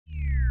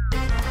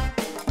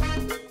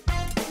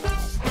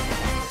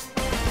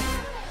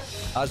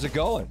How's it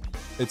going?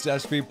 It's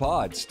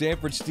SVPod.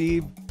 Stanford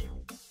Steve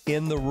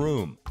in the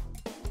room.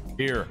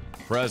 Here,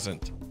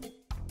 present.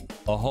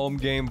 A home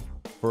game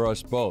for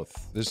us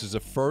both. This is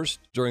a first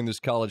during this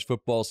college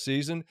football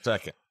season.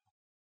 Second.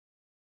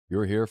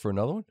 You're here for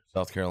another one?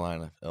 South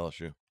Carolina,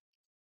 LSU.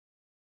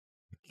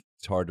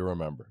 It's hard to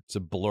remember. It's a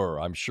blur.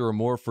 I'm sure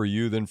more for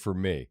you than for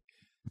me.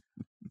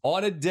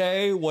 On a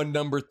day when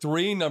number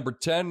 3, number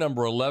 10,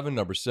 number 11,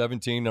 number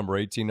 17, number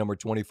 18, number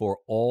 24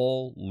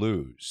 all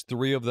lose,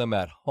 3 of them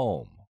at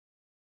home.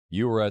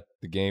 You were at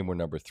the game where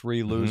number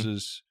 3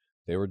 loses.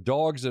 They were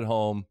dogs at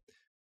home.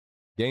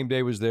 Game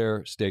day was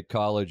there. State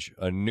College,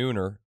 a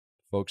nooner.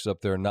 Folks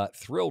up there not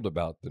thrilled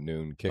about the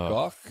noon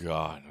kickoff. Oh,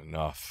 God,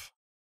 enough.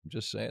 I'm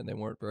just saying they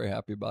weren't very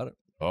happy about it.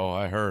 Oh,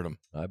 I heard them.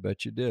 I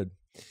bet you did.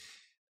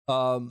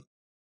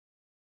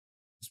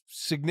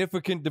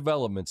 Significant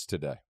developments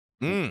today.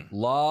 A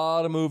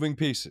lot of moving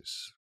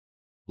pieces.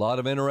 A lot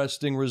of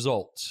interesting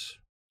results.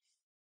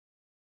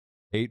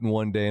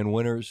 8-1 day in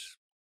winners.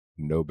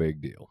 No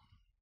big deal.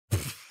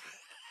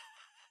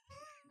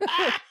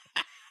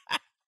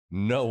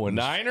 No one.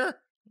 Niner?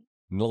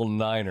 Little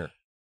Niner.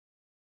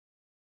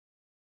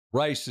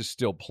 Rice is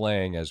still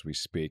playing as we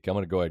speak. I'm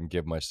going to go ahead and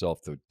give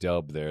myself the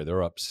dub there.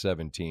 They're up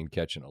 17,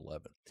 catching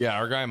 11. Yeah,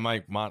 our guy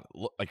Mike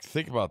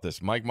think about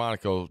this. Mike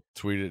Monaco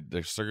tweeted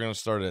they're going to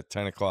start at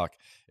 10 o'clock.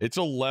 It's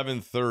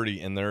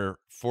 11:30, and there are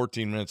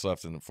 14 minutes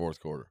left in the fourth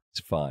quarter.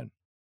 It's fine.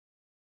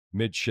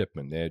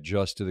 Midshipmen, they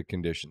adjust to the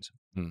conditions.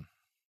 They're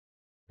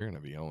going to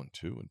be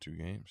 0-2 in 2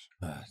 games.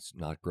 It's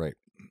not great.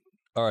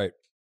 All right.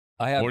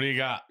 What do you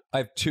got? I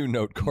have 2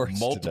 note cards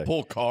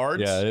Multiple today.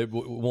 cards? Yeah,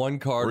 one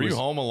card Were was... you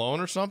home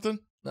alone or something?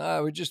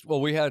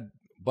 We had a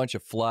bunch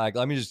of flag.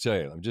 Let me just tell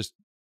you,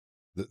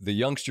 the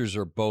youngsters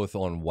are both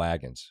on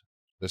wagons.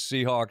 The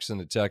Seahawks and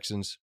the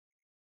Texans,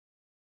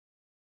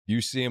 you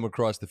see them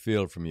across the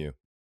field from you.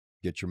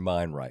 Get your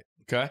mind right.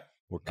 Okay.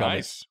 We're coming.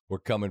 Nice. We're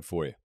coming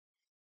for you.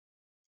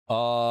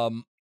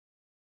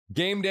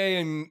 Game day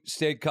in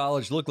State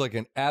College looked like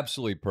an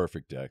absolutely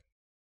perfect day.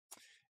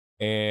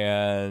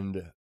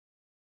 And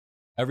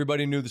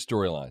everybody knew the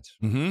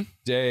storylines.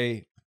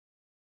 Day,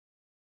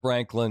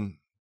 Franklin,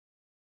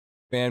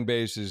 fan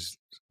base is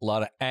a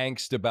lot of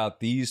angst about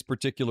these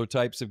particular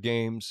types of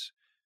games.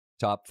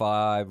 Top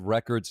 5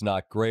 records,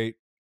 not great.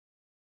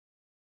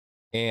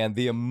 And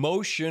the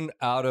emotion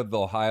out of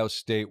Ohio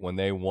State when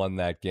they won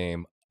that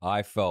game,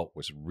 I felt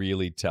was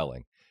really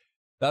telling.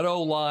 That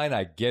O-line,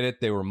 I get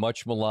it. They were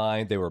much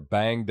maligned. They were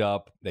banged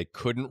up. They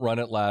couldn't run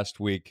it last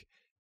week.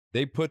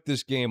 They put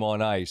this game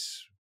on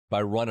ice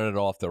by running it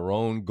off their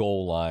own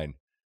goal line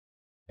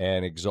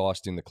and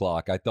exhausting the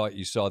clock. I thought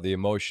you saw the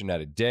emotion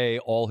at a day,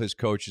 all his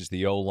coaches,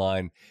 the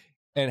O-line,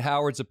 and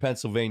Howard's a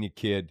Pennsylvania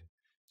kid.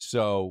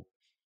 So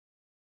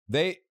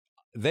they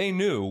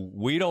knew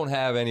we don't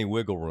have any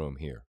wiggle room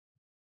here,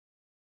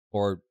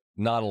 or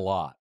not a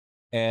lot.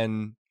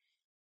 And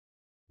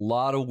a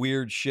lot of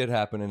weird shit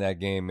happened in that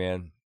game,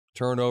 man.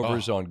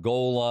 Turnovers on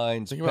goal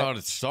lines. Think about how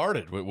it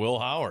started with Will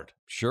Howard.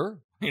 Sure.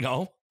 You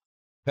know?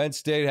 Penn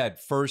State had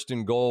first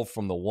and goal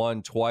from the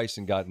 1 twice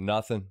and got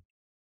nothing.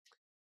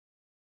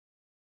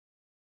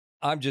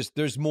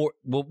 There's more.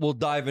 We'll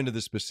dive into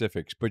the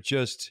specifics, but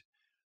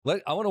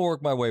I want to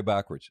work my way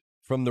backwards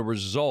from the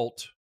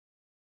result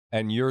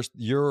and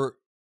your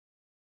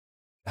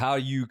how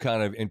you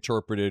kind of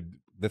interpreted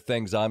the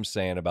things I'm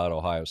saying about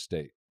Ohio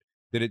State.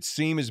 Did it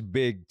seem as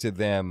big to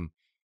them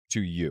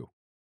to you?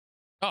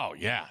 Oh,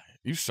 yeah.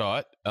 You saw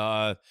it.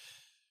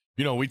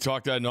 We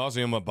talked ad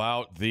nauseum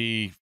about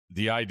the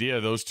idea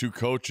of those 2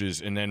 coaches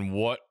and then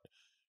what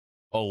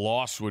a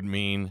loss would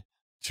mean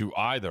to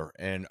either.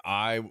 And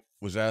I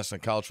was asked on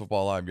College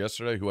Football Live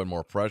yesterday who had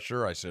more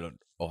pressure. I said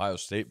Ohio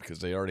State because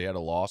they already had a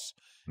loss.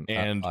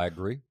 And I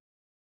agree.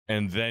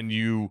 And then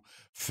you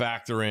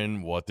factor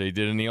in what they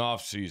did in the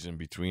offseason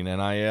between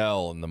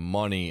NIL and the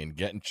money and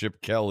getting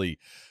Chip Kelly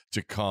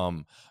to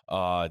come.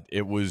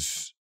 It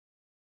was,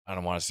 I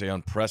don't want to say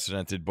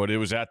unprecedented, but it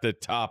was at the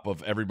top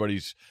of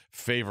everybody's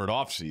favorite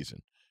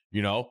offseason,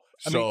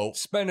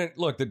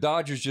 look, the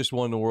Dodgers just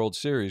won the World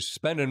Series.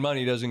 Spending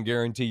money doesn't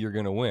guarantee you're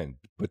going to win,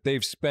 but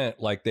they've spent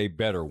like they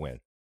better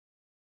win.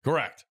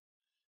 Correct.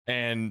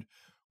 And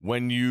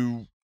when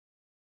you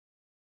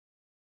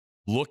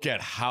look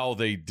at how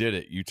they did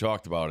it, you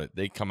talked about it.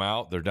 They come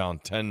out, they're down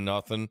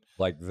 10-0.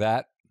 Like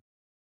that?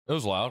 It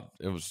was loud.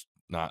 It was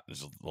not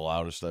the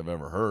loudest I've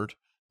ever heard.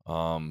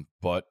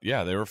 But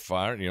yeah, they were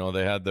fired.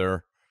 They had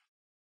their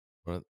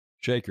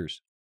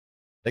shakers.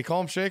 They call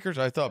them shakers?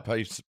 I thought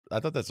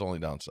that's only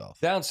down south.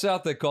 Down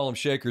south, they call them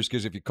shakers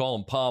because if you call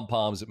them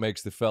pom-poms, it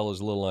makes the fellas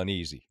a little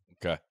uneasy.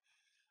 Okay.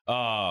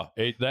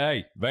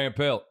 Hey, Van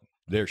Pelt,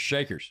 they're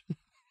shakers.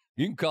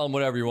 You can call them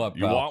whatever you want,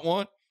 pal. You want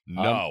one?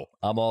 No.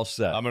 I'm all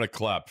set. I'm going to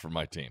clap for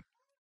my team.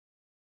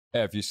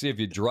 Yeah,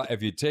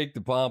 if you take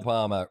the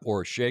pom-pom out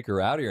or a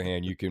shaker out of your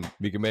hand, you can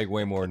make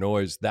way more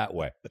noise that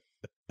way.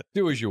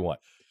 Do as you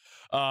want.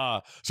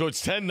 So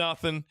it's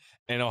 10-0,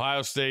 and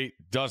Ohio State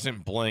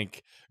doesn't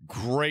blink.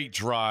 Great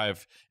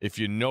drive. If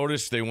you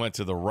notice, they went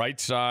to the right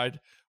side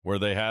where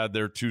they had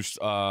their two,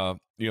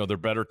 their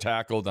better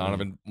tackle.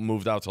 Donovan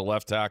moved out to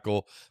left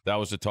tackle. That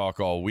was the talk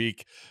all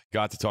week.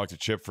 Got to talk to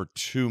Chip for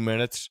 2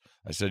 minutes.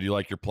 I said, "You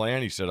like your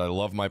plan?" He said, "I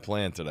love my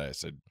plan today." I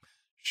said,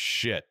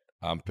 "Shit,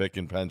 I'm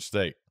picking Penn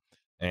State."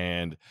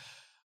 And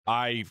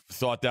I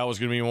thought that was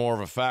going to be more of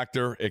a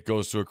factor. It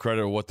goes to a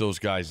credit of what those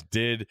guys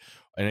did.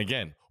 And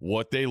again,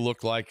 what they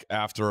looked like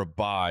after a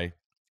bye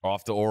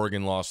off the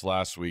Oregon loss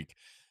last week.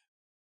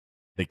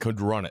 They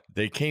could run it.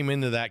 They came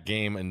into that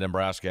game in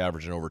Nebraska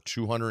averaging over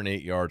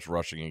 208 yards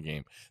rushing a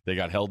game. They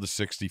got held to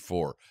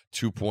 64,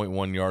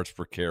 2.1 yards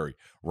per carry.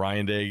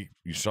 Ryan Day,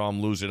 you saw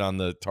him lose it on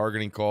the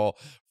targeting call.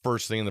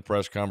 First thing in the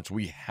press conference,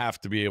 we have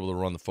to be able to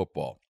run the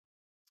football.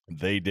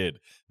 They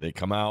did. They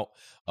come out.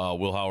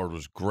 Will Howard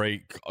was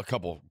great. A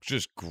couple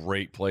just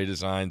great play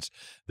designs.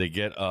 They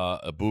get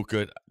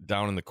Ibuka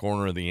down in the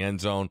corner of the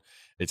end zone.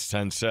 It's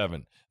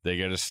 10-7. They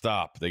get a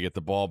stop. They get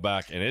the ball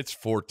back, and it's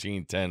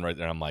 14-10 right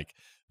there. I'm like,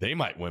 they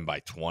might win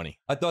by 20.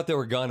 I thought they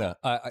were gonna.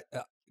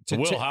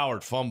 Will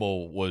Howard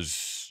fumble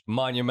was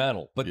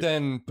monumental, but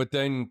then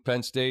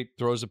Penn State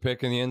throws a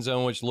pick in the end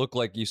zone, which looked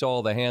like you saw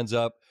all the hands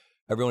up.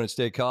 Everyone at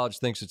State College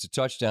thinks it's a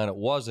touchdown. It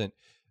wasn't.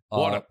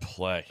 What a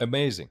play!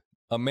 Amazing.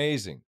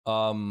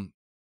 The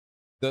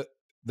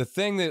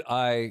thing that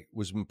I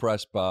was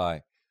impressed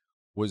by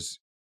was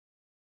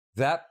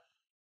that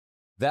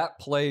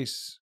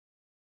place.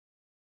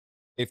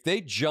 If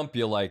they jump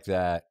you like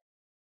that,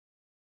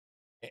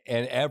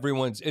 and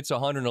it's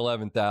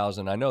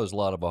 111,000. I know there's a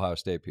lot of Ohio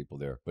State people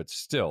there, but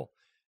still,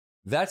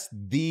 that's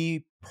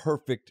the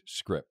perfect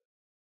script.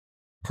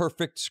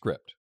 Perfect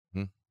script.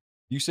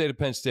 You say to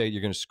Penn State,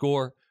 you're going to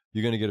score,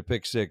 you're going to get a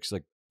pick six,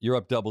 like you're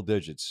up double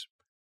digits.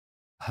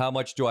 How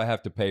much do I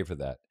have to pay for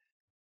that?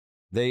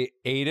 They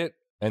ate it,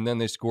 and then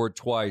they scored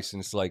twice,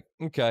 and it's like,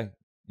 okay,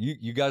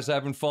 you guys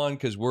having fun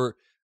because we're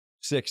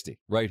 60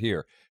 right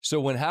here. So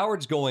when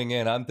Howard's going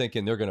in, I'm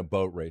thinking they're going to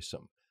boat race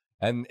him.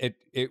 And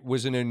it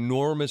was an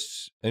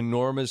enormous,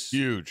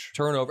 huge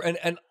turnover.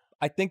 And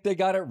I think they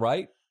got it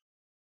right.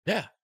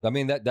 Yeah. I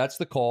mean, that's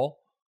the call.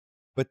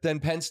 But then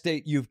Penn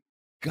State, you've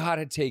got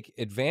to take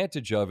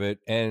advantage of it.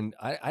 And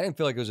I didn't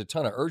feel like there was a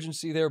ton of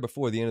urgency there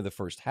before the end of the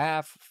first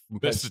half.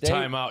 Missed the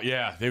timeout.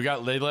 Yeah. They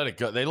let it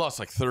go. They lost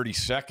like 30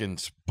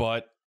 seconds.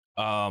 But,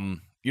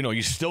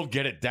 you still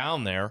get it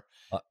down there.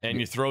 And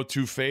you throw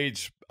two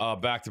fades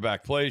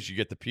back-to-back plays. You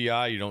get the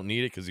PI. You don't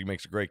need it because he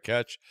makes a great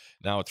catch.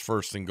 Now it's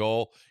 1st and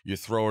goal. You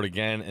throw it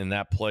again, and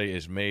that play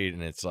is made.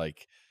 And it's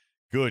like,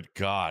 good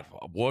God,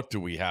 what do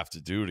we have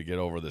to do to get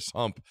over this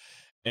hump?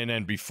 And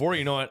then before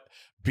you know it,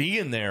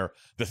 being there,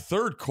 the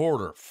third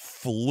quarter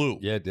flew.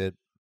 Yeah, it did.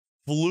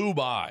 Flew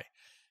by.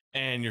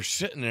 And you're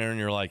sitting there, and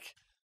you're like,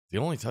 the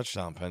only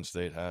touchdown Penn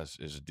State has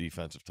is a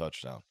defensive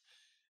touchdown.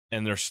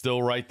 And they're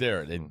still right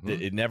there.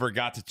 It never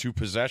got to 2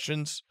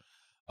 possessions.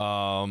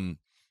 And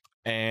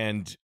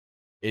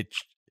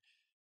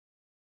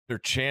their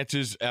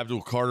chances,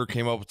 Abdul Carter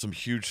came up with some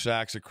huge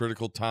sacks at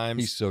critical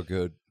times. He's so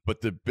good.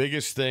 But the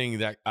biggest thing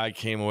that I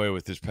came away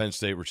with is Penn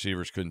State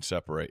receivers couldn't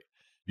separate.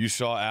 You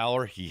saw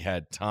Aller, he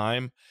had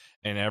time,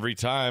 and every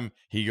time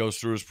he goes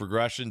through his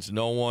progressions,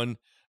 no one,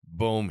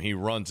 boom, he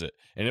runs it.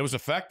 And it was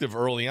effective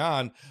early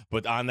on,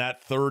 but on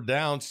that third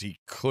downs, he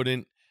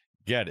couldn't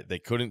get it. They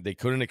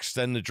couldn't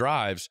extend the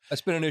drives.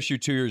 That's been an issue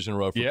 2 years in a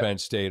row for Penn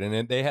State. And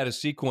then they had a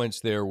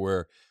sequence there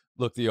where,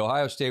 look, the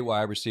Ohio State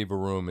wide receiver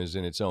room is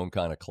in its own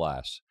kind of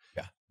class.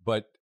 Yeah.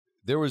 But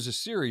there was a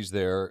series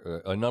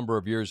there a number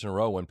of years in a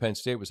row when Penn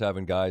State was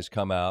having guys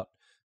come out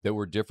that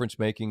were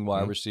difference-making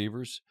wide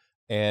receivers.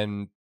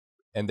 And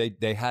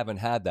they haven't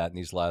had that in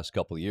these last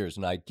couple of years.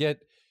 And I get,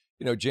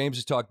 James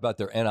has talked about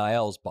their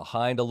NILs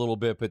behind a little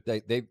bit, but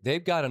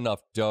they've got enough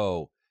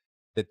dough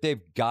that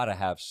they've got to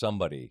have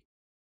somebody.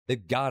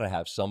 They've got to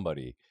have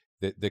somebody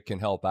that can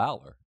help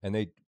Aller. And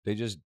they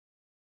just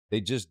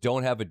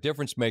don't have a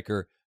difference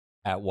maker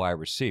at wide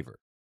receiver.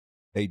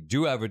 They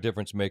do have a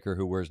difference maker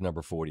who wears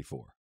number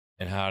 44.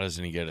 And how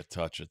doesn't he get a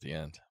touch at the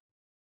end?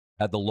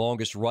 Had the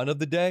longest run of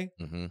the day,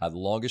 had the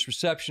longest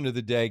reception of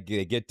the day.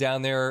 They get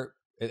down there,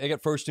 they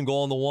get 1st and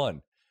goal on the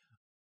 1.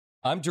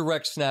 I'm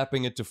direct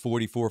snapping it to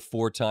 44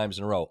 4 times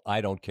in a row.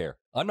 I don't care.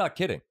 I'm not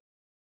kidding.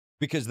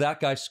 Because that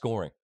guy's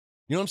scoring.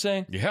 You know what I'm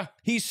saying? Yeah.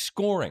 He's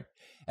scoring.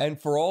 And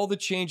for all the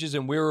changes,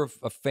 and we're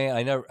a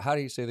fan. How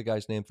do you say the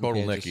guy's name from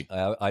Total Kansas? Nicky.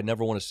 I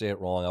never want to say it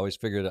wrong. I always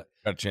figured it.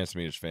 Got a chance to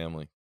meet his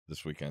family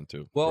this weekend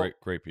too. Well,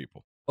 great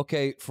people.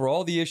 Okay, for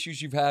all the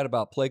issues you've had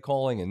about play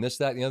calling and this,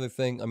 that, and the other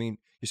thing, I mean,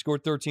 you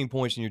scored 13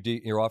 points and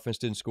your offense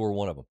didn't score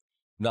one of them,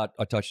 not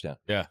a touchdown.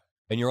 Yeah.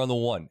 And you're on the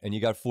 1, and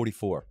you got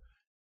 44.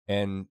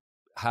 And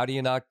how do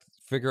you not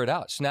figure it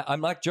out?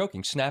 I'm not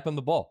joking. Snap him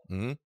the ball.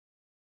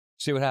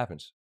 See what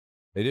happens.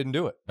 They didn't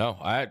do it. No,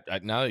 I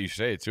now that you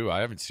say it too, I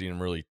haven't seen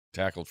him really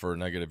tackled for a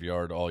negative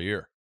yard all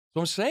year.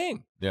 So I'm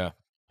saying. Yeah.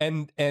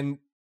 And then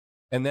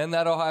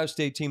that Ohio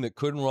State team that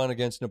couldn't run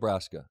against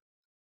Nebraska.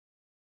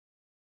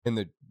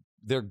 And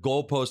their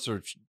goalposts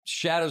or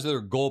shadows of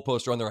their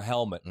goalposts are on their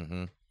helmet.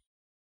 And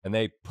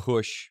they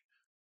push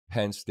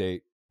Penn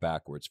State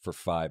backwards for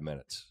 5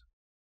 minutes.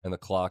 And the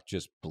clock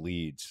just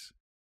bleeds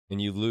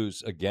and you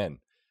lose again.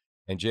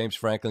 And James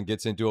Franklin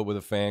gets into it with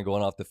a fan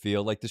going off the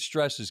field. Like the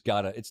stress has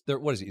got to. It's there.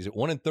 What is it? Is it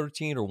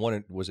 1-13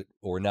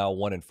 or now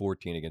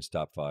 1-14 against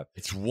top 5?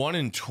 It's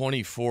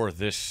 1-24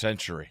 this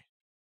century.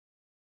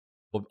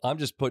 Well, I'm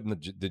just putting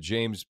the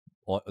James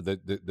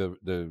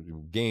the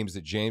games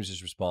that James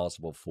is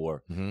responsible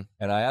for. Mm-hmm.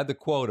 And I had the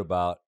quote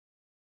about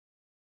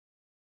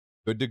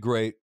good to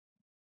great,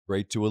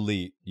 great to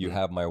elite. You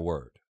have my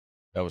word.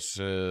 That was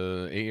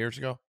 8 years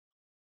ago.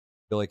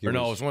 I feel like it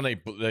was when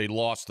they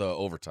lost the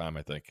overtime,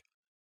 I think.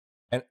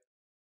 And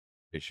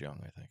it's young,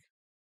 I think.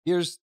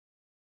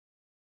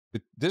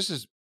 This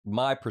is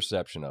my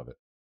perception of it.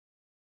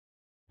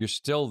 You're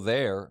still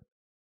there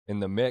in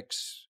the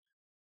mix.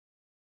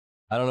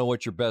 I don't know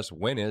what your best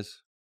win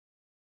is.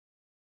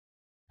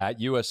 At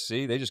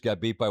USC, they just got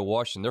beat by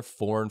Washington. They're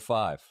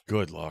 4-5.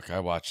 Good luck. I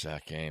watched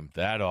that game.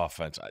 That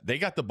offense. They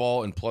got the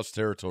ball in plus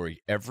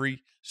territory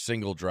every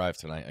single drive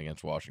tonight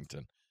against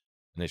Washington,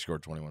 and they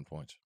scored 21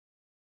 points.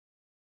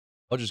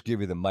 I'll just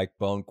give you the Mike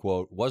Bone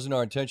quote. Wasn't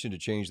our intention to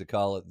change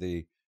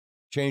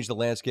change the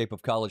landscape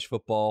of college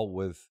football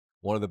with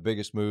one of the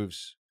biggest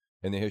moves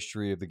in the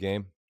history of the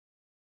game?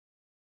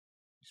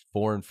 He's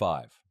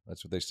 4-5.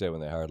 That's what they say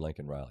when they hired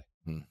Lincoln Riley.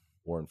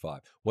 4-5.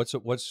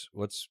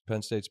 What's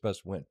Penn State's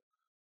best win?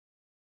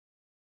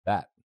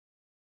 That.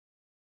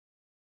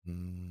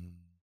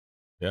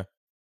 Yeah.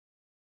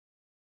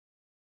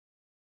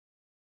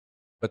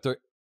 But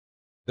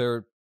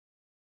the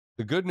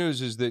good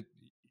news is that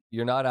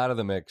you're not out of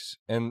the mix,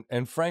 and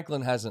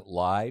Franklin hasn't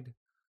lied.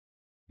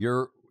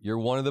 You're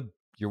one of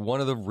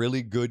the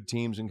really good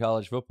teams in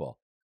college football.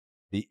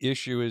 The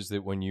issue is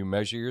that when you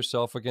measure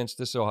yourself against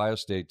this Ohio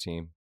State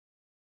team,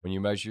 when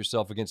you measure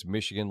yourself against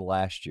Michigan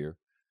last year,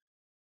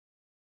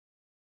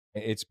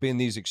 it's been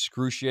these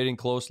excruciating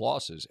close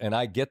losses. And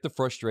I get the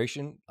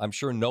frustration. I'm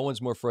sure no one's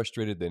more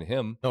frustrated than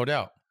him. No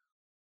doubt.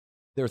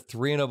 They're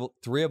 3 of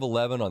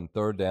 11 on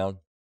third down.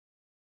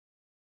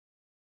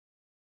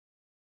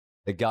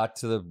 They got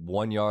to the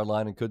 1 yard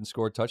line and couldn't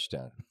score a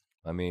touchdown.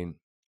 I mean,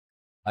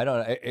 I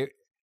don't know.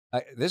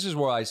 This is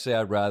where I say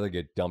I'd rather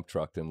get dump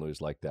trucked than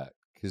lose like that.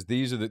 Because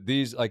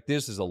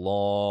this is a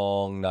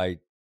long night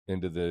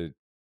into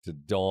to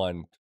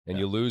dawn, and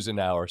you lose an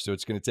hour. So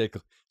it's going to take.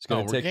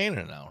 We're gaining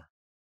an hour.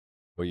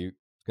 Well, it's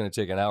going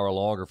to take an hour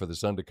longer for the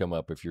sun to come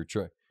up if you're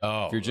trying.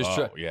 If you're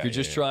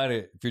just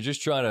trying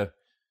to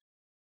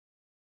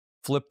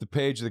flip the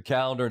page of the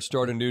calendar and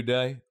start a new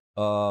day.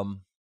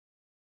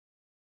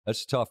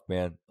 That's tough,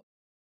 man.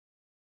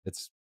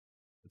 It's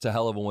a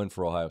hell of a win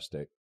for Ohio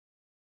State.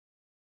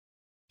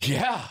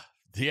 Yeah.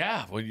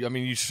 Well, I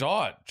mean, you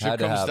saw it. Chip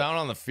comes down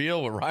on the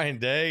field with Ryan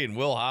Day and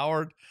Will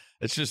Howard.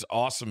 It's just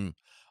awesome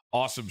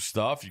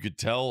stuff. You could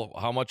tell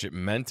how much it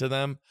meant to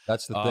them.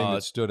 That's the thing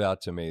that stood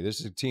out to me. This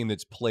is a team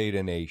that's played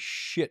in a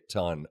shit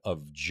ton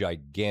of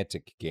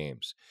gigantic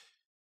games.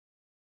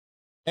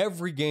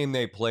 Every game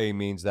they play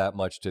means that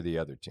much to the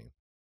other team.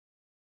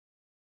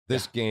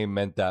 This game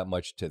meant that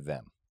much to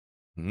them.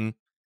 Mm-hmm.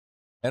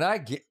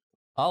 And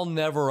I'll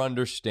never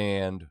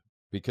understand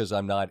because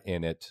I'm not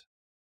in it.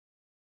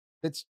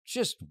 It's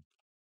just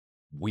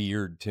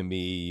weird to me.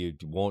 You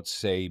won't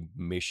say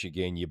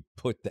Michigan. You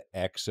put the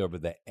X over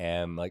the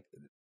M. Like,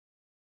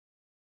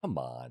 come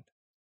on.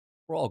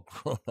 We're all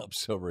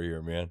grown-ups over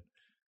here, man.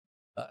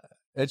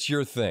 It's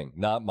your thing,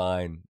 not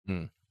mine.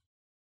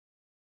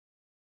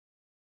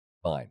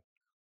 Fine.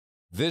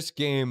 This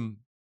game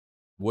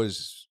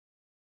was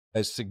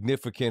as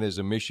significant as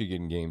a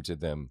Michigan game to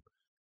them,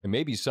 and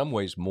maybe some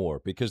ways more,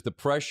 because the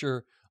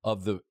pressure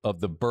of the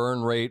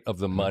burn rate of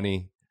the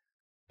money,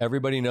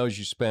 everybody knows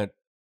you spent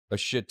a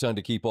shit ton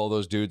to keep all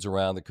those dudes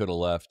around that could have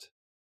left.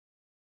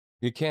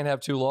 You can't have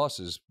 2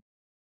 losses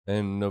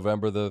in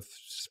November the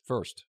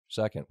 1st,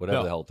 2nd,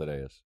 whatever the hell today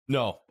is.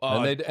 No.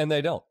 And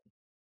they don't.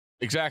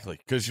 Exactly,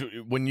 because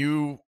when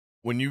you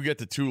get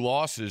the 2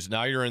 losses,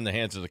 now you're in the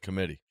hands of the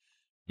committee.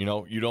 You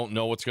know, you don't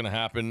know what's going to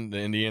happen. The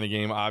Indiana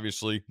game,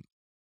 obviously,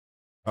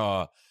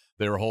 they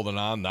were holding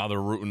on. Now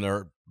they're rooting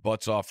their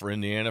butts off for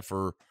Indiana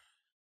for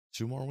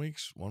 2 more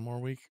weeks, 1 more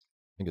week.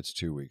 I think it's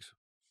 2 weeks.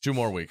 2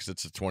 more weeks.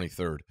 It's the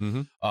 23rd.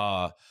 Mm-hmm.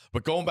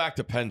 But going back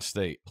to Penn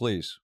State.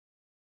 Please.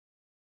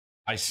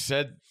 I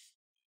said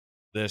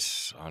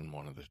this on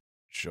one of the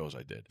shows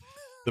I did.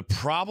 The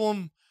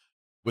problem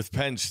with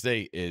Penn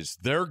State is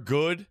their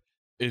good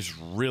is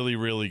really,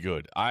 really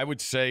good. I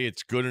would say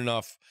it's good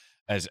enough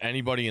as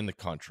anybody in the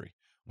country.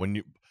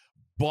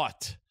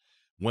 But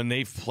when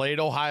they've played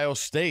Ohio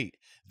State,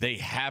 they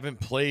haven't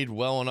played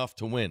well enough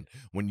to win.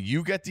 When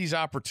you get these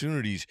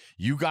opportunities,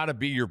 you got to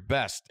be your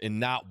best, and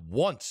not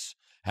once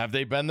have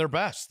they been their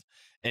best.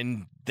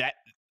 And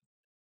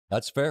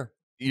that's fair.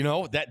 You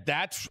know,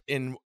 that's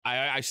in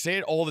I say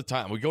it all the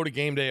time. We go to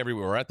game day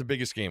everywhere. We're at the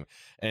biggest game.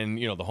 And,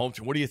 you know, the home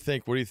team, what do you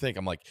think? What do you think?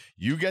 I'm like,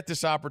 you get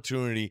this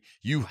opportunity,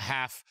 you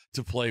have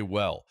to play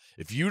well.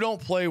 If you don't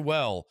play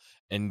well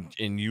and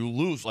you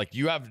lose, like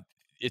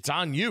it's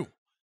on you.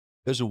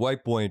 There's a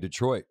white boy in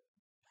Detroit.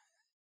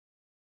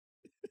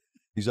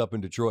 He's up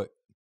in Detroit.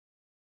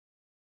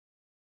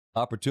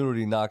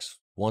 Opportunity knocks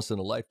once in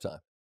a lifetime.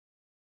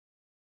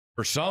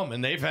 For some,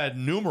 and they've had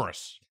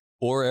numerous.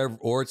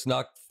 Or it's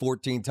knocked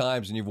 14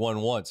 times and you've won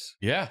once.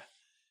 Yeah.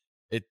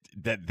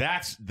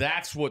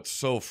 That's what's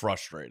so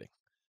frustrating.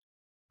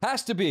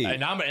 Has to be.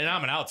 And I'm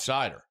an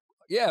outsider.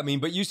 Yeah, I mean,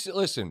 but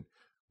listen,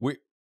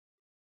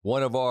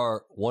 one of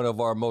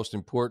our most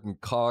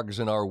important cogs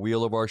in our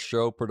wheel of our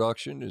show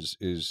production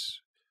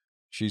is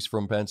she's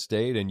from Penn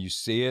State, and you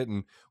see it.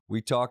 And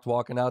we talked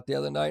walking out the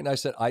other night, and I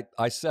said, I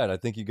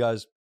think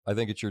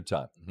it's your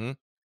time. Mm-hmm.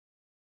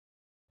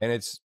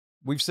 And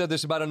we've said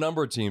this about a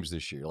number of teams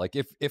this year. Like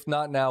if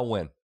not now,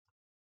 when?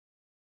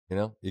 You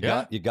know, you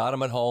got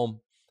them at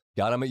home,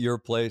 got them at your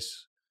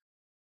place.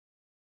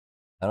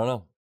 I don't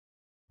know.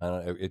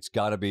 It's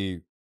got to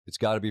be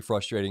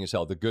frustrating as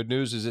hell. The good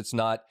news is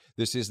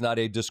this is not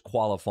a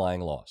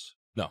disqualifying loss.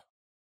 No,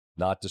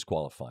 not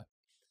disqualifying.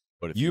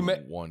 But if you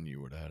won,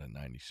 you would have had a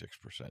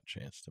 96%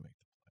 chance to make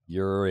the playoffs.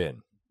 You're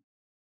in.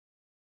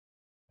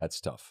 That's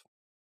tough.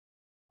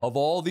 Of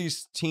all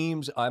these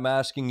teams, I'm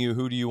asking you,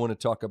 who do you want to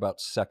talk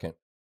about second?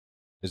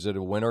 Is it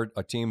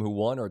a team who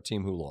won, or a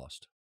team who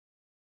lost?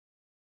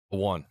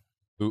 One.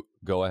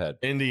 Go ahead.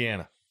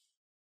 Indiana.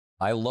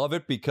 I love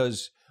it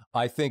because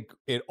I think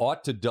it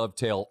ought to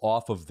dovetail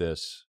off of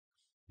this.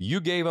 You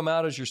gave them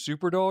out as your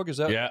superdog, is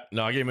that? Yeah.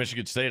 No, I gave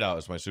Michigan State out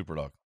as my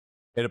superdog.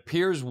 It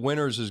appears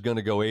winners is going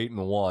to go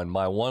 8-1.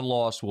 My one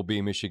loss will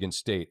be Michigan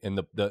State. And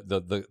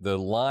the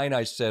line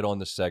I said on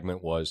the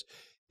segment was,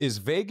 is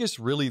Vegas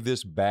really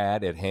this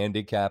bad at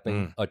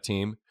handicapping a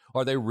team?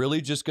 Are they really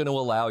just going to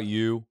allow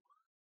you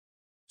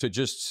to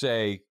just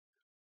say,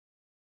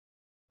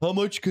 how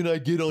much can I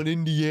get on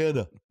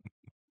Indiana?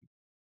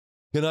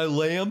 Can I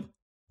lay them?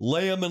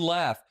 Lay them and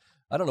laugh.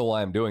 I don't know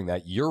why I'm doing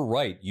that. You're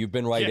right. You've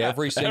been right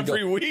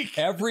every week.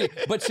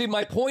 But see,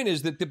 my point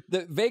is that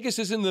the Vegas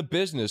is in the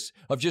business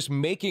of just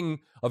making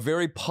a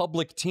very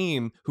public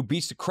team who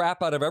beats the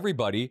crap out of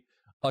everybody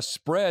a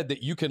spread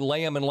that you can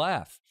lay them and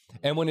laugh.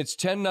 And when it's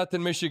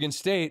 10-0 Michigan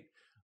State,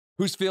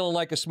 who's feeling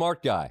like a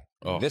smart guy?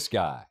 Oh. This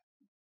guy.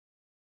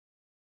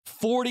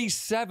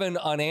 47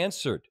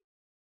 unanswered.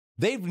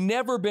 They've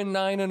never been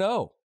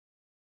 9-0.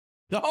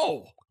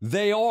 No.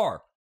 They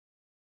are.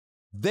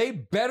 They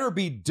better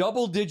be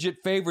double-digit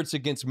favorites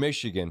against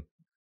Michigan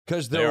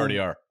because they already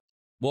are.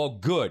 Well,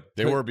 good.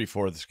 They were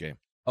before this game.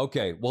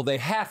 Okay, well, they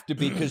have to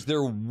be because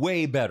they're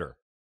way better.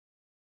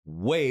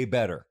 Way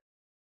better.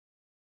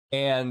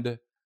 And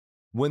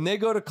when they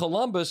go to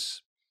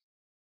Columbus,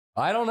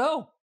 I don't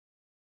know.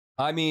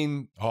 I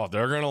mean... Oh,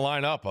 they're going to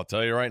line up, I'll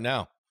tell you right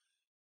now.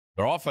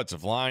 Their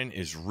offensive line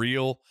is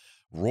real.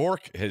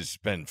 Rourke has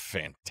been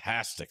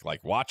fantastic.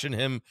 Like watching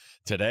him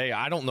today,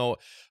 I don't know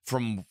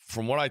from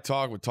what I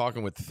talking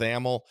with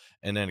Thamel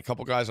and then a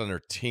couple guys on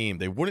their team,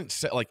 they wouldn't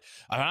say like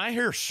when I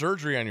hear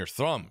surgery on your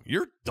thumb,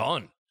 you're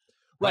done.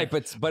 Right,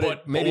 like,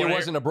 but maybe it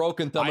wasn't a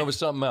broken thumb, it was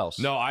something else.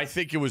 No, I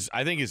think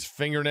his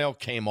fingernail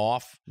came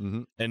off,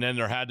 and then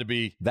there had to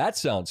be. That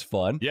sounds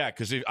fun. Yeah,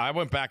 because I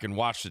went back and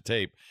watched the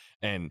tape,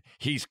 and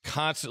he's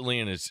constantly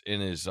in his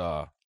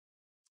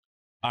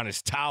on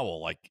his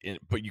towel,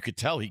 but you could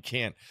tell he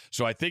can't.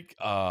 So I think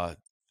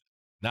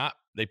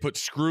they put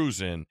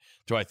screws in.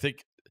 So I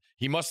think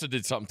he must have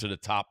did something to the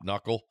top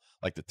knuckle,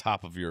 like the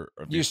top of your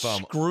thumb. You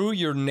screw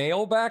your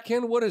nail back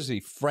in? What is he,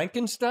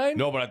 Frankenstein?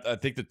 No, but I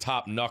think the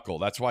top knuckle.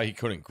 That's why he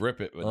couldn't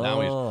grip it. But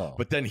now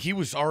but then he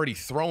was already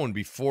throwing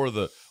before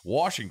the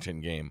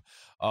Washington game.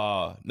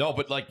 No,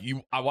 but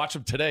I watched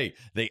him today.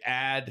 They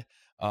add.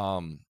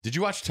 Did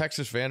you watch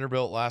Texas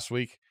Vanderbilt last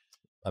week?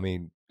 I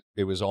mean,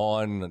 it was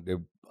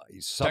on.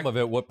 Some of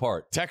it, what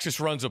part? Texas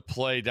runs a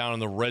play down in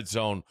the red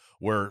zone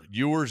where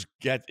Ewers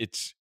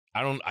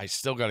I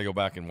still got to go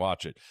back and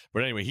watch it.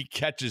 But anyway, he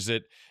catches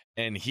it,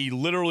 and he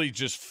literally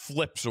just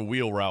flips a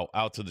wheel route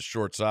out to the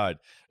short side.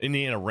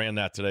 Indiana ran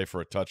that today for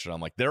a touchdown.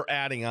 Like, they're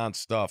adding on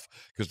stuff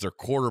because their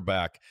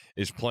quarterback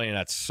is playing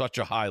at such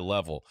a high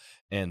level,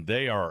 and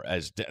they are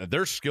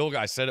their skill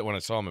guys. I said it when I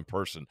saw them in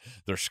person.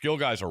 Their skill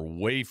guys are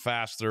way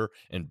faster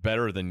and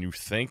better than you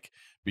think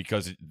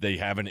because they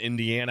have an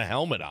Indiana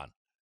helmet on.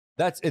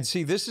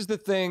 This is the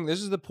thing.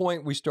 This is the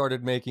point we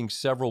started making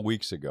several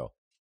weeks ago.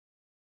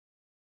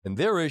 And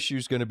their issue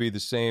is going to be the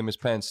same as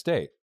Penn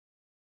State.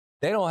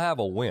 They don't have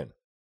a win.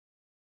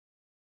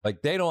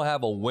 Like, they don't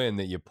have a win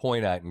that you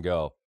point at and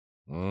go,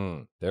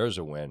 there's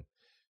a win.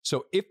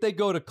 So if they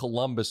go to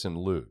Columbus and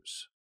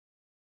lose,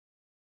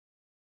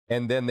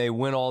 and then they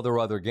win all their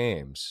other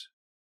games,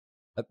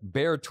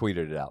 Bear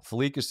tweeted it out.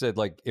 Felica said,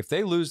 if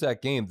they lose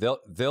that game,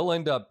 they'll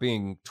end up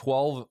being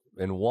 12-1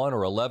 or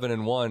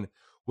 11-1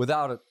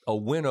 without a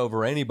win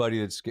over anybody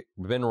that's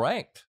been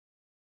ranked.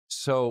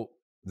 So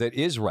that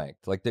is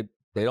ranked.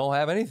 They don't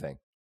have anything.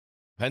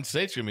 Penn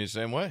State's going to be the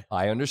same way.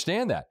 I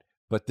understand that.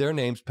 But their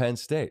name's Penn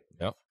State.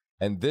 Yep.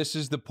 And this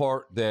is the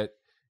part that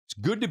it's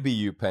good to be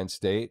you, Penn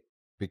State,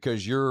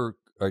 because you're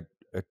a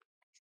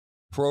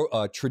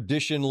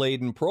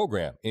tradition-laden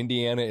program.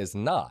 Indiana is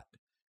not.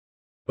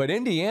 But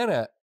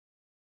Indiana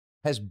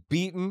has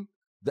beaten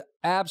the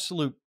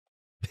absolute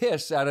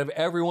piss out of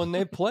everyone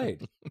they've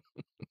played.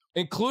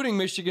 Including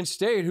Michigan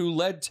State, who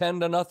led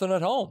 10-0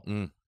 at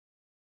home.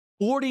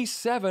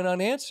 47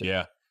 unanswered.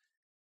 Yeah.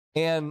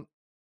 And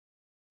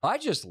I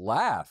just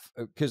laugh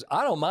because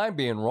I don't mind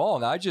being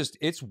wrong.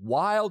 It's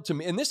wild to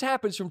me. And this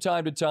happens from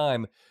time to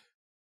time.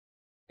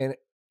 And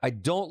I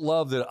don't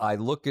love that I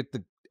look at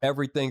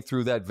everything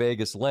through that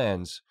Vegas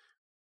lens,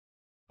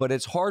 but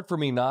it's hard for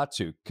me not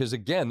to. Because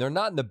again, they're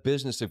not in the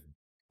business of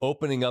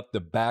opening up the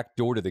back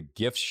door to the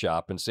gift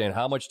shop and saying,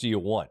 how much do you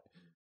want?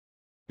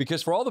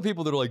 Because for all the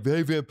people that are like,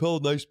 hey, Van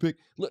Pelt, nice pick.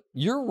 Look,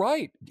 you're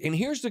right. And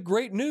here's the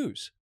great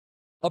news.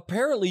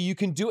 Apparently you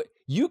can do it.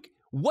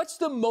 What's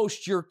the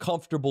most you're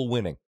comfortable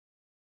winning?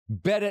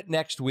 Bet it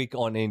next week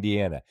on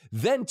Indiana.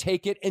 Then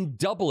take it and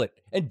double it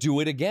and do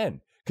it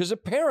again. Because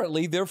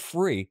apparently they're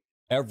free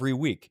every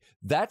week.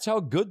 That's how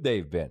good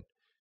they've been.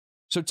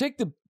 So take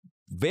the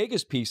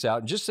Vegas piece out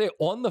and just say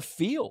on the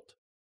field.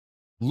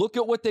 Look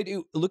at what they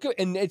do.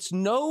 And there's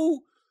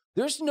no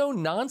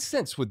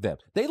nonsense with them.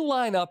 They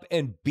line up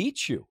and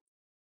beat you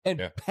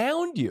and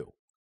pound you.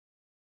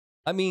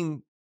 I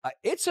mean,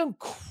 it's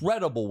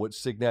incredible what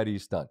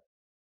Cignetti's done.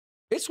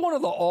 It's one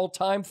of the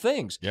all-time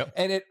things. Yep.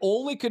 And it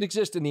only could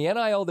exist in the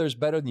NIL. There's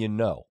better than you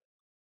know.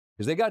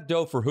 Because they got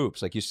dough for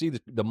hoops. Like, you see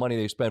the money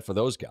they spent for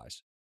those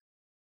guys.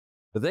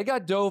 But they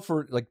got dough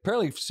for, like,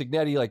 apparently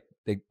Cignetti, like,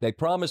 they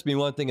promised me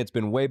one thing. It's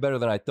been way better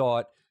than I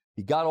thought.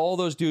 He got all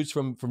those dudes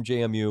from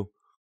JMU.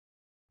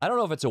 I don't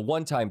know if it's a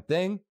one-time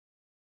thing.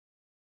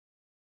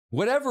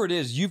 Whatever it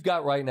is, you've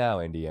got right now,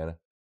 Indiana.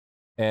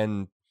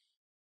 And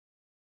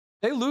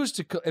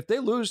if they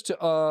lose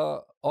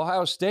to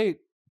Ohio State,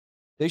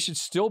 they should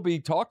still be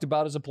talked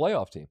about as a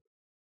playoff team.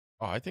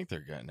 Oh, I think they're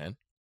getting in.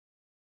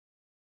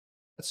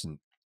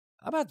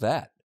 How about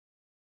that?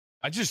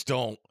 I just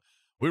don't.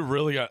 We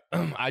really got.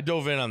 I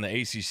dove in on the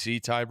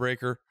ACC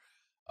tiebreaker,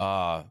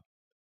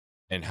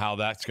 and how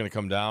that's going to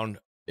come down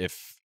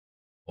if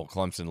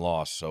Clemson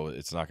lost, so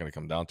it's not going to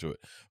come down to it.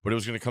 But it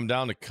was going to come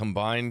down to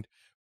combined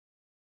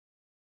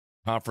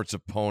conference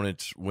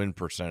opponents' win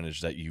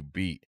percentage that you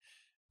beat.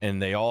 And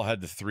they all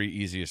had the 3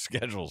 easiest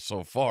schedules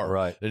so far.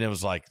 Right. And it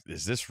was like,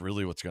 is this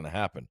really what's going to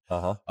happen?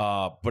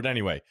 Uh-huh. But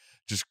anyway,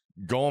 just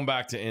going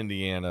back to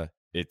Indiana,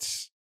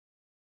 it's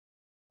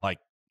like,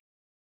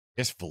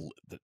 I guess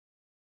the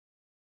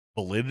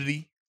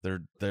validity.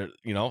 They're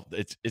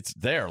it's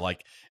there.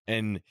 Like,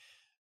 and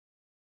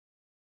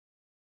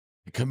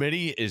the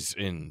committee is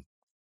in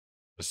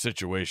a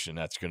situation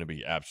that's going to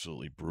be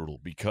absolutely brutal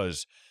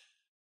because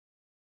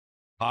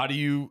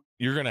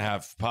you're going to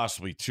have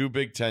possibly 2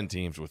 Big Ten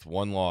teams with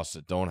 1 loss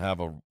that don't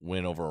have a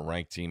win over a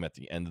ranked team at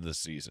the end of the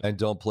season. And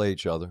don't play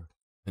each other.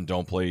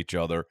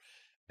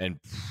 And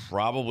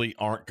probably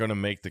aren't going to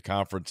make the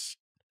conference.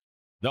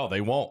 No, they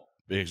won't,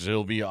 because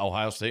it'll be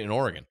Ohio State and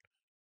Oregon.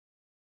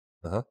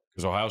 Uh-huh.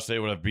 Because Ohio State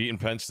would have beaten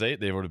Penn State.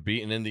 They would have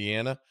beaten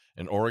Indiana.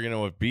 And Oregon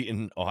would have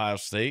beaten Ohio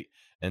State.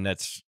 And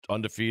that's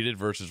undefeated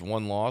versus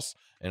 1 loss.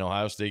 And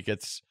Ohio State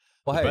gets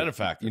the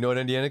benefactor. You know what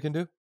Indiana can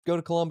do? Go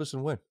to Columbus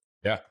and win.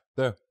 Yeah.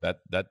 There.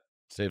 That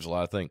saves a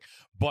lot of things.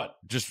 But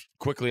just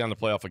quickly on the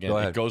playoff again,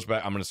 it goes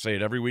back. I'm going to say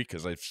it every week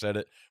because I've said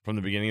it from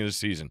the beginning of the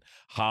season.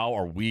 How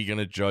are we going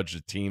to judge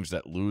the teams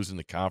that lose in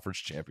the conference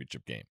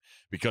championship game?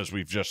 Because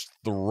we've just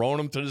thrown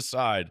them to the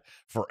side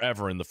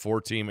forever in the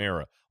 4-team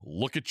era.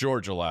 Look at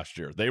Georgia last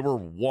year. They were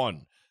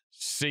 1.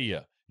 See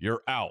ya.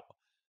 You're out.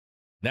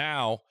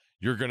 Now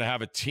you're going to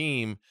have a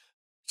team,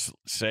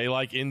 say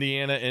like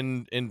Indiana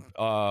and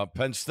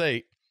Penn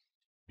State,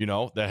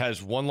 that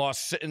has 1 loss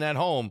sitting at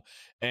home,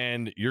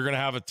 and you're going to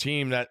have a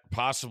team that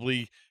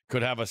possibly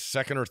could have a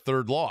 2nd or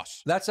 3rd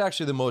loss. That's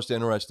actually the most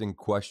interesting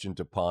question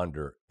to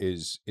ponder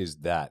is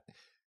that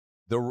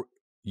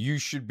you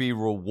should be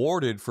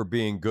rewarded for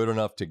being good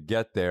enough to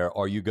get there.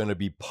 Are you going to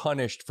be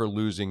punished for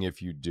losing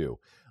if you do?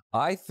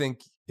 I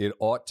think it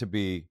ought to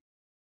be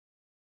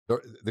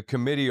the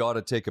committee ought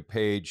to take a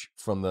page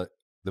from the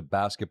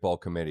basketball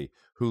committee,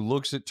 who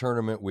looks at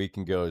tournament week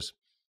and goes,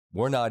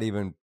 we're not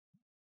even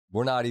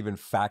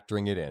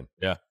factoring it in.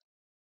 Yeah.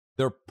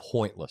 They're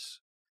pointless.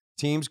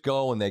 Teams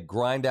go and they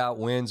grind out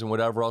wins and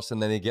whatever else,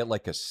 and then they get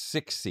like a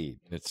 6 seed.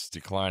 It's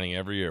declining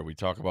every year. We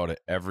talk about it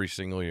every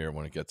single year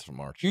when it gets to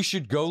March. You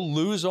should go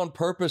lose on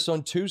purpose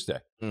on Tuesday.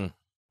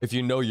 If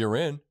you know you're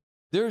in.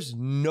 There's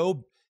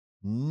no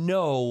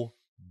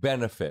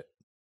benefit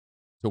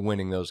to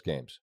winning those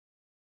games.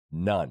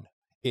 None.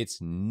 It's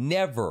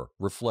never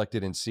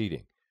reflected in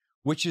seeding,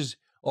 which is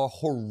a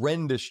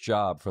horrendous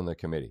job from the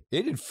committee.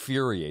 It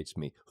infuriates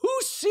me. Who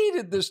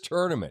seeded this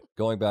tournament?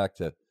 Going back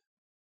to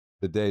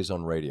the days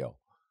on radio.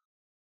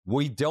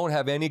 We don't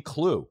have any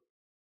clue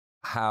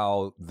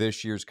how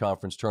this year's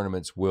conference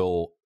tournaments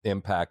will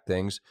impact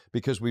things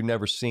because we've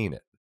never seen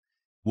it.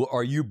 Well,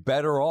 are you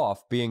better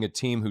off being a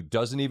team who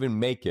doesn't even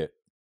make it,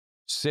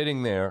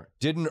 sitting there,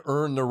 didn't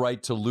earn the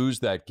right to lose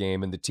that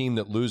game, and the team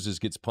that loses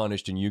gets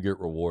punished and you get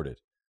rewarded?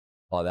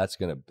 Oh, that's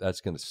gonna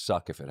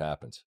suck if it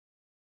happens.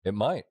 It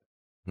might.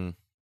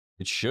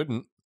 It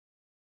shouldn't.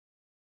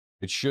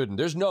 It shouldn't.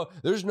 There's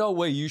no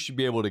way you should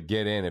be able to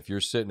get in if you're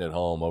sitting at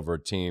home over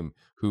a team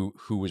who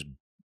has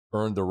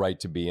earned the right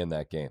to be in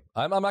that game.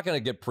 I'm not going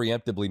to get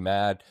preemptively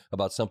mad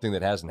about something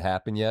that hasn't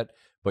happened yet,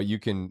 but you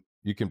can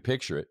you can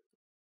picture it.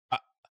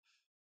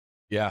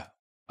 Yeah,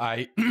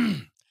 I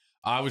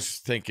I was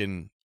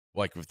thinking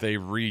like if they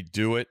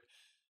redo it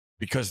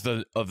because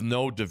of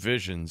no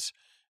divisions,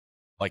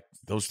 like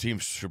those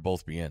teams should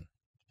both be in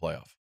the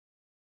playoff.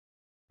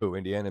 Who,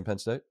 Indiana and Penn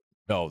State?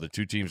 No, the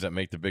two teams that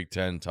make the Big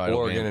Ten title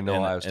Oregon game and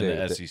Ohio State.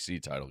 and the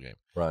SEC title game.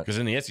 Right. Because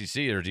in the SEC,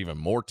 there's even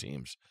more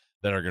teams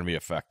that are going to be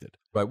affected.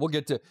 Right. We'll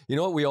get to, you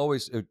know what, we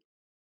always,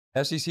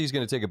 SEC is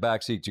going to take a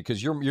back seat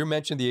because you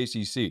mentioned the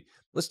ACC.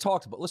 Let's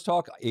talk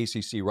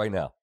ACC right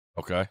now.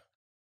 Okay.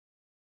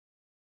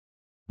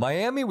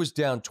 Miami was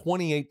down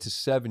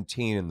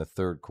 28-17 in the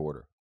third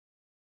quarter.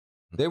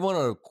 They went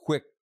on a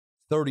quick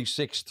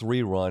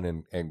 36-3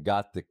 run and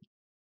got the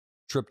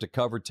trip to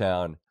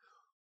Covertown.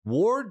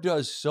 Ward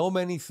does so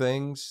many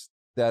things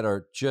that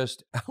are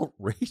just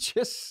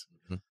outrageous.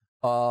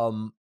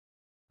 Mm-hmm.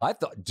 I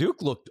thought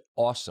Duke looked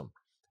awesome,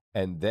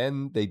 and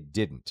then they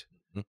didn't.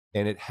 Mm-hmm.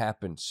 And it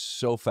happened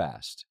so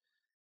fast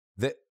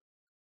that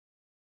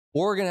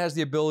Oregon has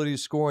the ability to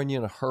score on you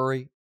in a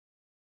hurry.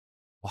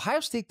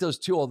 Ohio State does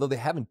too, although they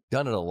haven't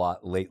done it a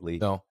lot lately.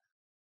 No.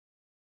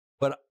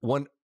 But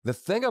the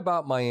thing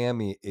about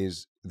Miami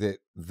is that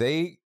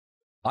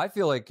I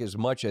feel like as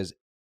much as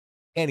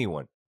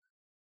anyone,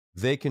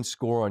 they can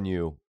score on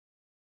you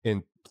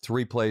in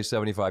 3 plays,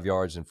 75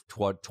 yards, in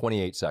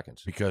 28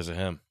 seconds. Because of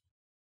him.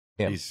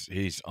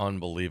 He's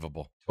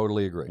unbelievable.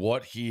 Totally agree.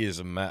 What he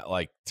is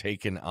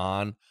taken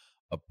on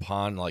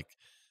upon, like,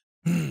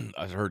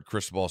 I heard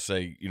Cristobal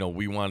say,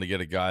 we wanted to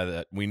get a guy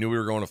that we knew we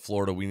were going to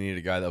Florida. We needed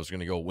a guy that was going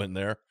to go win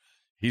there.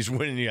 He's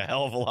winning you a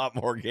hell of a lot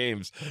more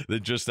games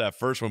than just that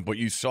first one. But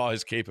you saw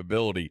his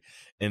capability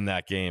in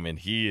that game, and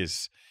he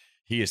is.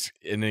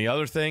 And the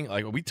other thing,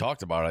 like we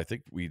talked about, I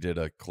think we did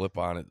a clip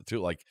on it too.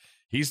 Like,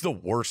 he's the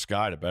worst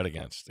guy to bet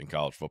against in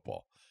college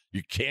football.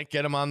 You can't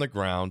get him on the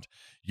ground.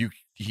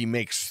 He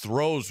makes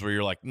throws where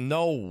you're like,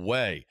 no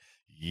way.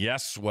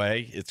 Yes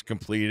way. It's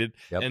completed.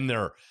 Yep. And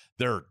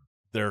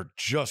they're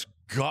just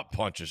gut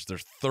punches. They're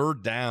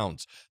third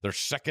downs. They're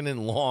second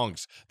and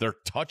longs. They're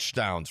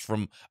touchdowns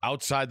from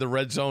outside the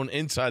red zone,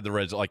 inside the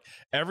red zone. Like,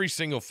 every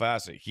single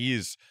facet, he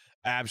is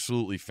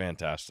absolutely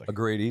fantastic.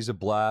 Agreed. He's a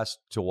blast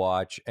to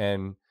watch,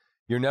 and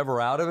you're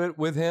never out of it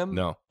with him.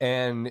 No.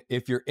 And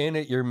if you're in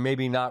it, you're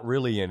maybe not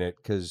really in it,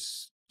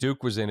 because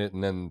Duke was in it,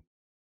 and then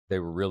they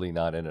were really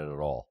not in it at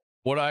all.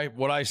 What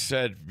I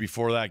said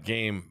before that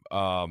game,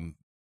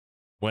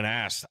 when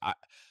asked,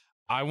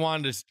 I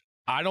wanted to.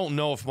 I don't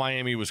know if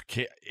Miami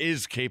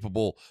is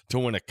capable to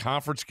win a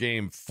conference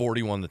game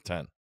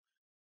 41-10,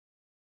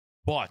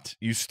 but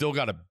you still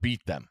got to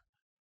beat them.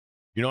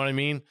 You know what I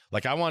mean?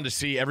 Like, I wanted to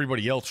see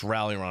everybody else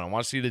rally around. I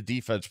want to see the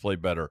defense play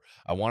better.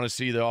 I want to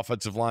see the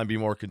offensive line be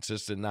more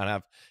consistent,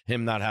 not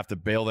have to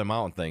bail them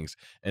out and things.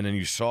 And then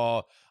you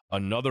saw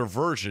another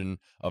version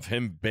of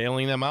him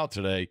bailing them out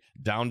today,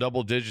 down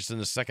double digits in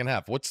the second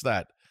half. What's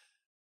that?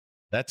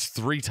 That's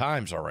 3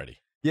 times already.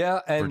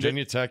 Yeah, and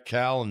Virginia Tech,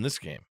 Cal, in this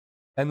game.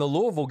 And the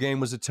Louisville game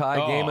was a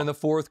tie game in the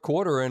fourth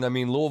quarter. And, I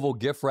mean, Louisville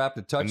gift-wrapped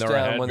a touchdown. And they're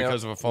ahead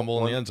because of a fumble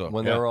in the end zone.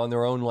 When they were on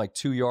their own,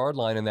 2-yard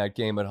line in that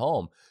game at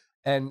home.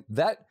 And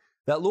that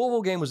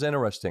Louisville game was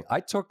interesting. I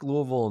took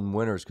Louisville in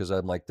winners because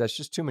I'm like, that's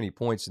just too many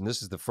points. And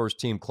this is the first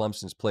team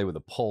Clemson's played with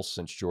a pulse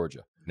since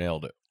Georgia.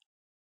 Nailed it.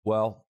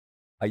 Well,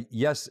 I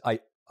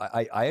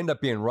end up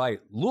being right.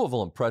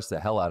 Louisville impressed the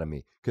hell out of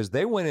me because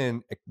they went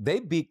in, they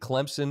beat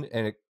Clemson,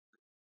 and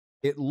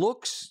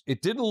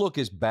it didn't look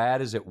as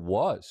bad as it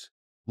was.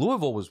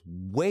 Louisville was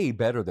way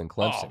better than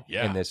Clemson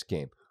in this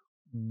game.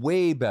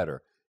 Way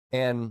better.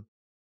 And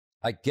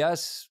I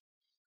guess,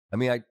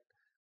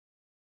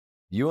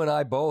 you and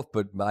I both,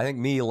 but I think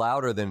me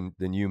louder than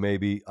you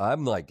maybe.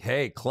 I'm like,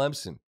 hey,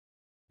 Clemson,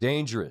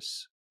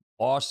 dangerous,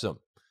 awesome.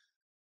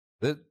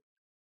 The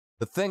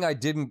thing I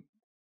didn't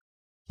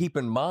keep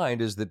in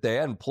mind is that they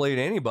hadn't played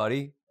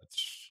anybody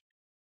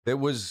that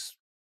was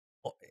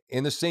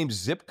in the same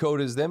zip code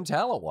as them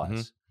talent-wise.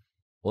 Mm-hmm.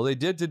 Well, they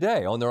did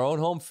today on their own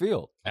home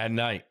field. At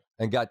night.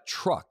 And got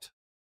trucked.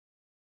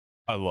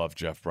 I love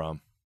Jeff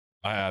Brom.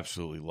 I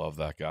absolutely love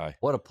that guy.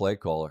 What a play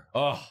caller.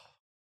 Oh.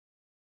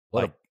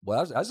 That's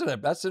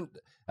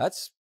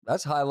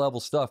high level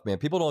stuff, man.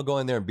 People don't go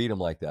in there and beat him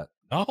like that.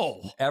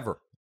 No.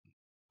 Ever.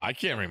 I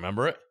can't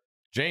remember it.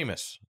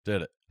 Jameis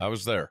did it. I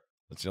was there.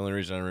 That's the only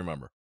reason I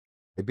remember.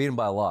 They beat him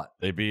by a lot.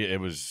 I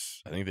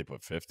think they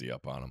put 50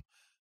 up on him.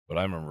 But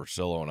I remember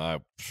Sillo and I,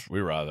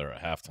 we were out there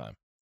at halftime.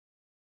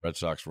 Red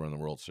Sox were in the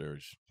World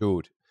Series.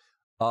 Dude.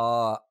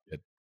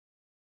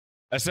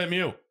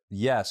 SMU.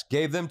 Yes.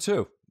 Gave them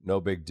 2.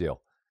 No big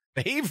deal.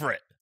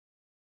 Favorite.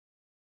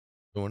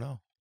 2-0.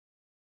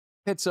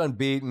 Pitt's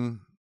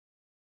unbeaten.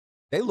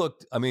 They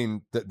looked,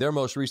 their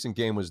most recent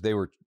game was they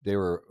were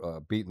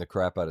beating the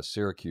crap out of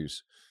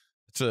Syracuse.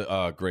 It's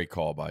a great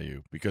call by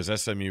you because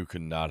SMU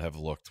could not have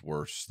looked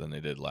worse than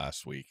they did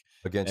last week.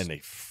 And they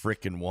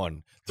freaking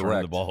won,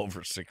 throwing the ball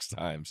over 6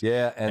 times.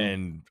 Yeah.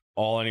 And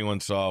all anyone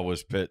saw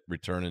was Pitt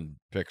returning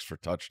picks for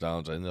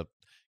touchdowns. I ended up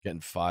getting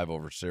 5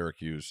 over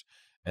Syracuse,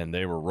 and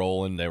they were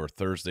rolling. They were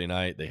Thursday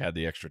night. They had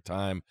the extra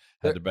time,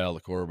 had to battle the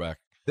quarterback.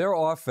 Their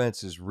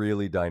offense is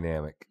really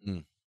dynamic.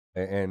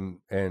 And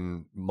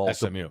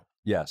multiple. SMU.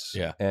 Yes.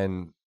 Yeah.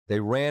 And they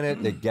ran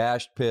it. They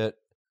gashed Pitt.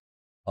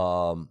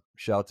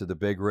 Shout to the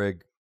big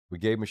rig. We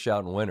gave him a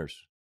shout in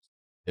winners.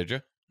 Did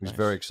you? He was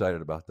very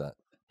excited about that.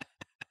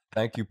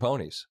 Thank you,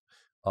 ponies.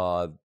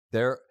 I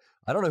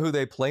don't know who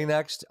they play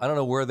next. I don't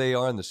know where they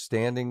are in the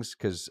standings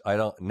because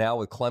now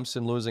with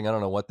Clemson losing, I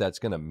don't know what that's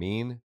going to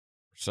mean.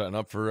 Setting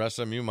up for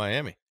SMU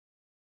Miami.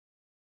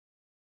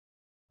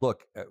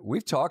 Look,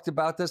 we've talked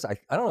about this. I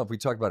don't know if we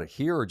talked about it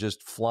here or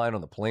just flying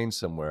on the plane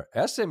somewhere.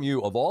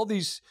 SMU, of all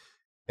these,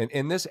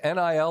 in this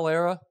NIL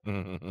era.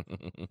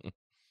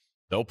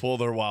 They'll pull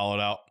their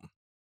wallet out.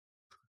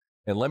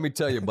 And let me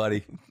tell you,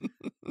 buddy,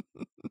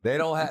 they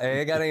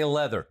ain't got any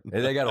leather.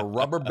 They got a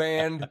rubber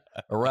band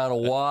around a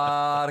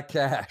wad of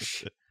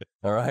cash.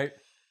 All right.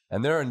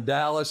 And they're in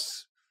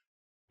Dallas.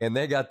 And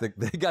they got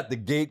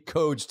the gate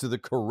codes to the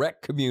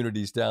correct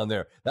communities down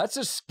there. That's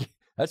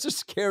a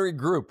scary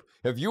group.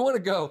 If you want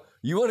to go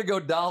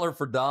dollar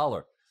for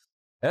dollar.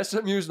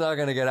 SMU's not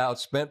going to get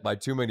outspent by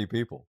too many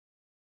people.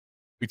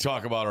 We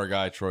talk about our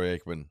guy Troy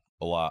Aikman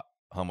a lot.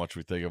 How much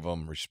we think of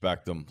him,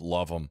 respect him,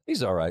 love him.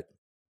 He's all right.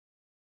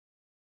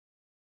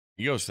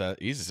 He's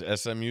an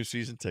SMU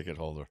season ticket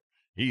holder.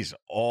 He's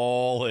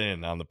all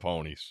in on the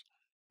ponies.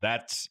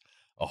 That's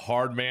a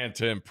hard man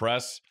to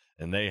impress,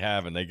 and they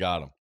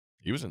got him.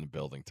 He was in the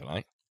building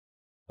tonight.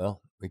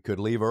 Well, we could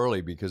leave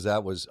early because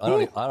that was I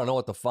don't know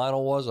what the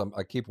final was.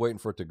 I keep waiting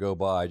for it to go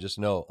by. I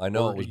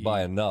know it was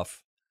by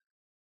enough.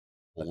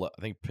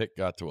 I think Pitt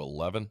got to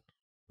 11.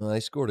 Well, they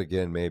scored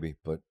again, maybe,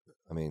 but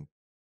I mean,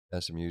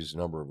 SMU's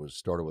number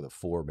started with a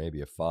 4,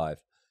 maybe a 5.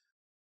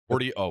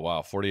 40. Oh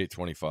wow,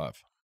 48-25.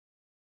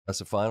 That's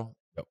the final.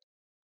 Yep.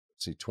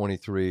 Let's see,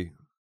 23-7.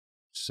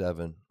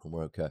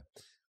 We're okay.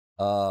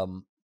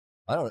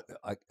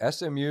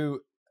 SMU.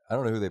 I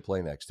don't know who they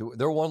play next.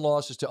 Their one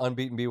loss is to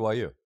unbeaten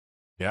BYU.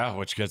 Yeah,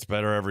 which gets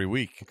better every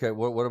week. Okay,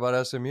 what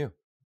about SMU?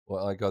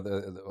 Well,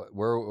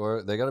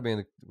 where they got to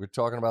be we're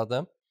talking about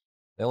them.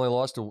 They only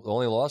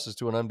losses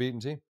to an unbeaten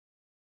team.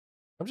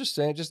 I'm just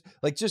saying,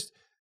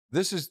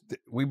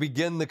 we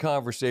begin the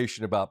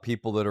conversation about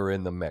people that are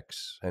in the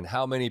mix and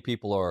how many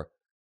people are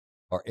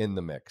in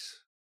the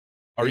mix.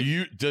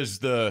 Does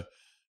the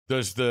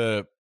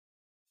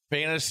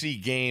fantasy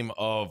game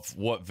of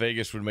what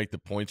Vegas would make the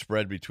point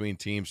spread between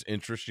teams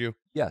interest you?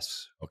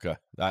 Yes. Okay.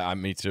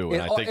 Me too.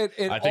 And I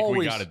think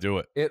we got to do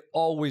it. It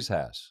always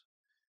has.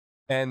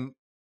 And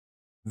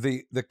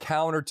the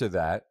counter to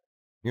that,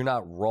 you're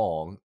not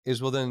wrong, is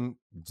then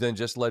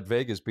just let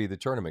Vegas be the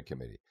tournament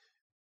committee.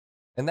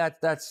 And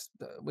that's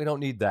we don't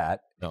need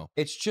that. No.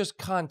 It's just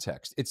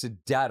context. It's a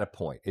data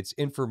point. It's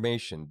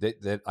information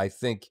that I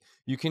think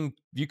you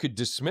could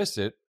dismiss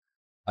it.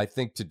 I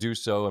think to do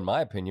so, in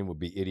my opinion, would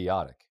be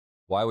idiotic.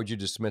 Why would you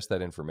dismiss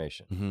that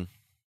information? Mm-hmm.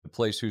 The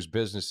place whose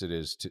business it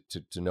is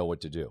to know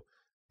what to do,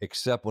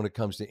 except when it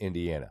comes to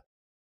Indiana.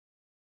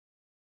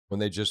 When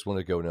they just want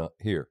to go, now,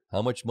 here,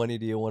 how much money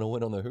do you want to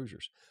win on the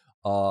Hoosiers?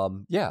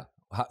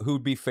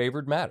 Who'd be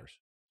favored matters.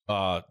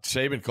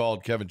 Saban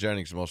called Kevin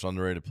Jennings the most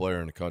underrated player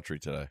in the country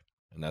today.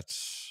 And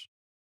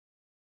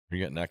you're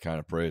getting that kind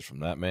of praise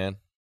from that man.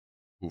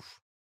 Oof.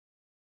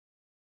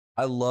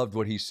 I loved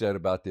what he said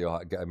about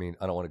I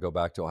don't want to go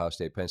back to Ohio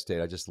State, Penn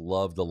State. I just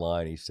love the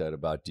line he said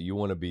about, do you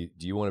want to be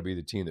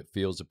the team that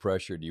feels the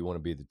pressure? Do you want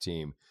to be the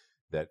team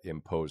that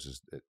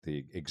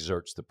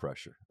exerts the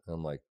pressure? And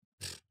I'm like,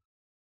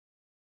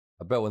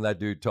 I bet when that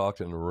dude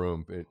talked in the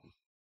room, good.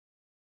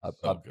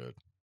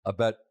 I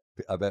bet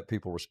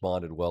people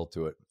responded well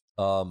to it.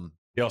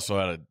 He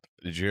also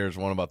did you hear his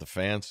one about the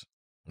fans?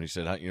 When he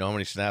said, you know how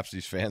many snaps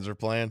these fans are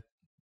playing?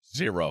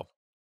 0.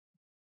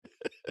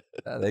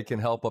 They can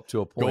help up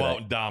to a point. Go out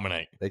and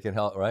dominate. They can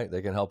help, right?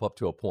 They can help up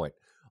to a point.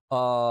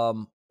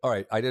 All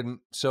right.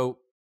 So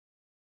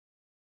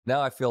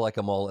now I feel like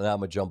I'm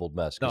a jumbled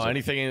mess. No,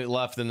 anything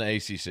left in the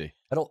ACC?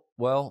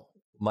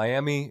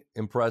 Miami,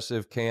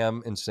 impressive.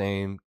 Cam,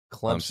 insane.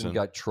 Clemson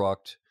got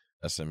trucked.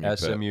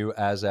 SMU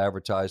as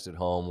advertised at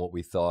home, what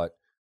we thought.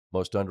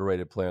 Most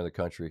underrated player in the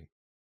country.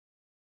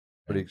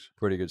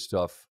 Pretty good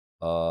stuff.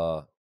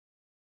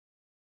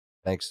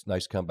 Thanks.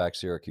 Nice comeback,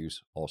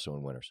 Syracuse, also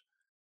in winners.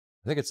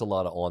 I think it's a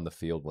lot of on the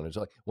field winners.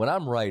 Like when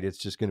I'm right, it's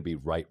just going to be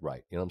right.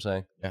 You know what I'm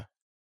saying? Yeah.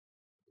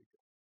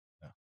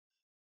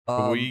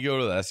 Will you go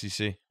to the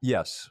SEC?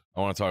 Yes.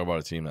 I want to talk about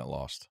a team that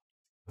lost.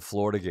 The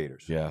Florida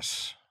Gators.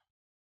 Yes.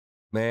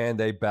 Man,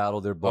 they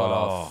battled their butt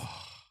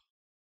off.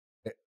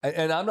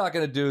 And I'm not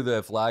going to do the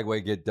if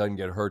Lagway doesn't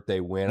get hurt,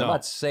 they win. I'm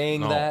not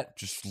saying that.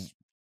 Just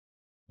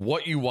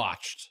what you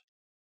watched.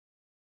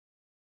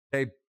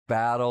 They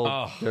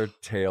battled their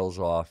tails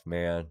off,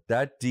 man.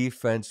 That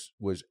defense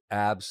was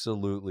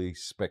absolutely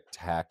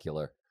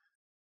spectacular.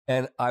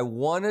 And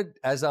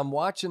as I'm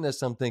watching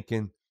this, I'm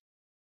thinking,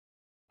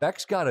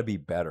 Beck's got to be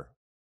better.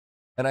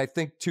 And I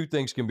think two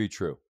things can be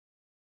true.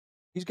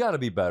 He's got to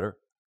be better.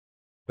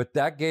 But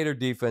that Gator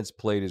defense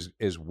played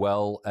as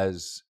well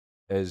as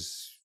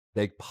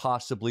they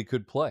possibly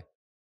could play.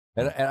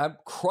 And I'm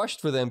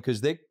crushed for them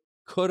because they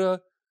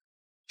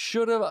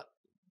should have,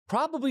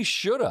 Probably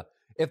shoulda.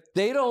 If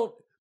they don't,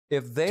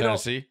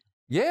 Tennessee?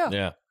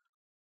 Yeah.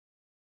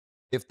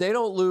 If they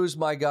don't lose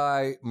my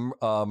guy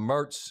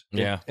Mertz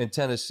in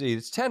Tennessee,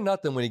 it's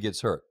 10-0 when he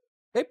gets hurt.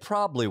 They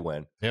probably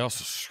win. They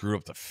also screw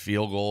up the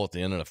field goal at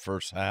the end of the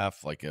first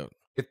half.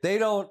 If they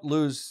don't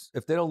lose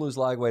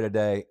Lagway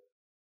today,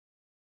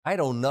 I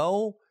don't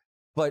know.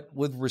 But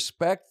with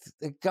respect,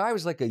 the guy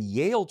was like a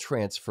Yale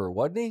transfer,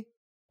 wasn't he?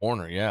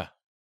 Warner, yeah.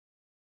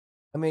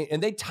 I mean,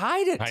 and they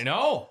tied it. I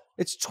know.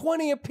 It's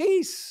 20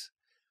 apiece.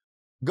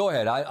 Go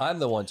ahead. I'm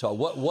the one talking.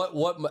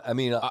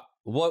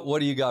 What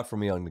do you got for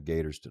me on the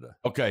Gators today?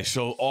 Okay,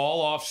 so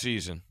all off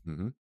season,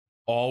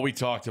 all we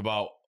talked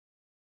about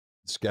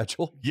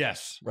schedule.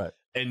 Yes, right.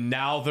 And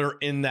now they're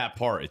in that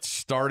part. It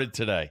started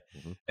today,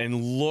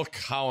 and look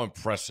how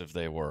impressive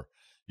they were.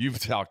 You've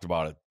talked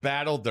about it.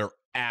 Battled their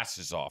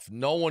asses off.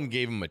 No one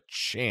gave them a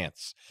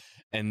chance,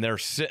 and they're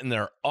sitting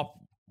there up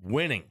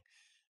winning.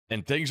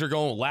 And things are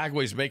going.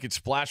 Lagway's making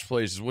splash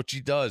plays, is what he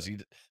does.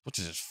 What's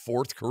his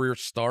fourth career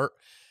start?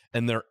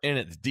 And they're in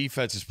it. The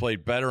defense has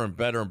played better and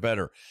better and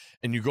better.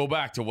 And you go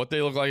back to what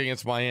they look like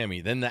against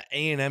Miami. Then the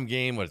A&M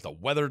game with the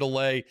weather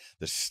delay,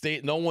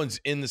 no one's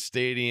in the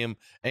stadium.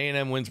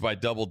 A&M wins by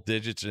double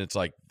digits, and it's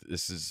like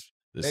this is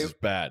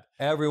bad.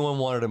 Everyone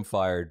wanted him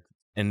fired,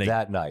 and they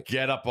that night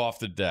get up off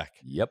the deck.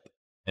 Yep,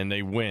 and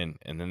they win,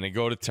 and then they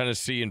go to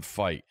Tennessee and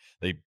fight.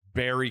 They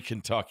bury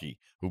Kentucky,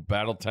 who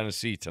battled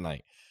Tennessee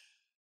tonight.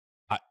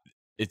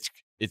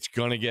 It's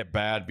going to get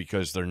bad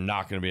because they're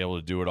not going to be able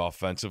to do it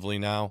offensively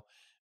now.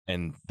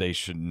 And they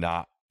should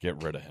not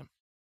get rid of him.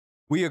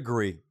 We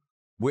agree.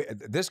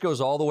 This goes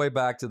all the way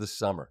back to the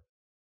summer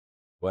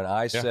when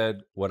I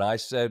said,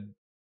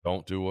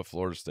 don't do what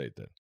Florida State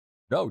did.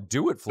 No,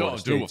 do it. Florida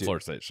State. Do what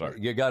Florida State. Sorry,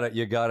 you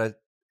gotta.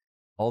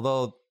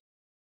 Although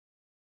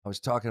I was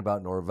talking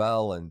about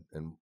Norvell and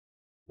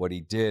what he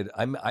did,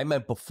 I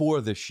meant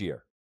before this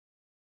year.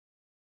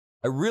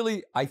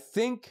 I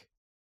think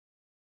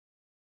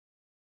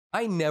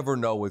I never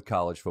know with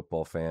college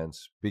football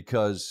fans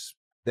because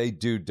they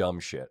do dumb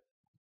shit.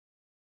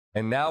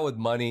 And now with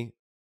money,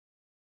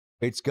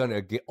 it's going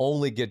to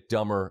only get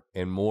dumber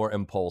and more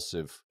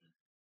impulsive.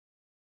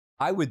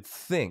 I would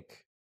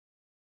think,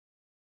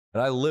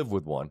 and I live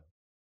with one,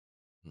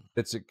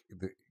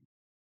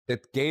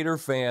 that Gator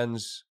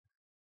fans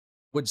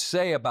would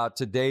say about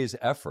today's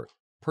effort,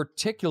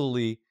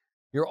 particularly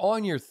you're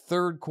on your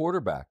third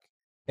quarterback,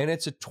 and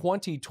it's a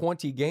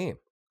 20-20 game.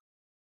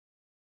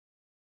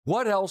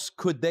 What else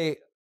could they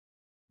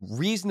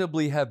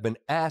reasonably have been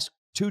asked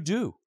to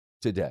do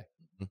today?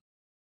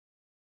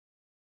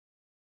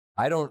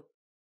 I don't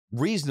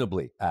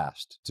reasonably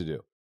asked to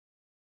do.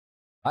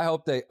 I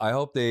hope they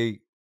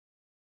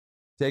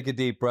take a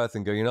deep breath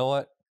and go, you know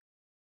what?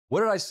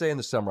 What did I say in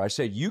the summer? I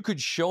said you could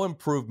show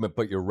improvement,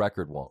 but your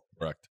record won't.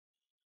 Correct.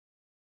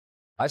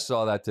 I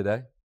saw that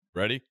today.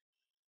 Ready?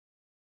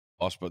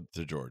 Lost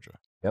to Georgia.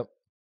 Yep.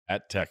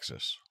 At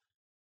Texas.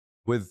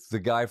 With the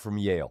guy from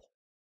Yale.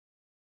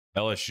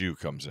 LSU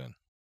comes in.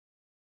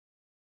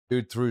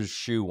 Dude threw his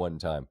shoe one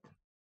time.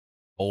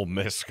 Ole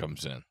Miss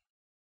comes in.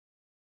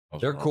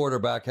 Their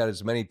quarterback had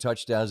as many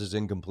touchdowns as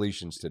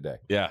incompletions today.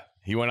 Yeah,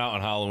 he went out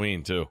on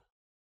Halloween, too.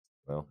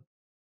 Well,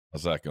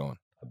 how's that going?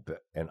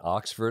 In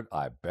Oxford,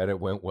 I bet it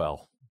went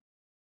well.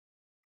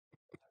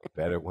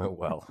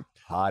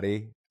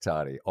 Hotty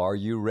toddy. Are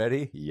you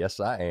ready? Yes,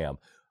 I am.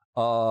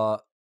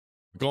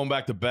 Going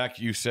back to Beck,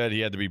 you said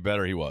he had to be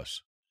better. He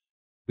was.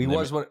 He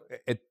was when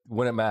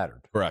it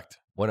mattered. Correct.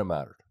 When it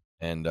mattered.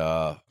 And,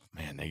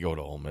 man, they go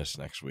to Ole Miss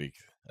next week.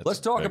 Let's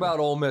talk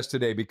about Ole Miss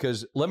today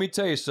because let me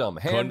tell you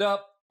something. Hand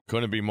up.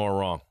 Couldn't be more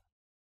wrong.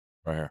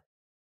 Right here.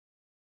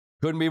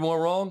 Couldn't be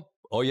more wrong?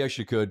 Oh, yes,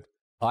 you could.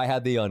 I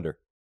had the under.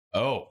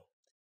 Oh.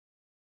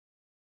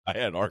 I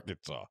had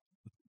Arkansas.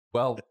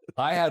 Well,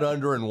 I had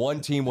under and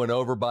one team went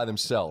over by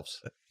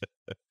themselves.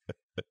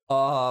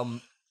 I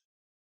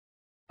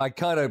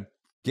kind of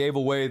gave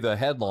away the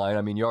headline.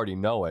 I mean, you already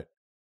know it.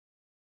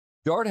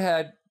 Dart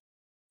had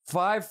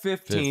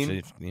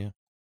 515,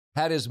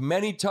 had as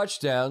many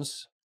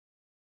touchdowns,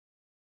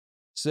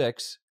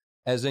 6,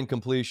 as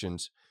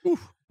incompletions.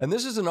 Oof. And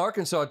this is an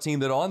Arkansas team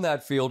that on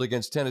that field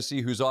against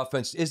Tennessee, whose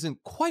offense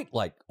isn't quite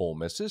like Ole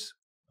Miss's,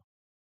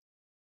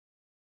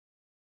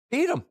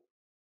 beat them.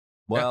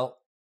 Well,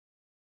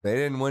 they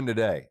didn't win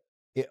today.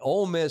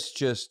 Ole Miss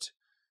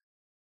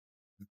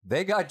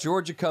they got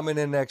Georgia coming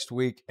in next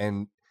week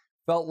and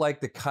felt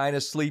like the kind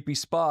of sleepy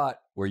spot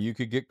where you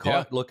could get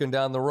caught looking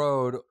down the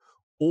road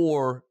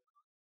or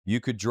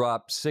you could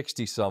drop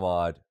 60 some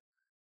odd.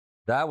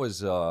 That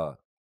was a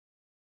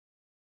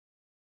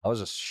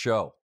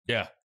show.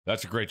 Yeah,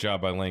 that's a great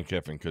job by Lane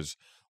Kiffin because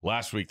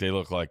last week they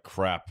looked like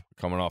crap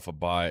coming off a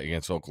bye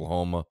against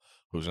Oklahoma,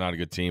 who's not a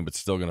good team, but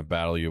still going to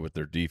battle you with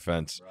their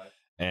defense. Right.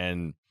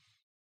 And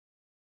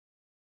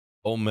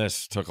Ole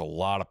Miss took a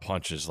lot of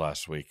punches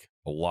last week,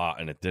 a lot,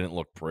 and it didn't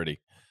look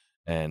pretty.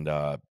 And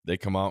they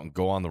come out and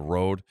go on the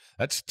road.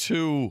 That's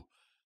two.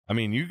 I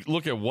mean, you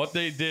look at what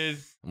they did.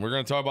 And we're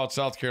going to talk about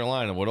South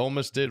Carolina, what Ole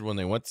Miss did when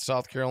they went to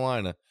South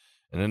Carolina,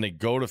 and then they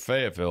go to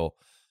Fayetteville.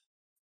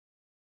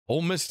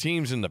 Ole Miss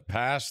teams in the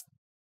past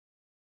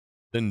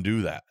didn't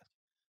do that.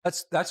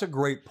 That's a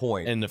great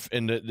point. And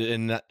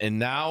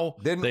now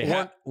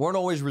they weren't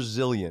always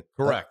resilient.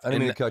 Correct. I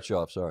didn't mean to cut you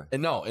off. Sorry.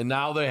 And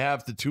now they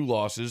have the 2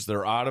 losses.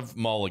 They're out of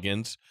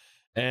mulligans,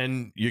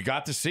 and you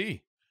got to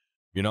see,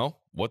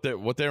 what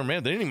they're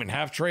man. They didn't even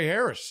have Trey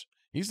Harris.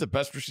 He's the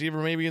best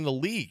receiver maybe in the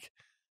league.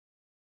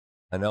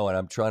 I know, and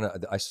I'm trying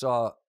to. I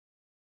saw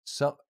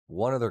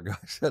one of their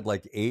guys had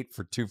like 8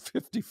 for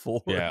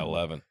 254. Yeah,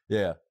 11.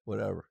 Yeah,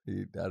 whatever.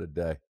 He had a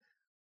day.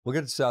 We'll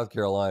get to South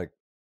Carolina.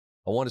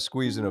 I want to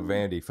squeeze in a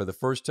Vandy. For the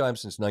first time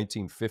since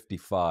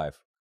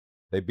 1955,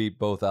 they beat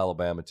both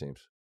Alabama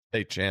teams.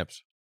 State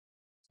champs.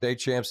 State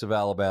champs of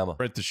Alabama.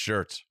 Print the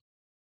shirts.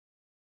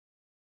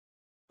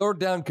 Third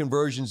down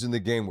conversions in the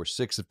game were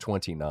 6 of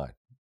 29.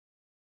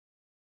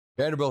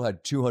 Vanderbilt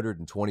had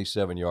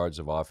 227 yards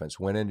of offense,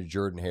 went into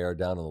Jordan Hare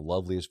down in the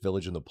loveliest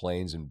village in the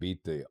plains and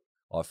beat the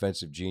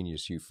offensive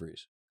genius Hugh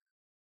Freeze.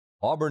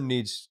 Auburn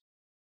needs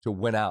to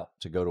win out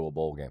to go to a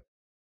bowl game.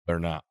 They're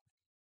not.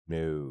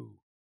 No,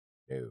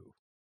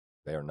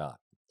 they are not.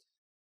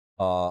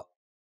 I'm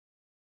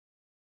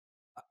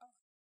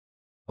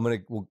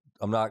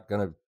not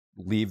gonna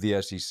leave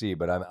the SEC,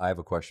 but I have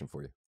a question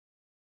for you.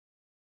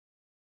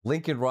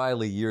 Lincoln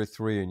Riley, year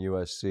 3 in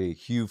USC.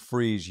 Hugh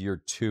Freeze,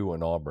 year 2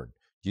 in Auburn.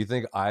 Do you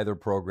think either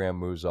program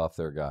moves off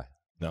their guy?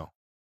 No.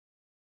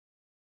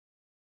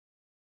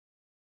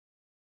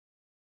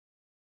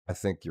 I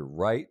think you're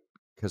right,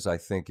 because I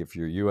think if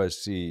your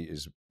USC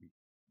is,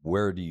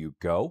 where do you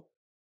go?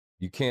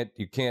 You can't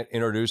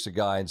introduce a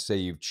guy and say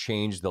you've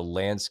changed the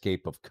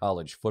landscape of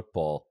college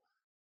football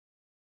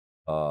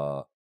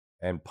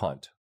and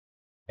punt.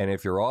 And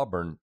if you're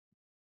Auburn,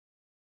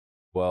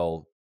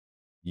 well,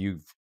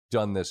 you've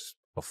done this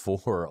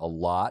before a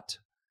lot,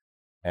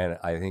 and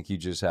I think you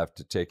just have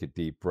to take a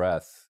deep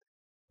breath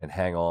and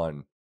hang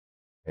on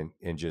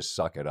and just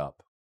suck it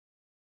up.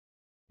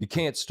 You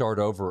can't start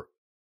over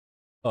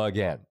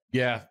again.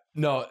 Yeah.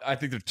 No, I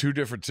think they're 2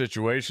 different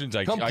situations.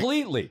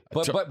 Completely.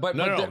 But you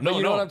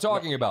know what I'm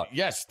talking about.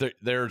 Yes,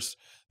 there's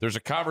a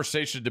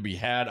conversation to be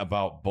had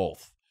about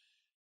both.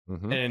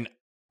 Mm-hmm. And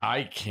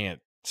I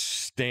can't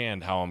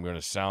stand how I'm going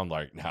to sound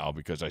like now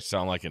because I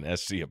sound like an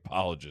SC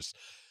apologist.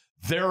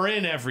 They're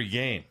in every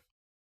game.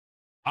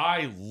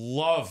 I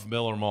love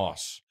Miller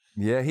Moss.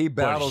 Yeah, he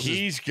battles. But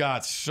he's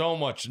got so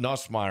much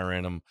Nussmeier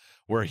in him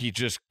where he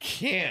just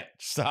can't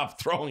stop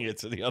throwing it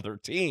to the other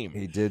team.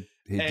 He did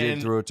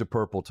throw it to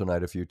Purple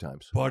tonight a few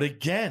times. But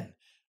again,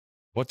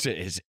 what's it?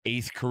 His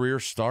 8th career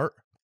start?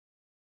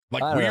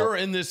 Like, we are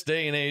in this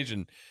day and age,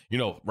 and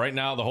right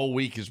now the whole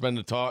week has been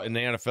to talk in the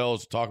NFL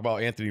is to talk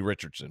about Anthony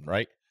Richardson,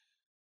 right?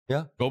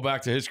 Yeah. Go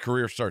back to his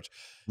career starts.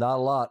 Not a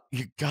lot.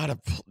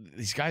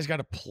 These guys got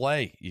to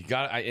play.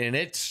 And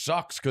it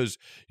sucks because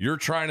you're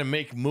trying to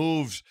make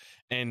moves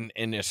and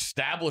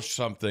establish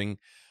something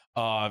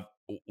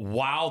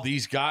while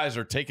these guys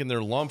are taking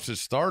their lumps as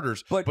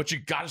starters. But you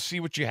got to see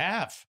what you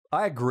have.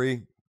 I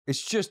agree.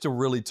 It's just a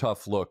really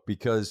tough look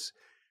because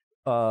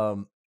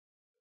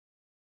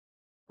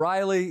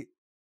Riley,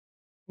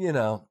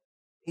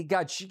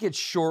 she gets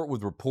short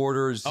with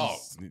reporters. Oh,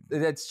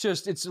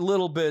 it's a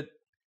little bit.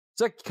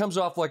 It's like comes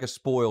off like a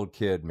spoiled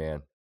kid,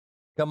 man.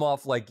 Come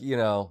off like,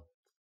 and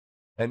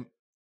it's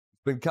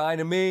been kind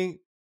to me.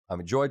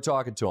 I've enjoyed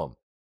talking to him.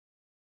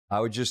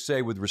 I would just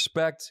say with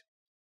respect,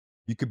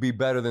 you could be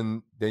better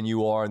than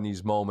you are in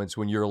these moments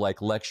when you're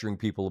like lecturing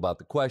people about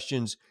the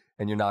questions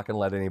and you're not going to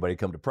let anybody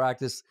come to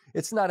practice.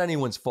 It's not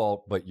anyone's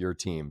fault but your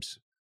team's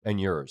and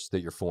yours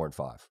that you're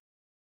 4-5.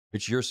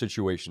 It's your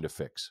situation to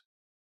fix.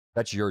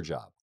 That's your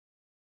job.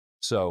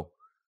 So,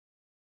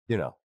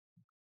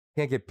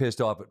 can't get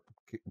pissed off at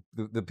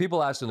the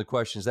people asking the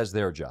questions. That's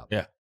their job.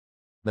 Yeah.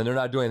 Then they're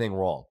not doing anything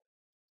wrong.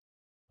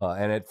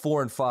 And at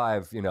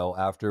 4-5,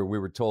 after we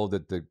were told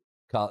that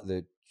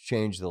that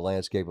changed the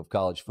landscape of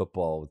college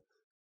football with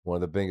one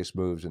of the biggest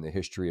moves in the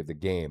history of the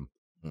game,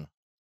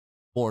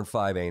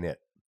 4-5 ain't it.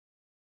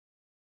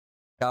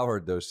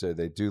 Cowherd, though, said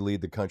they do lead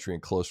the country in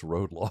close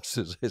road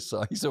losses.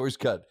 He's always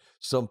got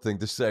something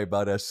to say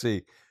about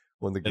SC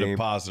when the game. In a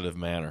positive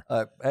manner.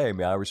 Hey,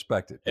 man, I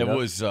respect it. It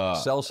was.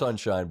 Sell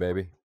sunshine,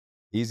 baby.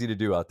 Easy to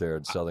do out there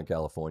in Southern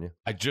California.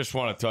 I just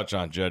want to touch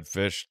on Jed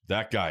Fish.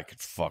 That guy could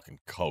fucking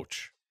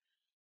coach.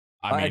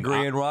 I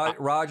agree. And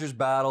Rogers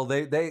battle.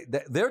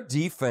 Their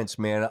defense,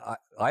 man.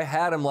 I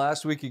had them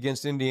last week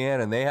against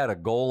Indiana, and they had a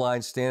goal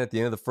line stand at the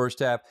end of the first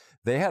half.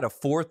 They had a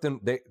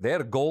they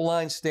had a goal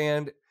line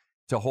stand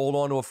to hold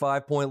on to a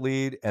 5-point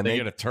lead, and they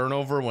get a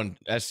turnover when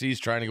SC's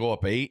trying to go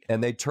up 8,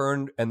 and they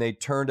turned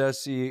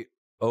SC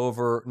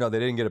over. No, they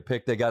didn't get a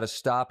pick. They got a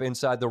stop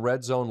inside the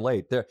red zone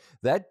late.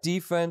 That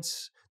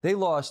defense. They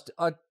lost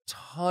a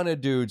ton of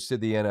dudes to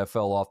the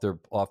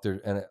NFL off their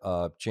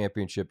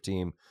championship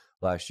team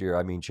last year.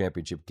 I mean,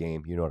 championship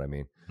game. You know what I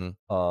mean?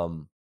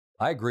 Mm-hmm.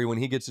 I agree. When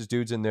he gets his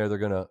dudes in there,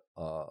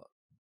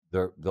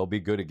 they'll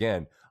be good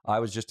again. I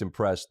was just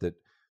impressed that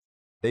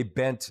they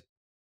bent.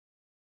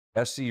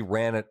 SC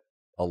ran it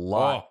a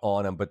lot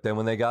on them, but then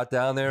when they got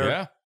down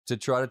there to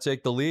try to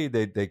take the lead,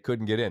 they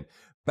couldn't get in.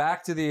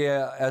 back to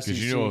the SEC.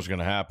 Because you knew what was going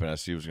to happen.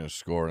 SC was going to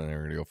score, and they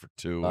were going to go for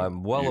 2.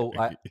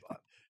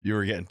 You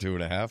were getting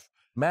 2.5.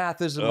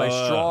 Math isn't my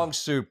strong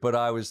suit, but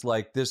I was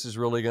like, "This is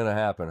really going to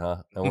happen,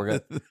 huh?" And we're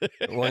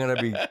gonna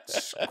be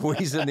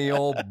squeezing the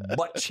old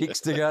butt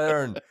cheeks together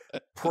and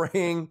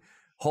praying,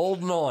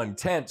 holding on,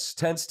 tense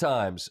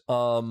times.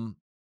 Man,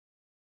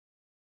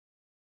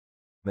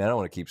 I don't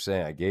want to keep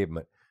saying I gave them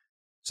it.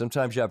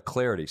 Sometimes you have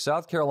clarity.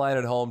 South Carolina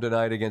at home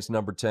tonight against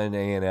number 10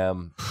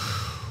 A&M.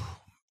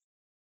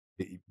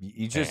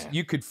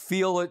 You could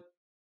feel it,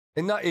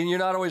 and you're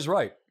not always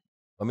right.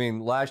 I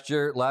mean,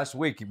 last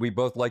week, we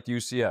both liked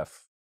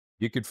UCF.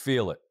 You could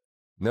feel it.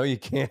 No, you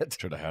can't.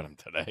 Should have had him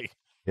today.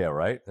 Yeah,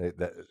 right?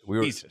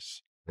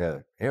 Jesus. Yeah,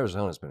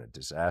 Arizona's been a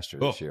disaster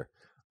this year.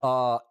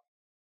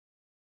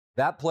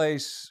 That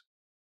place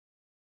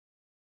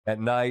at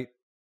night,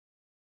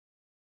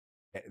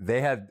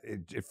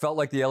 it felt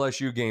like the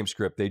LSU game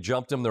script. They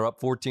jumped them. They're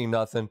up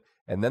 14-0,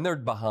 and then they're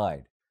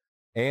behind.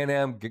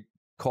 A&M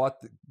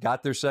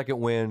got their second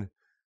win,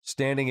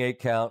 standing 8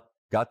 count,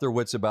 got their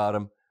wits about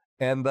them.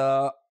 And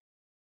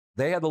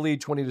they had the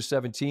lead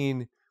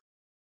 20-17.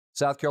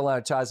 South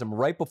Carolina ties them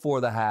right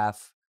before the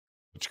half.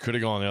 Which could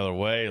have gone the other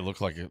way. It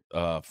looked like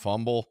a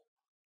fumble.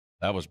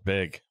 That was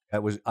big.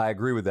 I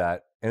agree with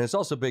that. And it's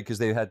also big because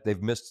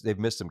they've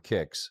missed some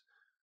kicks.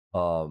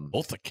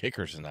 Both the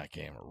kickers in that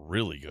game are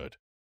really good.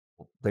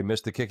 They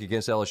missed the kick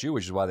against LSU,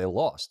 which is why they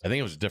lost. I think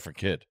it was a different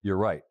kid. You're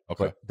right.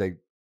 Okay.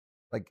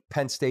 But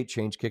Penn State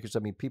changed kickers. I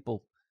mean,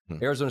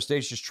 Arizona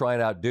State's just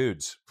trying out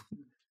dudes.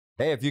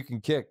 Hey, if you can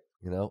kick,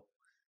 what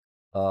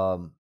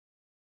was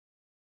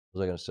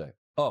I going to say?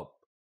 Oh,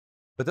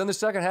 but then the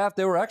second half,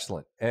 they were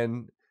excellent.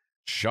 And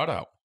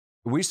shutout.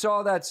 We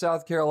saw that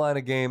South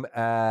Carolina game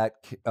at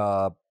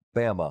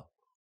Bama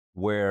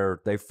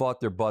where they fought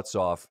their butts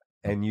off,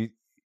 and you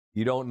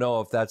don't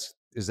know if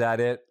is that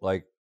it?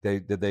 Like,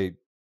 did they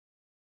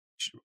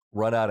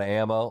run out of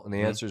ammo? And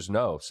the answer is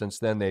no. Since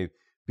then, they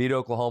beat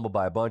Oklahoma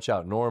by a bunch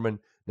out in Norman.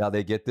 Now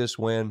they get this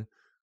win.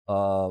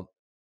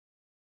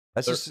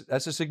 That's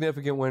a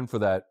significant win for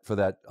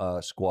that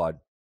squad.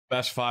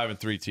 Best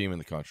 5-3 team in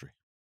the country,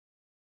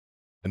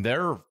 and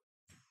they're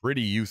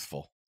pretty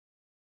youthful.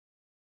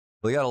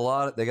 They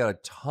got a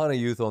ton of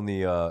youth on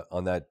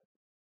that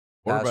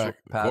quarterback.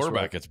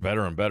 Quarterback gets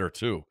better and better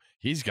too.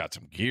 He's got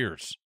some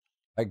gears.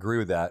 I agree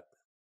with that.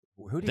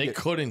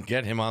 Couldn't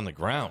get him on the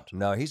ground.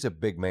 No, he's a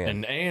big man.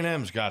 And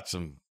A&M's got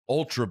some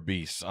ultra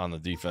beasts on the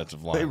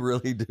defensive line. They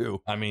really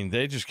do. I mean,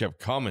 they just kept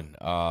coming.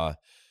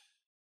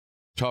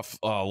 Tough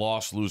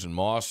loss losing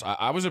Moss.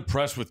 I was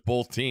impressed with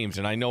both teams,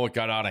 and I know it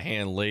got out of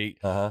hand late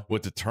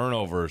with the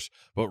turnovers,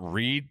 but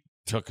Reed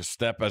took a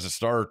step as a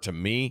starter to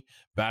me,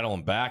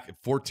 battling back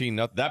at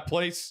 14-0. That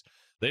place,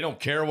 they don't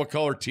care what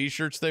color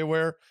T-shirts they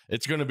wear.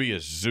 It's going to be a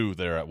zoo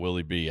there at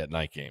Willie B at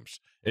night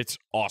games. It's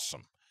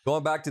awesome.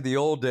 Going back to the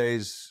old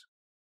days,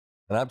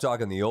 and I'm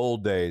talking the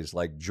old days,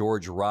 like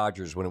George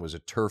Rogers when it was a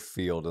turf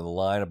field, and the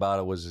line about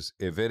it was,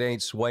 if it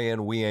ain't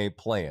swaying, we ain't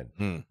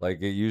playing.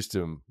 Like it used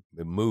to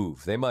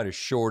move. They might have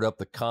shored up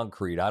the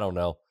concrete. I don't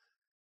know.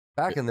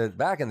 Back in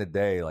the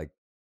day, like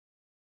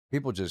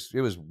people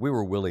we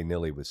were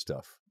willy-nilly with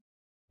stuff.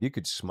 You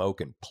could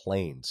smoke in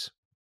planes.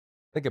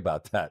 Think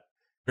about that.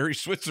 Barry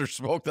Switzer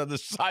smoked on the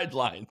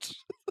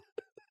sidelines.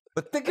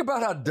 But think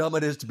about how dumb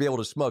it is to be able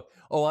to smoke.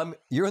 Oh,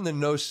 you're in the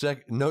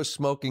no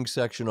smoking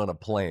section on a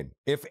plane.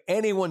 If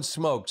anyone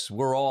smokes,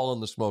 we're all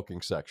in the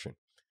smoking section.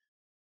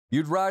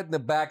 You'd ride in the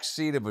back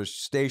seat of a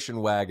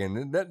station wagon,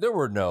 and there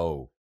were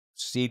no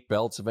seat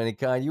belts of any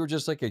kind. You were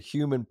just like a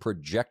human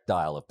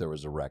projectile if there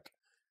was a wreck.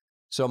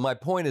 So my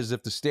point is,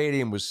 if the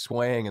stadium was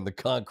swaying and the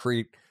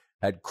concrete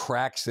had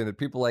cracks in it,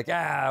 people were like,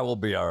 we'll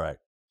be all right.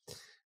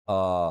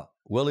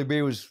 Willie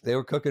B they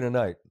were cooking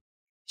tonight.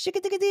 I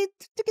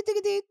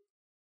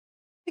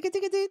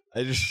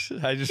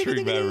just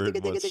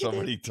remembered what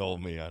somebody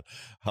told me on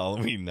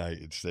Halloween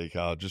night at State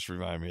College. Just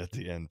remind me at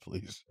the end,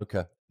 please.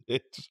 Okay.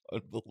 It's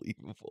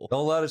unbelievable.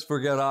 Don't let us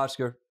forget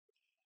Oscar.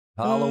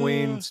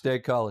 Halloween,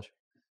 State College.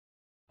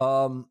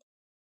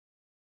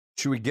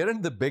 Should we get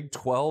into the Big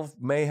 12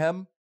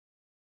 mayhem?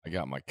 I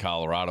got my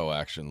Colorado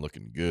action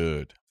looking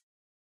good.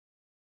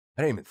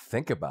 I didn't even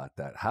think about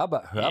that. How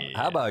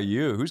about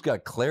you? Who's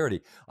got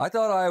clarity? I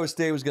thought Iowa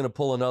State was going to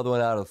pull another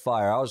one out of the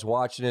fire. I was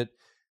watching it.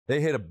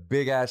 They hit a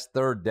big-ass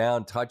third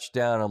down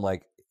touchdown. I'm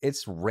like,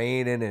 it's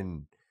raining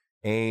in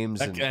Ames.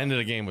 That end of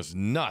the game was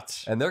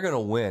nuts. And they're going to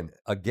win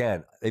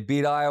again. They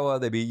beat Iowa.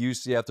 They beat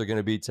UCF. They're going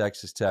to beat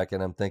Texas Tech.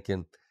 And I'm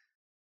thinking,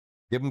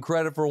 give them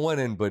credit for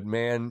winning, but,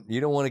 man, you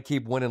don't want to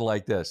keep winning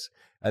like this.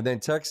 And then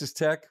Texas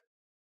Tech,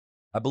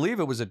 I believe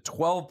it was a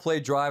 12-play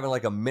drive in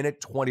like a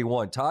minute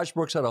 21. Taj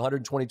Brooks had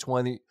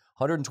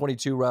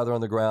 122 rather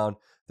on the ground.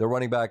 Their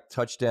running back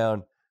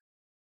touchdown.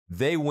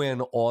 They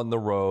win on the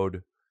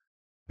road.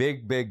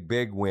 Big, big,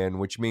 big win,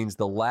 which means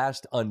the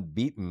last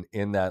unbeaten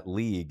in that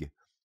league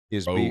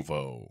is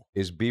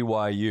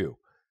BYU.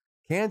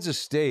 Kansas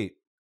State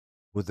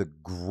with a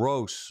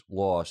gross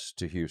loss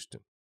to Houston.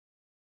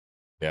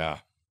 Yeah.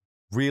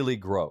 Really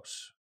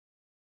gross.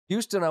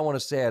 Houston, I want to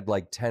say, had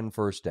like 10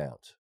 first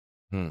downs.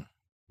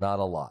 Not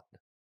a lot.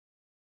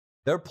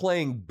 They're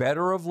playing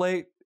better of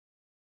late.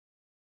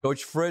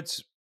 Coach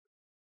Fritz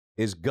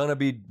is going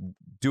to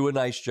do a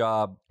nice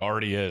job.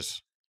 Already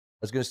is. I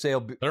was going to say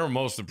they're a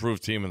most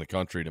improved team in the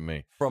country to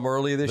me. From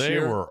early this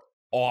year? They were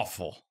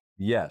awful.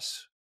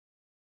 Yes.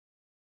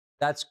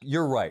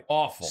 You're right.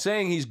 Awful.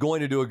 Saying he's going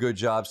to do a good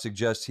job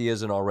suggests he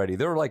isn't already.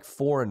 They're like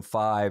 4-5.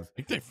 I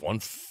think they've won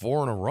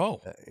 4 in a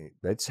row.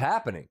 That's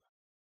happening.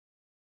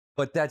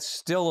 But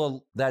that's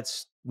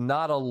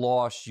not a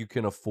loss you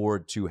can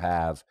afford to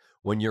have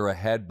when you're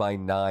ahead by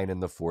 9 in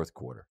the fourth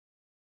quarter.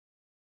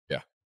 Yeah.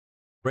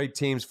 Great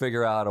teams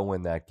figure out how to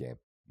win that game.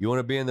 You want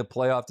to be in the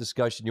playoff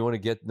discussion, you want to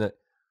get in the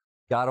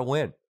gotta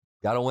win.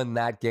 Gotta win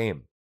that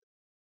game.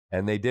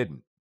 And they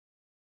didn't.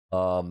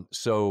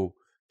 So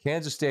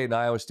Kansas State and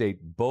Iowa State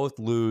both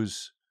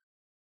lose.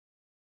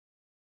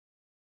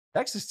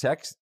 Texas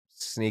Tech,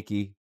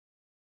 sneaky.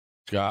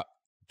 Scott,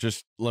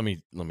 just let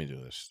me do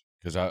this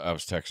because I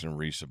was texting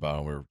Reese about it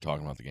and we were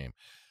talking about the game.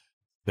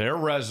 Their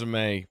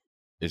resume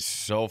is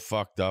so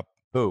fucked up.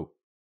 Who?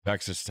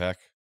 Texas Tech.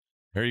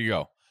 Here you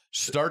go.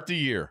 Start the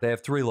year. They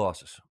have 3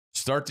 losses.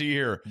 Start the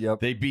year. Yep.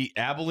 They beat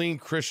Abilene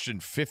Christian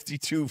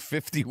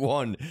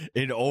 52-51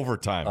 in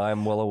overtime.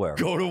 I'm well aware.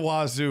 Go to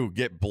Wazoo,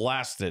 get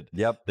blasted.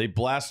 Yep. They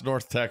blast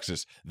North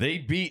Texas. They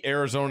beat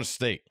Arizona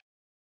State.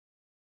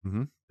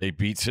 Mm-hmm. They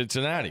beat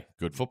Cincinnati.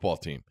 Good football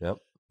team. Yep.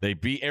 They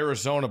beat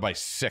Arizona by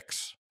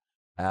 6.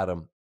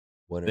 Adam.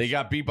 Winners. They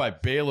got beat by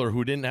Baylor,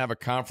 who didn't have a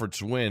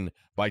conference win,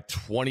 by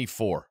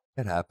 24.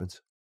 It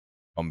happens.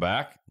 Come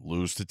back,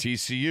 lose to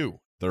TCU,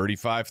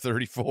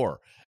 35-34.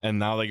 And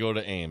now they go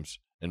to Ames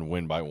and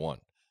win by 1.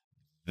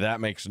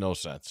 That makes no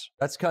sense.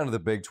 That's kind of the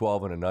Big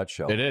 12 in a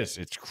nutshell. It is.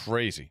 It's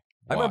crazy.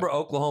 I remember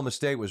Oklahoma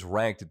State was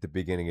ranked at the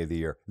beginning of the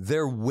year.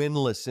 They're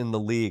winless in the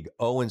league,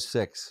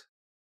 0-6.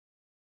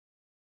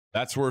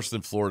 That's worse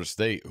than Florida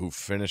State, who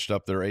finished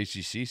up their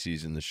ACC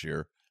season this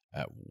year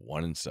at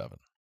 1-7.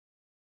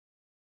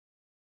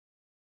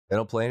 They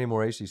don't play any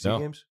more ACC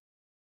games?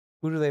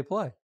 Who do they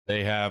play?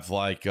 They have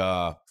like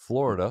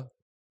Florida,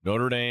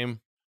 Notre Dame,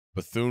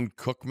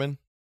 Bethune-Cookman.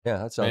 Yeah,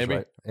 that sounds maybe.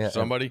 right. Yeah,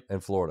 somebody.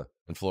 And Florida.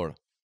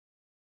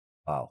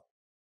 Wow.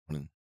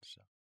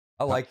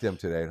 I liked them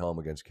today at home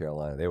against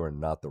Carolina. They were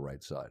not the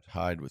right side.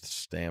 Tied with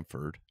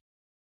Stanford.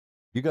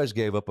 You guys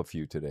gave up a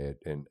few today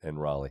in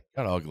Raleigh.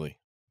 Got ugly.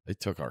 They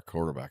took our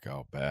quarterback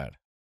out bad.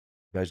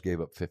 You guys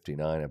gave up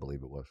 59, I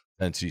believe it was.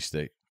 NC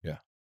State, yeah.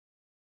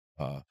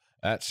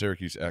 At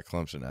Syracuse, at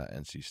Clemson, at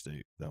NC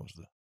State. That was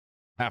the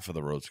half of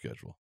the road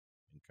schedule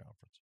in conference.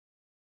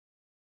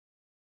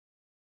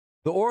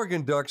 The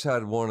Oregon Ducks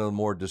had one of the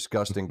more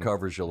disgusting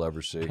covers you'll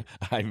ever see.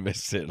 I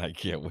missed it, and I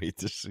can't wait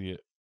to see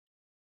it.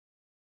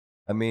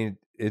 I mean,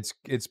 it's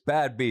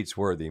bad beats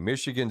worthy.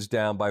 Michigan's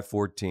down by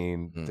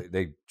 14.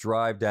 They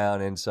drive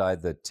down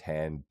inside the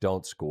 10,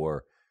 don't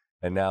score.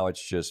 And now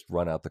it's just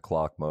run out the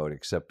clock mode,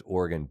 except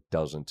Oregon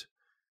doesn't.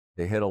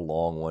 They hit a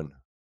long one.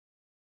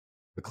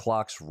 The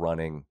clock's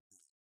running.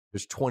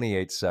 There's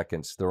 28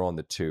 seconds. They're on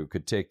the 2.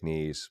 Could take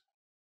knees.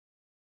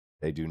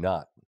 They do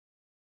not.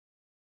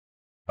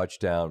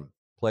 Touchdown.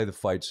 Play the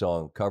fight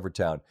song. Cover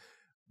town.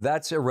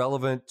 That's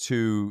irrelevant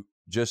to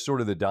just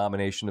sort of the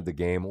domination of the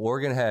game.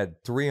 Oregon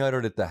had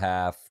 300 at the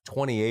half,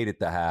 28 at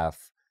the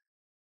half,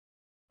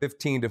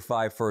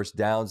 15-5 first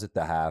downs at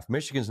the half.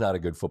 Michigan's not a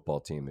good football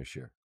team this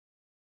year.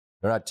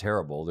 They're not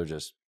terrible. They're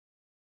just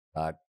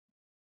not.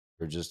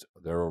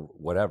 They're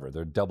whatever.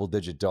 They're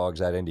double-digit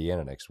dogs at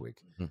Indiana next week.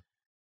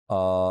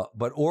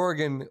 But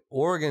Oregon,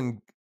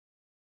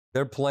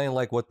 they're playing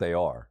like what they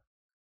are,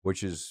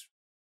 which is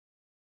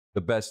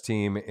the best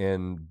team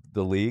in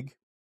the league.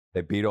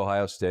 They beat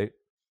Ohio State.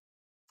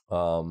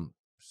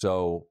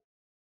 So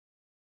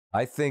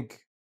I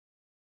think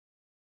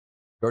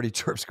Dirty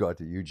Terps go out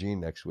to Eugene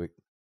next week.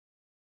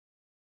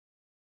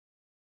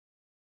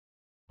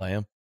 I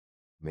am.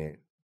 Man,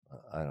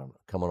 I don't know.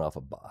 Coming off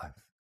a bye.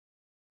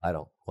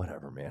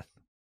 Whatever, man.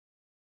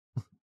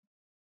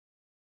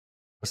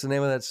 What's the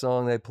name of that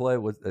song they play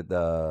with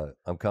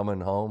I'm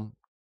Coming Home?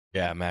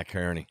 Yeah, Matt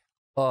Kearney.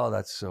 Oh,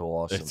 that's so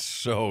awesome. It's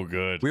so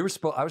good.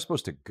 I was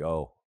supposed to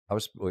go.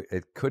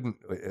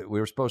 We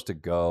were supposed to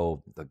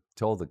go.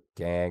 Told the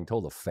gang,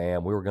 told the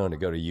fam, we were going to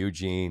go to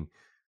Eugene,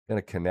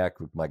 going to connect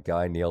with my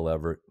guy, Neil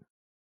Everett.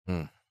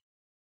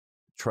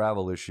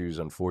 Travel issues,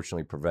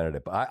 unfortunately, prevented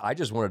it. But I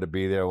just wanted to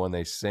be there when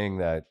they sing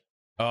that.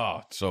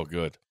 Oh, it's so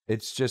good.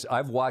 It's just,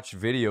 I've watched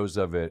videos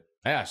of it.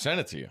 Yeah, I sent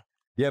it to you.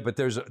 Yeah, but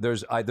there's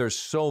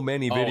so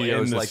many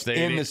videos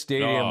in the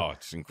stadium. Oh,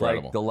 it's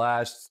incredible. Like the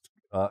last,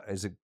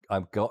 is it,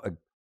 I'm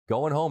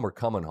going home or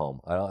coming home?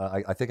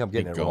 I think I'm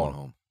getting it wrong. Going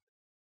home.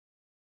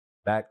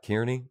 Matt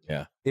Kearney.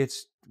 Yeah.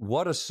 It's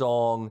what a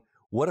song.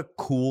 What a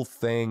cool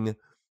thing.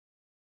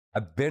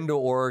 I've been to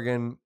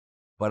Oregon,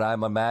 but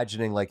I'm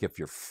imagining like if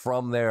you're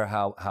from there,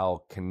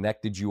 how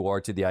connected you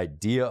are to the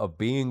idea of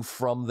being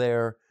from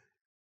there.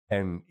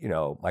 And, you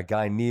know, my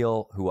guy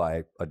Neil, who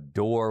I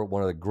adore,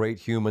 one of the great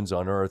humans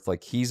on earth,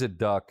 like he's a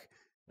Duck.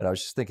 And I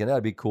was just thinking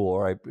that'd be cool.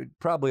 All right,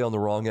 probably on the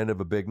wrong end of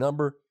a big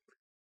number.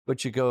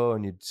 but you go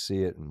and you'd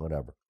see it and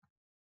whatever.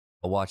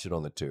 I'll watch it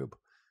on the tube.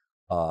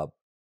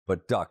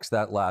 But Ducks,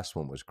 that last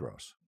one was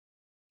gross.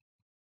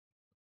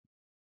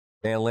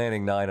 And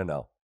Lanning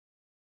 9-0.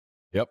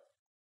 Yep.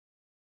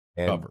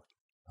 And, cover.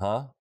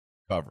 Huh?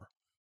 Cover.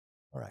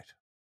 All right.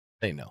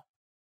 They know.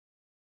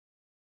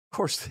 Of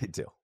course they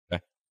do.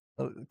 Okay.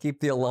 Keep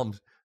the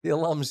alums. The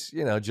alums,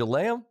 did you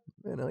lay them?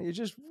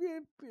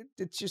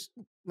 It's just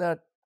not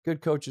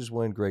good coaches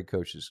win, great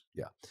coaches.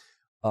 Yeah.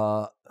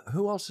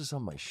 Who else is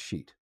on my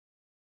sheet?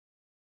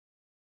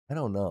 I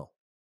don't know.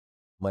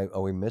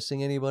 Are we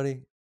missing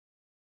anybody?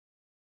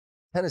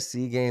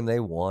 Tennessee game,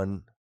 they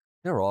won.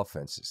 Their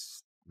offense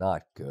is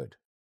not good.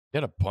 They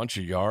had a bunch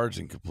of yards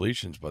and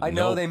completions, but I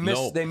know they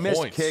missed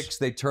points. kicks.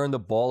 They turned the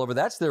ball over.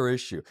 That's their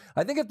issue.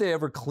 I think if they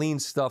ever clean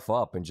stuff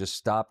up and just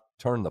stop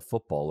turning the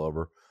football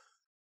over,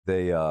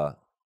 they I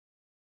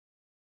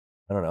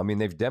don't know. I mean,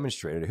 they've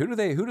demonstrated it. Who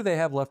do they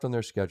have left on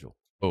their schedule?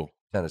 Oh,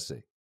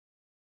 Tennessee.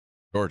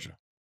 Georgia.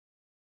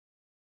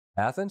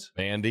 Athens?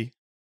 Vandy.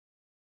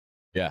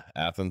 Yeah,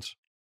 Athens.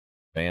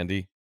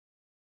 Vandy.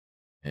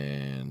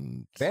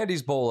 And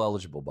Vandy's bowl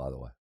eligible, by the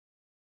way.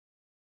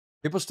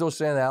 People still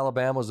saying that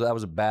Alabama that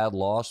was a bad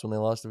loss when they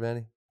lost to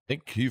Vandy? I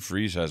think Hugh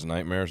Freeze has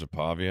nightmares of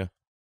Pavia.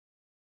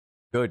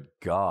 Good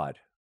God.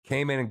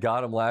 Came in and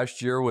got him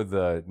last year with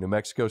New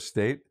Mexico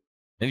State.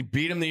 And he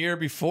beat him the year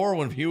before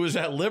when he was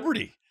at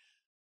Liberty.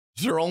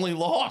 It's their only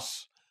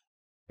loss.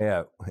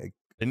 Yeah.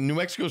 And New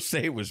Mexico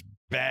State was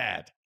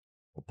bad.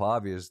 Well,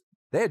 Pavia's,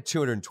 they had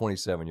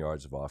 227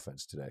 yards of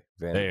offense today.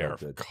 They are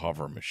a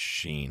cover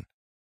machine.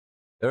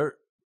 They're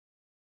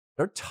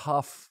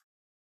tough.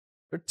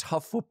 They're a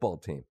tough football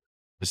team.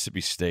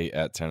 Mississippi State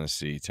at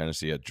Tennessee.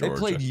 Tennessee at Georgia. They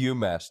played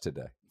UMass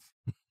today.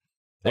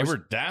 They were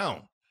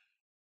down.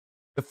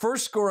 The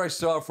first score I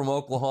saw from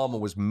Oklahoma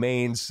was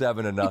Maine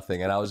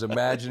 7-0, and I was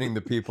imagining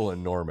the people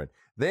in Norman.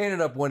 They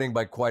ended up winning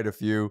by quite a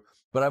few,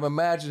 but I'm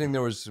imagining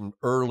there was some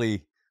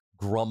early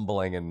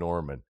grumbling in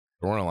Norman.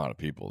 There weren't a lot of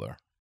people there.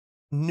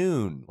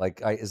 Noon.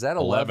 Is that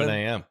 11? 11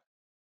 a.m.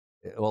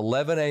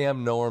 11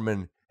 a.m.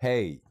 Norman.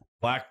 Hey.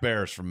 Black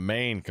Bears from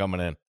Maine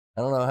coming in.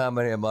 I don't know how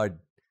many of my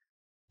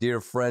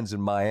dear friends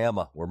in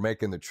Miami were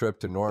making the trip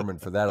to Norman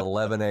for that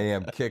 11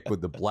 a.m. kick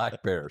with the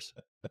Black Bears.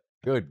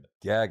 Good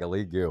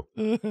gaggly goo.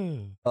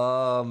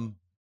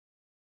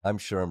 I'm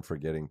sure I'm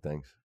forgetting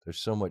things. There's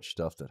so much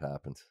stuff that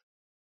happens.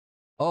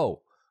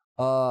 Oh,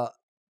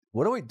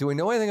 do we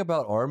know anything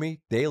about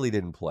Army? Daly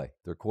didn't play.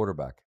 Their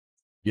quarterback.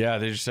 Yeah,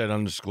 they just said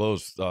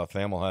undisclosed.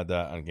 Thamel had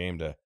that on game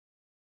day.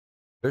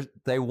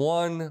 They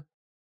won.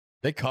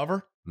 They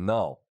cover?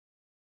 No.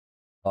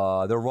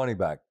 Their running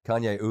back,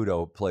 Kanye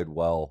Udo, played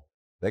well.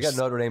 They got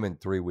Notre Dame in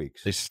 3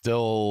 weeks. They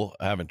still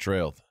haven't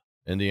trailed.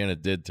 Indiana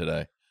did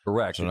today.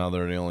 Correct. So now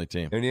they're the only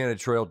team. Indiana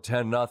trailed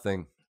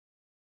 10-0.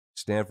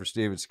 Stanford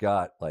Steve and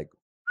Scott,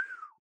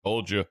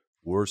 told you.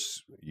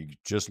 You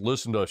just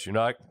listen to us.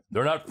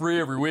 They're not free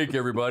every week,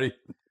 everybody.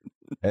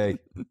 Hey,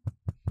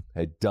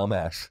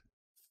 dumbass.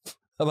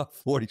 How about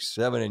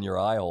 47 in your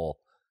eye hole?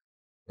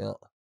 Yeah.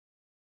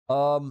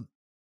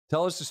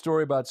 Tell us the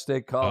story about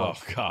State College.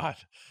 Oh, God.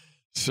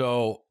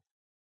 So,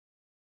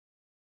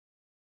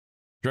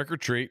 trick or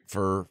treat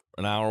for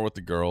an hour with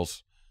the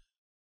girls.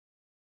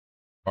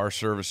 Our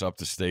service up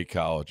to State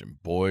College.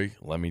 And boy,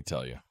 let me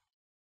tell you,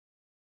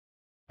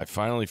 I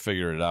finally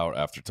figured it out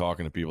after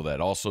talking to people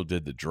that also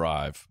did the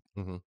drive.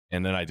 Mm-hmm.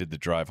 And then I did the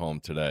drive home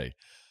today.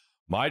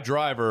 My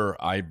driver,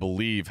 I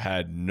believe,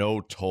 had no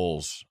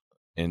tolls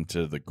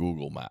into the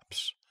Google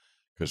Maps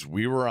because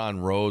we were on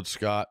road,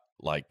 Scott.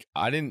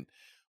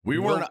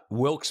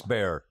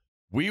 Wilkes-Barre.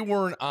 We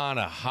weren't on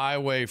a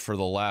highway for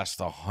the last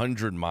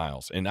 100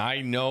 miles. And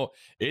I know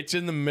it's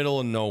in the middle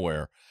of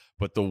nowhere,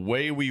 but the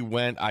way we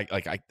went, I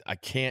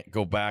can't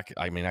go back.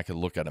 I mean, I could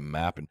look at a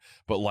map,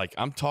 but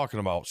I'm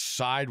talking about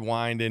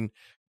sidewinding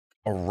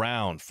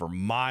around for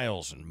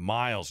miles and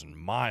miles and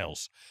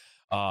miles.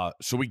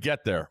 So we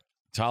get there.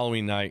 It's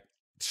Halloween night,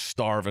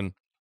 starving,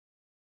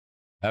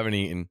 haven't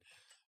eaten.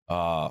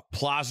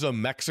 Plaza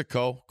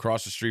Mexico,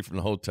 across the street from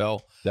the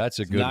hotel. That's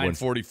a good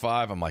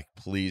 9:45. I'm like,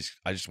 please,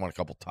 I just want a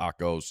couple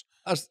tacos.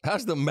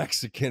 How's the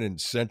Mexican in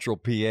Central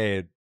PA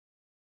at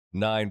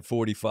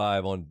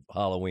 9:45 on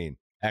Halloween?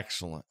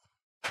 Excellent.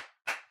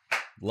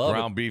 Love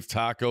ground beef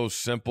tacos,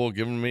 simple.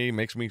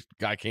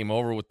 Guy came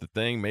over with the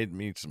thing, made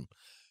me some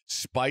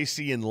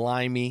spicy and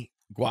limey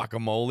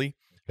guacamole.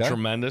 Okay.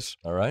 Tremendous.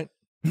 All right.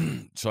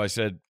 So I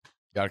said,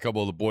 got a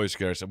couple of the boys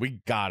here. I said,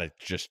 we got to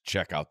just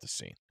check out the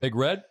scene. Big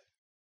Red?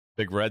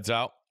 Big Red's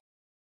out.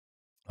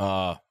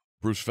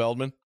 Bruce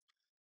Feldman.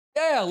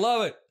 Yeah, I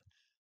love it.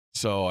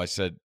 So I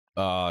said,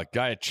 guy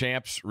at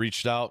Champs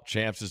reached out.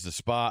 Champs is the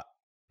spot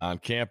on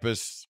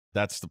campus.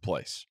 That's the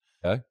place.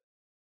 Okay.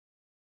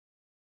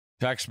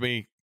 Text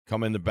me,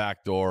 come in the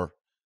back door,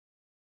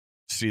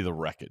 see the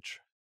wreckage.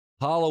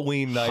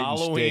 Halloween night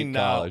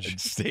at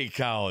State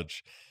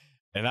College.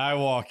 And I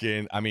walk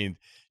in. I mean,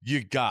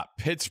 you got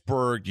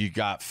Pittsburgh, you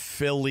got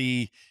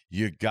Philly,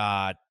 you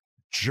got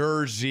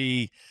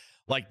Jersey.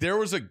 There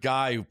was a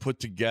guy who put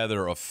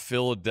together a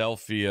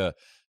Philadelphia,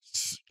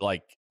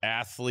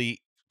 athlete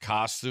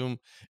costume.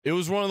 It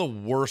was one of the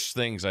worst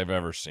things I've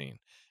ever seen.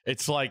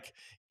 It's like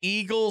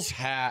Eagles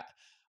hat,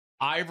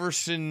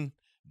 Iverson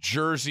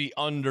jersey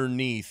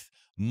underneath,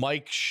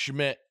 Mike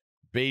Schmidt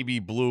baby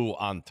blue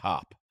on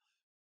top.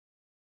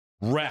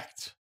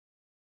 Wrecked.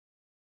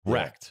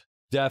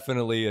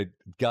 Definitely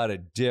got a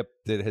dip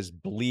that has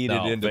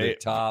bleeded into the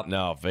top.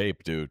 No,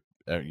 vape, dude.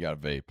 You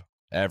got to vape.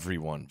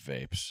 Everyone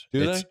vapes.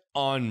 It's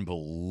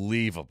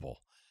unbelievable.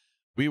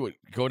 We would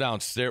go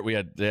downstairs.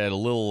 They had a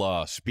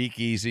little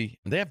speakeasy.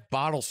 They have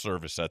bottle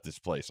service at this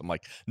place. I'm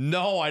like,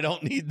 no, I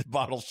don't need the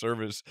bottle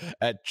service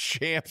at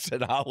Champs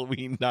at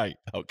Halloween night.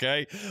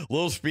 Okay,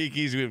 little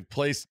speakeasy. We have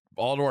placed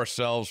all to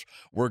ourselves.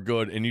 We're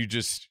good, and you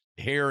just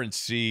hear and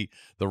see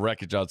the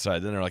wreckage outside.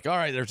 Then they're like, all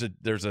right,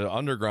 there's an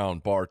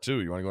underground bar too.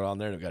 You want to go down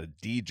there? They've got a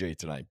DJ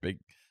tonight. I think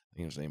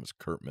his name is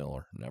Kurt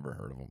Miller. Never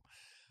heard of him.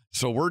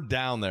 So we're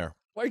down there.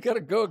 Why you got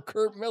to go,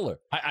 Kurt Miller?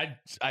 I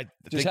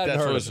think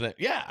that's what his name.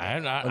 Yeah,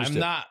 I'm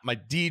not. My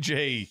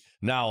DJ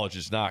knowledge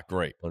is not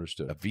great.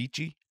 Understood.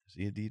 Avicii, is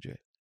he a DJ?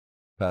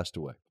 Passed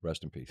away.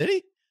 Rest in peace. Did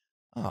he?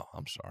 Oh,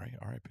 I'm sorry.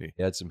 R.I.P.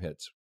 He had some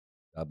hits.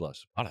 God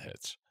bless. A lot of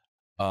hits.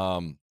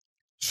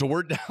 So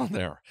we're down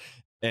there,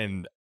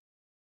 and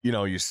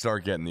you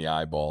start getting the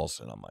eyeballs,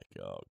 and I'm like,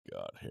 oh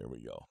God, here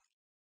we go.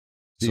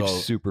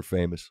 Steve's super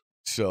famous.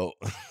 So,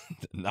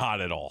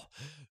 not at all.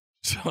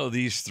 So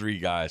these three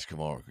guys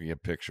come over. Can you get a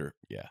picture?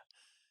 Yeah.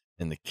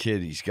 And the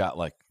kid, he's got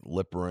like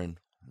Liparin,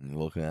 and he's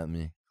looking at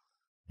me.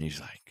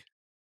 He's like,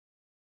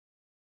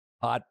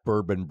 hot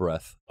bourbon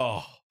breath.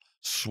 Oh,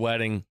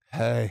 sweating.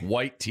 Hey.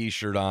 White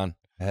T-shirt on.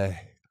 Hey.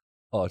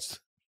 Oh,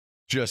 it's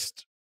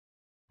just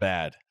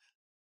bad.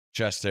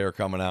 Chest hair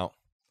coming out.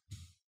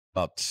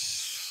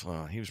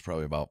 He was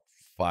probably about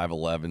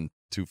 5'11",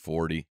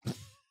 240.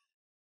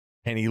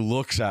 And he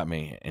looks at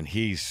me, and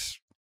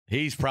he's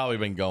probably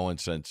been going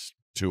since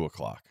 2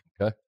 o'clock.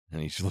 Okay.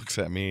 And he looks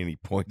at me and he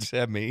points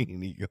at me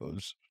and he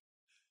goes,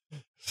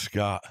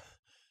 Scott,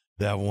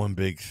 that one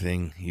big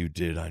thing you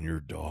did on your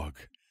dog,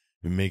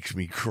 it makes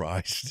me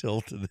cry still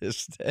to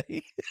this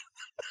day.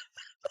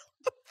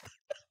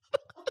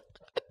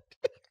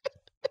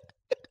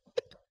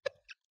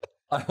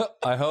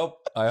 I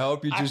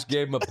hope you just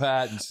gave him a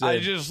pat and said, I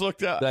just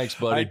looked up. Thanks,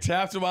 buddy. I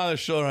tapped him on the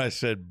shoulder and I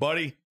said,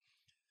 buddy,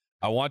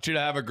 I want you to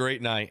have a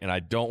great night and I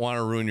don't want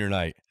to ruin your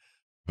night,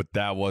 but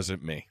that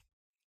wasn't me.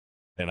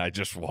 And I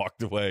just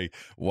walked away,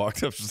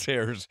 walked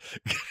upstairs,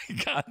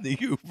 got in the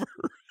Uber,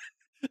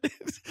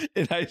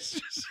 and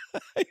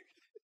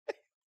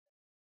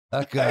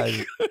that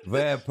guy,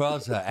 Van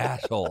Pelt's an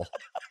asshole.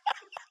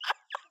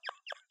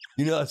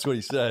 That's what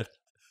he said.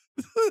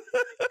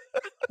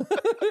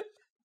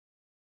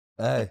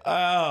 Hey.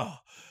 Oh,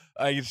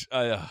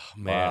 man.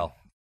 Wow.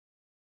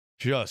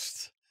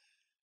 Just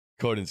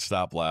couldn't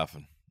stop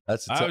laughing.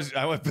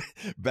 I went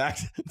back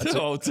to the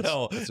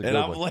hotel and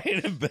I'm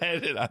laying in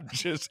bed and I'm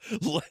just,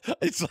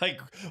 it's like,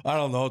 I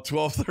don't know,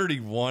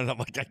 12:31. I'm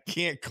like, I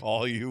can't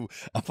call you.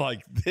 I'm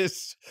like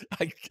this.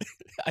 I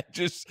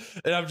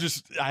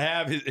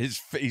have his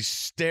face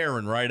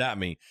staring right at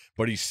me,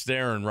 but he's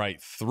staring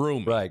right through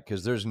me. Right.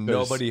 Cause there's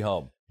nobody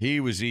home. He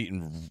was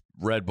eating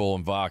Red Bull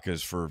and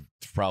vodkas for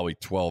probably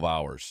 12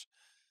 hours.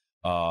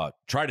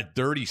 Tried a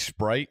dirty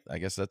Sprite. I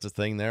guess that's a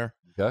thing there.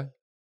 Okay.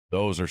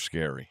 Those are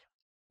scary.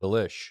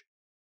 Delish.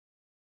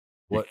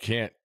 What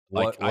can't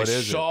like what I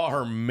saw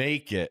her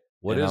make it.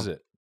 What is it?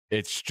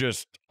 It's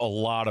just a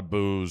lot of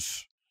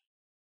booze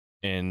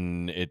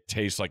and it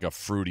tastes like a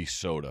fruity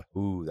soda.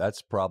 Ooh,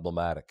 that's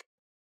problematic.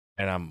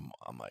 And I'm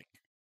like,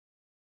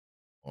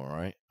 all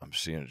right. I'm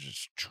seeing it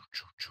just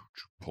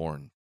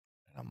pouring.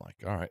 And I'm like,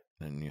 all right.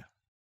 Then you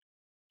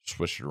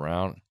swish it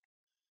around.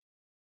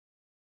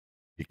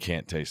 You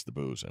can't taste the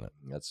booze in it.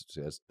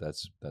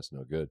 That's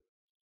no good.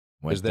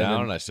 Went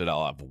down and I said,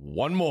 I'll have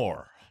one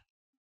more.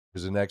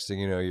 Because the next thing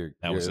you know,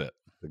 that was it.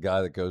 The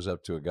guy that goes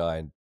up to a guy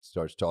and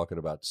starts talking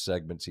about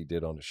segments he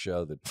did on the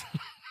show that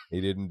he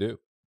didn't do.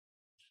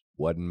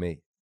 Wasn't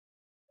me.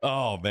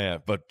 Oh,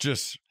 man. But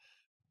just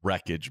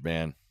wreckage,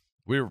 man.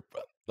 We were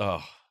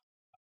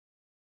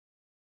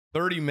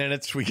 30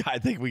 minutes. I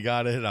think we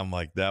got it. I'm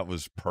like, that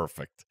was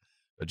perfect.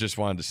 I just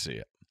wanted to see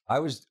it. I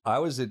was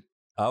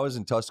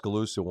in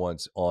Tuscaloosa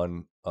once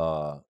on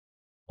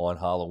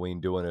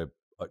Halloween doing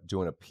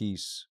a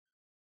piece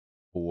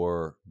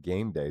for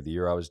game day the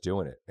year I was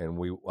doing it, and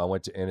I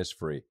went to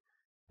Innisfree,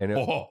 and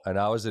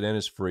I was at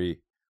Innisfree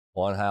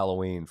on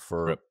Halloween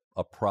for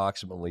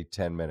approximately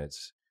 10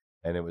 minutes,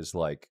 and it was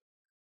like,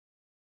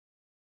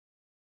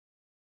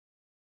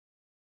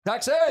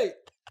 taxi,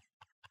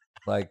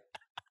 like,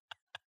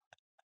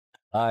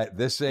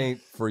 this ain't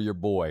for your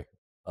boy.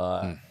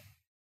 There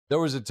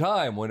was a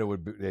time when it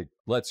would be,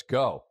 let's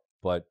go,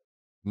 but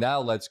now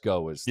let's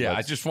go is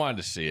I just wanted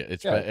to see it.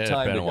 It's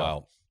been a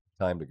while.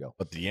 Time to go.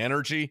 But the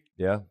energy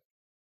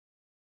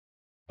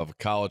of a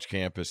college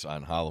campus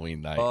on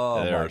Halloween night.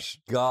 Oh, my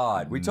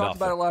God. We talked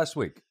about it last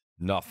week.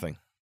 Nothing.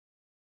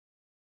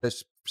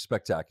 It's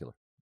spectacular.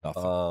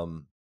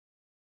 Nothing.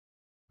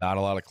 Not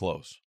a lot of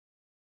clothes.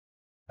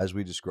 As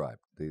we described.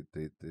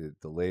 The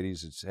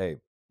ladies, it's, hey,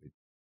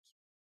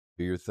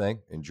 Do your thing.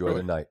 Enjoy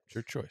the night. It's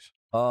your choice.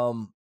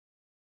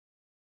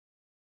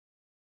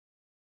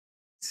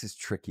 This is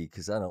tricky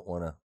because I don't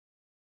want to.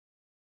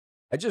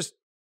 I just,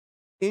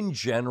 in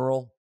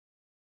general,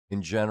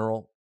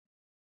 the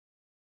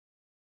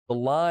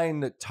line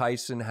that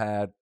Tyson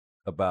had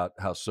about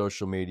how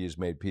social media has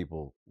made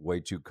people way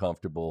too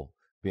comfortable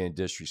being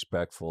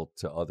disrespectful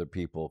to other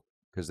people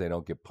because they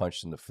don't get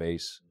punched in the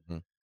face. Mm-hmm.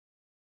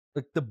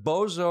 Like the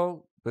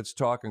bozo that's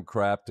talking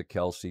crap to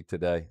Kelsey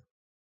today,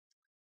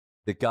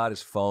 that got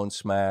his phone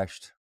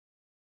smashed.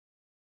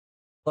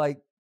 Like,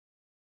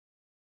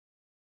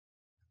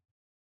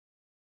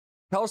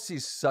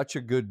 Kelsey's such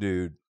a good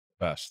dude.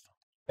 Best.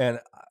 And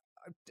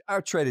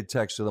I traded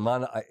text with him.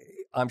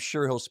 I'm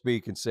sure he'll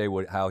speak and say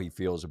how he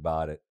feels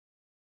about it.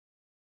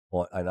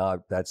 Well,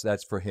 and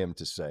that's for him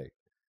to say.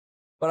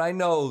 But I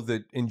know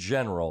that in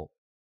general,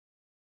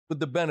 with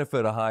the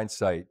benefit of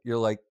hindsight, you're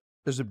like,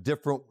 there's a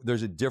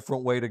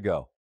different way to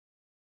go.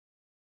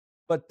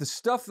 But the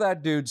stuff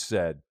that dude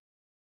said,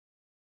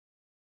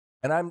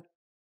 and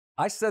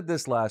I said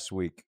this last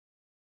week,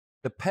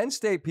 the Penn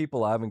State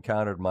people I've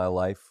encountered in my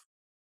life,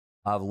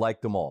 I've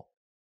liked them all.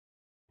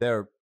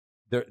 There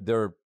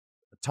are a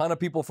ton of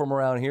people from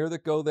around here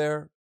that go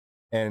there,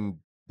 and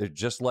they're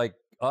just like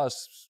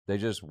us. They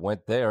just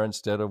went there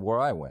instead of where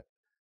I went.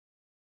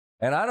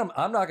 And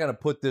I'm not going to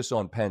put this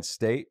on Penn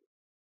State.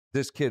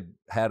 This kid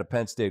had a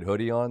Penn State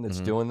hoodie on that's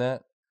doing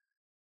that.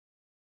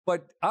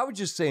 But I would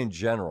just say in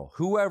general,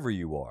 whoever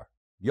you are,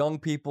 young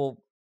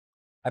people,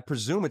 I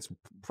presume it's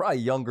probably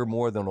younger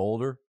more than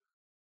older.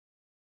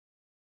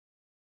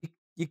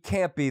 You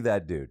can't be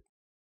that dude.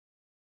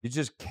 You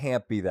just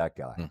can't be that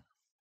guy.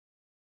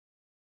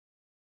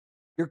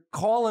 You're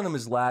calling him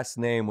his last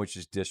name, which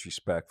is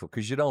disrespectful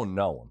because you don't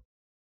know him.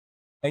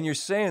 And you're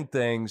saying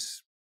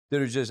things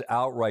that are just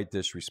outright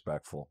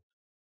disrespectful.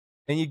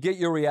 And you get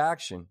your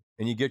reaction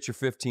and you get your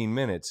 15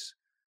 minutes.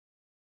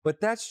 But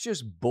that's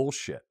just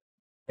bullshit.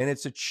 And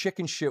it's a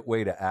chicken shit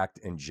way to act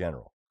in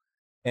general.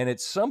 And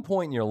at some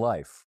point in your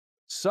life,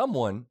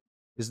 someone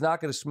is not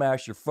going to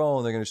smash your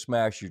phone. They're going to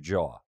smash your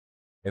jaw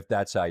if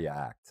that's how you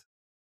act.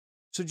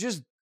 So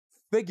just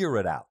figure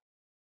it out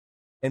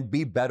and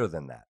be better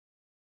than that,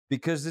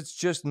 because it's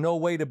just no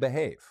way to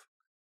behave.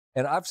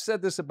 And I've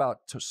said this about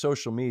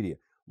social media.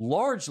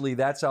 Largely,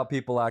 that's how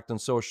people act on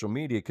social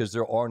media because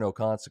there are no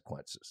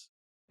consequences.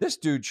 This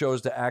dude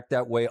chose to act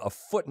that way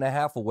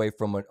 1.5 feet away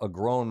from a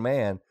grown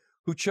man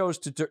who chose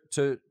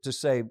to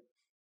say,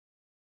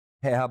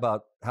 hey, how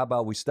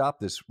about we stop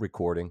this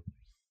recording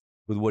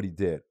with what he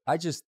did? I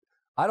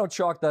don't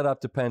chalk that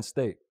up to Penn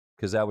State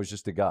because that was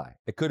just a guy.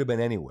 It could have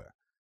been anywhere.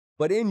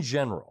 But in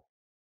general,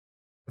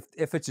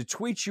 if it's a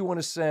tweet you want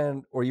to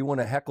send or you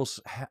want to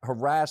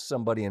harass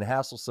somebody and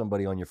hassle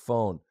somebody on your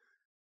phone,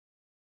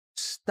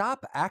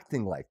 stop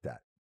acting like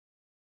that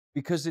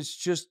because it's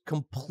just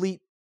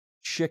complete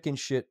chicken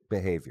shit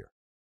behavior.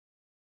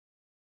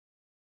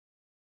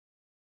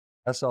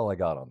 That's all I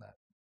got on that.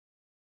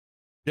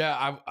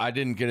 Yeah, I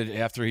didn't get it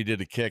after he did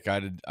a kick. I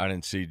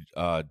didn't see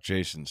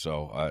Jason,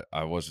 so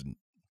I wasn't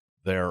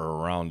there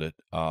or around it.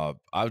 I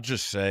would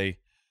just say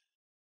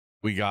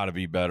we got to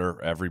be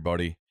better,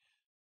 everybody,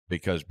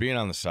 because being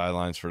on the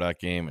sidelines for that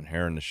game and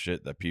hearing the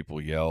shit that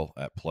people yell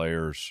at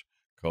players,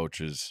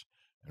 coaches,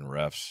 and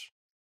refs,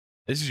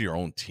 this is your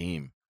own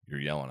team you're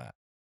yelling at.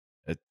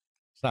 It's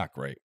not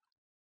great.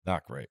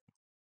 Not great.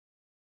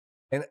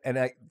 And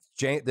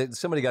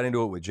somebody got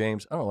into it with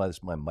James. I don't know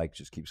why my mic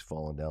just keeps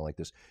falling down like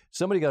this.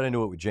 Somebody got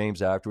into it with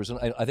James afterwards, and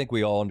I think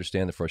we all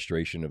understand the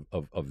frustration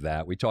of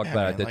that. We talked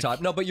about it at the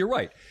top. No, but you're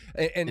right.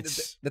 And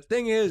the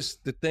thing is,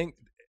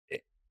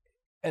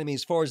 I mean,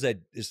 as far as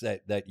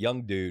that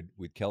young dude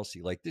with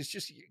Kelsey, like this,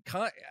 just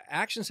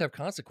actions have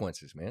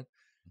consequences, man.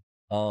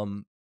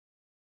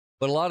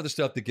 But a lot of the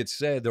stuff that gets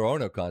said, there are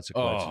no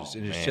consequences,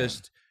 and it's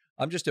just,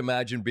 I'm just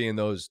imagining being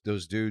those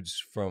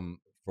dudes from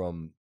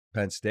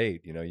Penn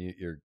State. You know,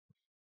 you're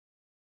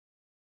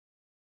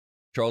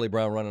Charlie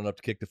Brown running up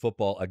to kick the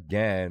football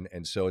again,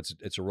 and so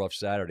it's a rough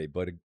Saturday.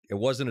 But it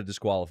wasn't a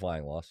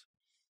disqualifying loss.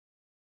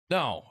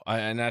 No,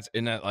 and that's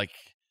like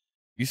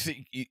you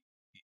see.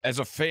 As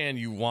a fan,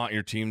 you want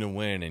your team to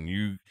win, and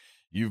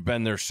you've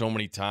been there so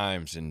many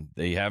times, and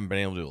they haven't been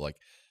able to,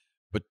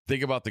 but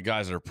think about the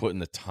guys that are putting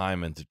the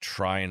time in to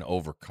try and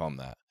overcome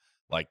that.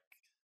 Like,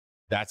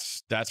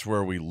 that's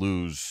where we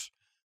lose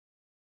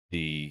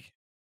the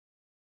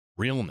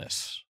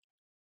realness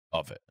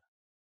of it.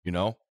 You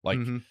know, like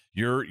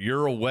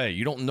you're away.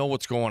 You don't know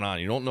what's going on.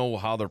 You don't know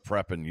how they're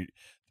prepping.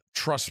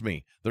 Trust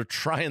me, they're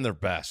trying their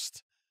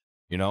best.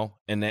 You know,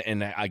 and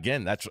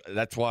again,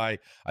 that's why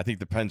I think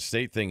the Penn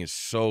State thing is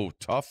so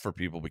tough for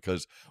people,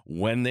 because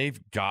when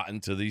they've gotten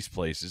to these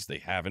places, they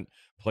haven't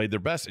played their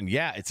best. And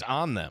yeah, it's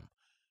on them,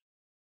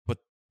 but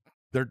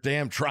they're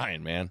damn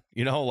trying, man.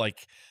 You know,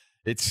 like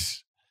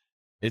it's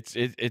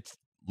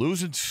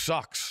losing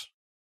sucks.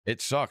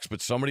 It sucks, but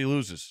somebody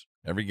loses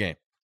every game.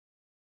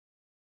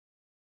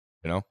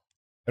 You know,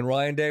 and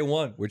Ryan Day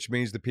won, which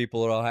means the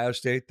people at Ohio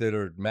State that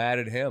are mad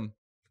at him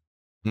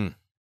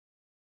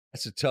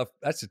That's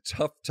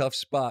a tough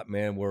spot,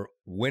 man, where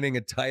winning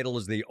a title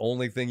is the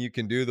only thing you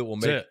can do that'll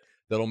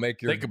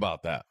make your think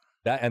about that.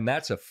 And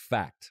that's a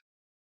fact.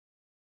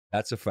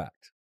 That's a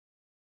fact.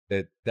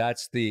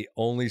 That's the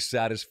only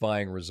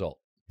satisfying result.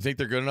 You think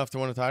they're good enough to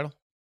win a title?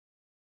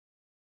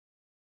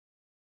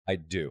 I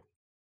do.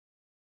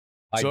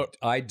 So,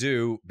 I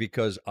do,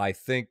 because I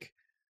think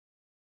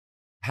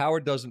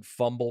Howard doesn't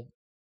fumble.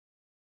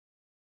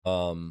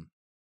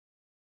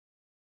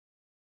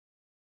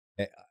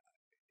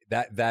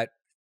 That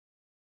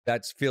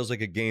feels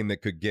like a game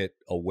that could get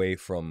away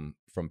from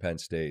Penn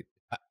State.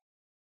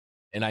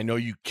 And I know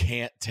you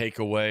can't take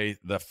away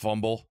the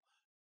fumble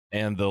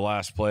and the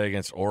last play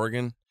against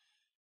Oregon.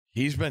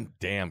 He's been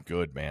damn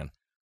good, man.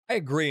 I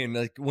agree, and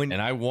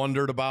and I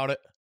wondered about it,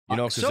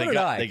 because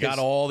they got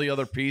all the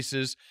other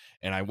pieces,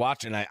 and I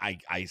watch, and I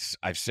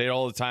say it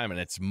all the time, and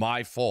it's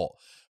my fault.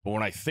 But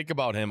when I think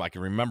about him, I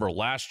can remember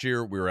last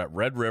year we were at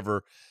Red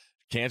River.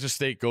 Kansas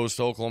State goes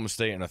to Oklahoma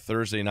State on a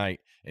Thursday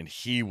night, and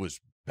he was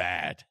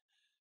bad.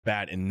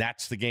 And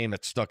that's the game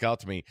that stuck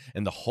out to me.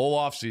 And the whole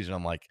offseason,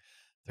 I'm like,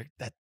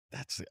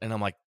 and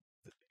I'm like,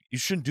 you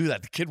shouldn't do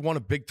that. The kid won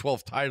a Big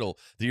 12 title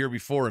the year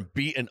before and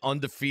beat an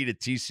undefeated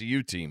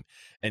TCU team.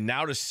 And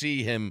now to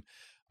see him,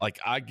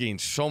 I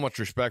gained so much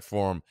respect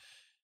for him.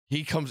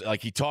 He comes,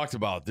 he talked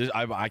about this.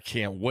 I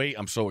can't wait.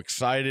 I'm so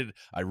excited.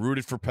 I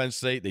rooted for Penn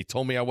State. They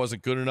told me I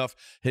wasn't good enough.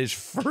 His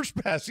first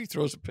pass, he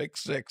throws a pick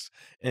six,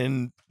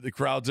 and the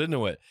crowd's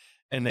into it.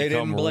 And they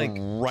come didn't blink.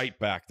 Right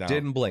back down.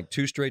 Didn't blink.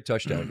 2 straight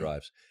touchdown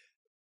drives.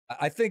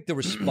 I think the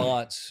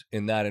response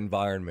in that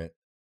environment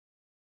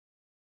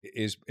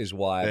is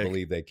why I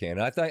believe they can.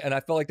 And I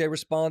felt like they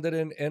responded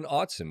in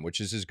Autzen,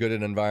 which is as good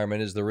an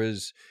environment as there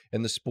is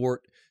in the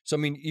sport. So, I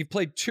mean, you've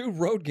played 2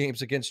 road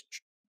games against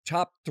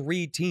top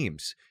 3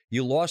 teams.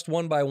 You lost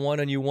one by one,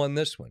 and you won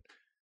this one.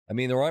 I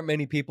mean, there aren't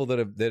many people that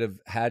have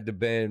had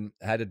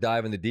to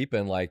dive in the deep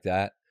end like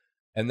that,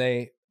 and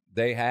they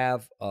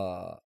have,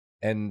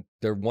 and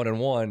they're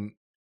 1-1.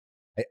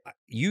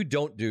 You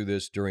don't do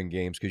this during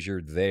games because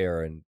you're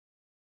there and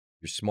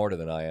you're smarter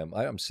than I am.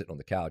 I'm sitting on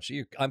the couch.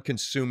 I'm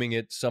consuming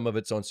it. Some of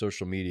it's on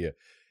social media,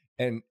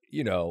 and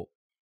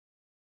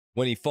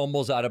when he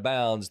fumbles out of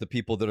bounds, the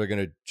people that are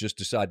going to just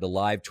decide to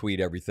live tweet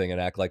everything and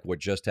act like what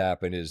just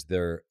happened is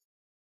their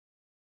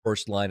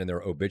first line in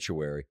their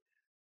obituary.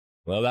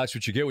 Well, that's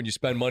what you get when you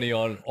spend money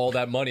on all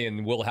that money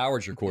and Will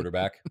Howard's your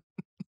quarterback.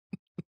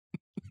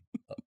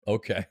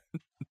 Okay.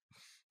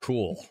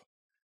 Cool.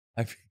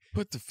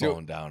 Put the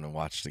phone down and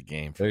watch the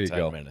game for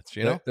 10 minutes.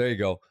 There you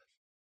go.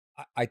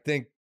 I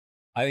think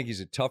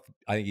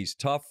he's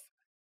tough.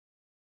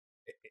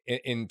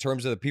 In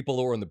terms of the people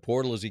who were in the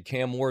portal. Is he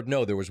Cam Ward?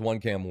 No, there was one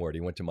Cam Ward.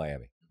 He went to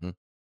Miami. Mm-hmm.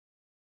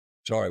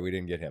 Sorry, we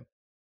didn't get him.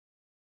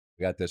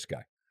 We got this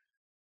guy.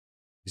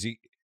 Is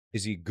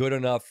he good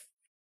enough?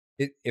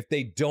 If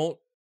they don't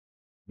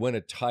win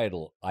a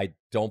title, I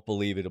don't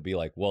believe it'll be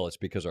like, well, it's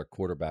because our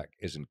quarterback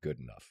isn't good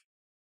enough.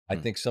 I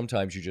think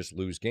sometimes you just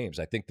lose games.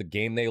 I think the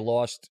game they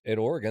lost at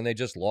Oregon, they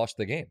just lost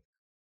the game.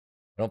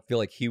 I don't feel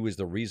like he was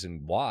the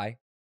reason why.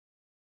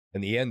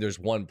 In the end, there's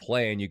one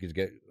play and you could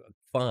get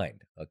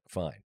fined.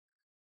 Fine.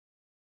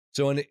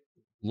 So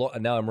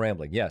now I'm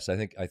rambling. Yes,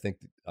 I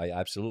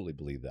absolutely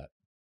believe that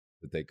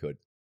they could.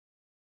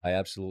 I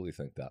absolutely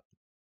think that.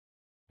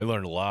 They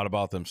learned a lot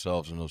about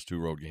themselves in those 2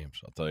 road games.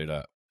 I'll tell you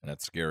that. And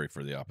that's scary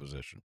for the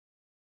opposition,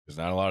 because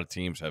not a lot of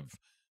teams have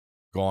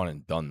gone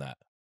and done that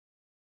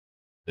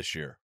this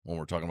year. When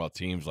we're talking about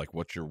teams, like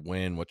what's your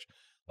win,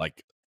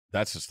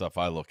 that's the stuff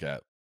I look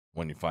at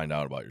when you find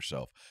out about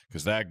yourself,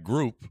 because that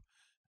group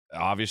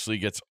obviously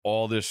gets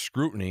all this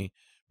scrutiny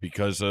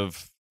because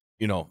of,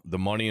 the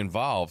money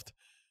involved.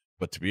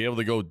 But to be able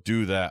to go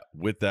do that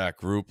with that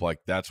group,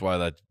 that's why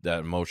that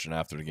emotion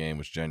after the game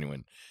was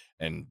genuine.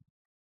 And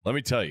let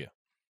me tell you,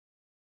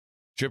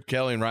 Chip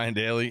Kelly and Ryan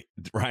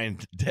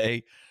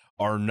Day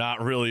are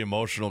not really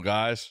emotional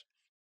guys.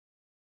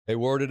 They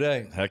were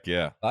today. Heck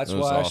yeah. That's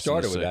why I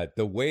started with that.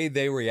 The way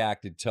they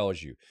reacted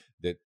tells you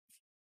that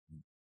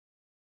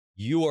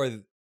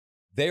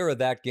they are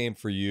that game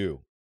for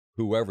you,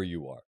 whoever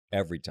you are,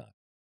 every time.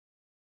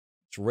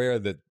 It's rare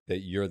that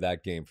you're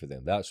that game for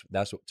them. That's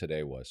what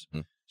today was.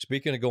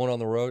 Speaking of going on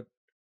the road,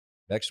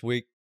 next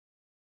week,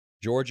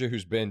 Georgia,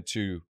 who's been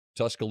to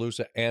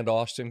Tuscaloosa and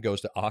Austin,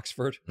 goes to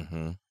Oxford.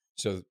 Mm-hmm.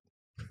 So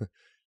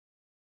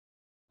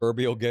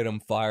Kirby will get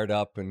them fired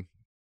up and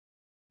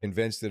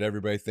convinced that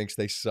everybody thinks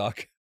they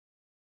suck.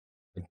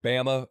 And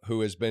Bama,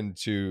 who has been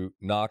to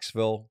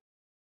Knoxville,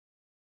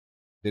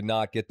 did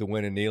not get the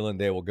win in Neyland.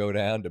 They will go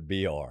down to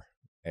BR.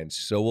 And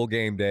so will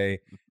game day,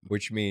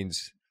 which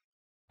means,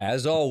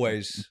 as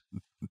always,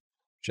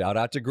 shout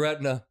out to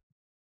Gretna.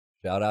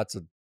 Shout out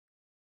to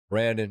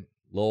Brandon,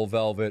 Lil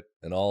Velvet,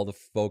 and all the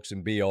folks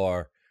in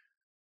BR.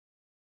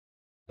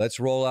 Let's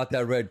roll out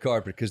that red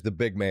carpet because the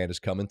big man is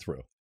coming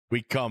through.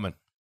 We coming.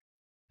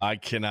 I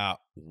cannot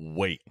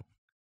wait.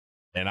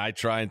 And I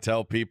try and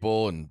tell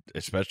people, and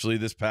especially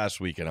this past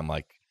weekend, I'm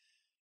like,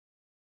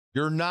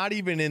 you're not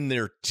even in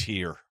their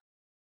tier.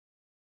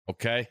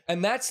 Okay.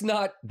 And that's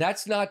not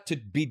to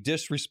be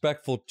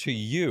disrespectful to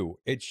you.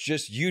 It's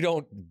just you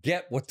don't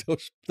get what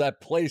that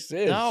place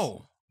is.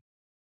 No,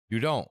 you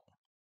don't.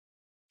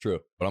 True.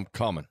 But I'm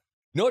coming.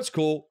 You know what's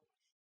cool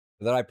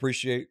that I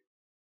appreciate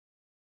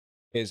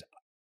is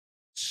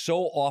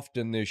so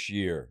often this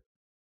year,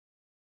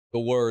 the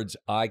words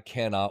 "I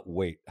cannot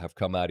wait" have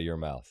come out of your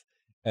mouth.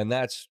 And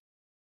that's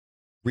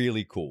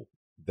really cool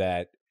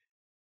that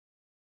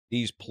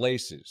these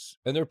places,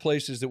 and they're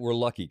places that we're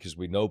lucky because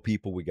we know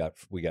people, we got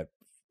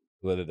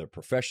whether they're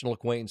professional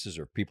acquaintances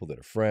or people that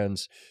are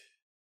friends,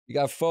 you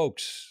got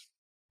folks.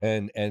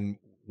 And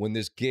when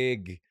this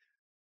gig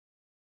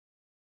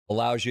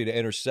allows you to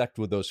intersect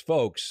with those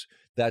folks,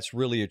 that's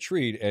really a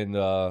treat. And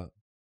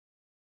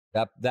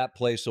that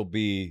place will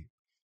be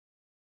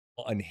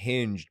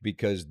unhinged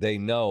because they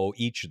know,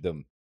 each of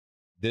them,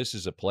 this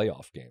is a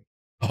playoff game.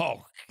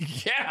 Oh,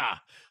 yeah.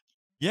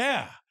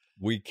 Yeah.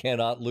 We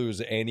cannot lose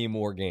any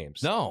more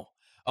games. No.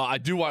 I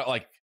do want,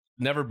 like,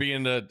 never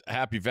being to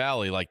Happy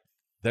Valley, like,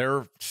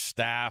 their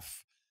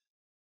staff,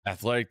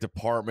 athletic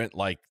department,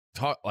 like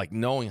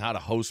knowing how to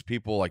host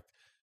people, like,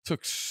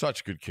 took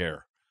such good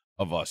care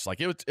of us. Like,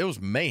 it was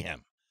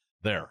mayhem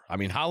there. I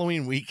mean,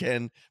 Halloween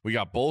weekend, we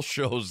got both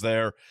shows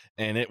there,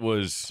 and it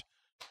was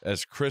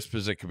as crisp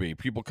as it could be.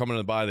 People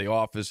coming by the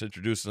office,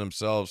 introducing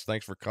themselves.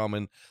 Thanks for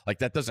coming. Like,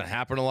 that doesn't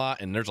happen a lot,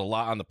 and there's a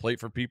lot on the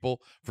plate for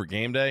people for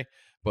game day.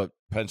 But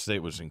Penn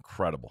State was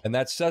incredible. And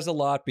that says a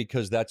lot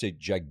because that's a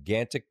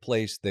gigantic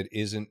place this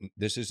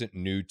isn't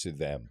new to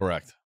them.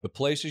 Correct. The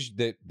places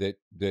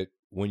that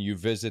when you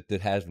visit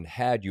that haven't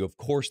had you, of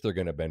course they're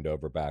going to bend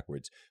over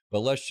backwards. But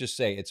let's just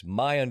say, it's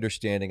my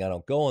understanding, I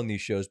don't go on these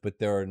shows, but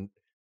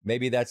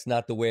maybe that's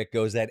not the way it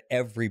goes at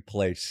every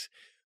place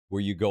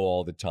where you go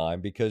all the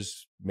time,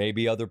 because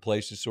maybe other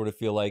places sort of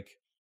feel like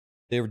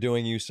they were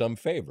doing you some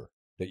favor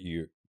that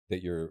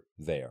you're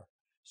there.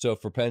 So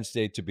for Penn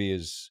State to be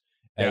as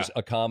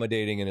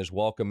accommodating and as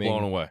welcoming,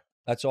 blown away.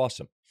 That's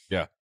awesome.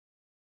 Yeah,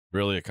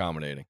 really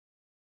accommodating.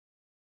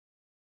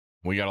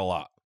 We got a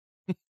lot.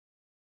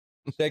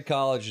 State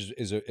College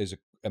is a.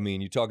 I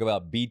mean, you talk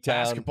about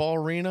B-Town basketball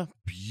arena,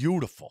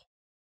 beautiful.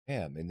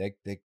 Yeah, I mean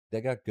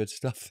they got good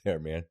stuff there,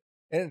 man.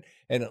 And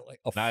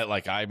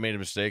I made a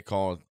mistake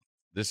calling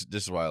this.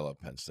 This is why I love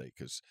Penn State,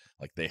 because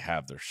like they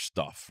have their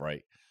stuff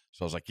right.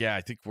 So I was like, yeah,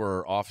 I think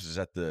we're offices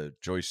at the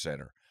Joyce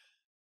Center.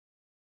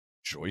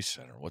 Joyce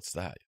Center, what's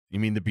that? You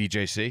mean the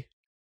BJC?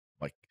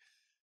 Like,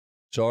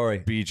 sorry,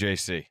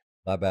 BJC.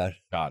 My bad.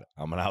 Got it.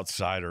 I'm an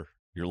outsider.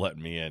 You're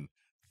letting me in.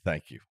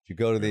 Thank you. Did you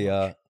go to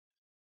the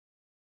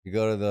you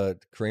go to the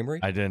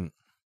creamery? I didn't.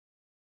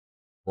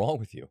 Wrong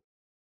with you?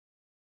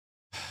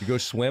 You go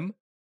swim?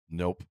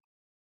 Nope.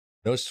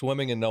 No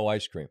swimming and no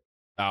ice cream.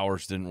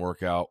 Hours didn't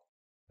work out.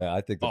 Yeah,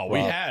 I think. We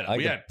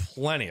had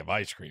plenty of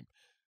ice cream.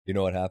 You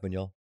know what happened,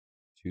 y'all?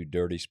 2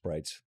 dirty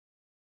Sprites.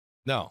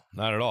 No,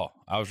 not at all.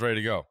 I was ready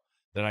to go.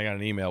 Then I got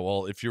an email.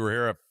 Well, if you were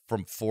here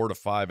from 4 to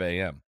 5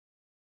 a.m.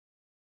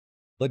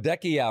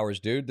 Ledecky hours,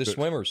 dude. The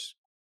swimmers.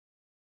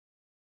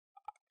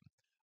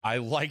 I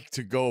like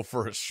to go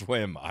for a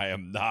swim. I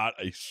am not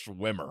a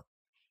swimmer.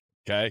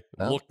 Okay?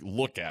 Well,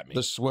 look at me.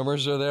 The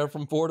swimmers are there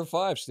from 4 to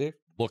 5, Steve.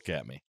 Look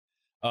at me.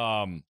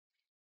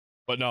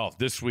 But no,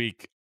 this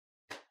week,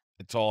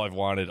 it's all I've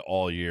wanted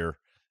all year.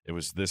 It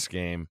was this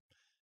game.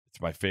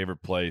 It's my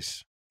favorite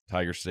place.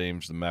 Tiger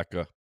Stadium's the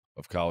mecca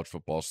of college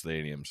football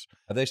stadiums.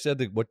 Have they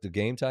said what the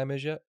game time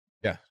is yet?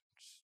 Yeah.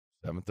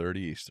 7:30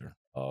 Eastern.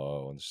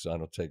 Oh, and the sun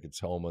will take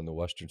its home in the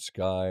western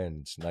sky,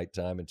 and it's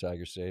nighttime in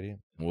Tiger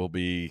Stadium. We'll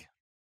be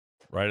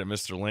right at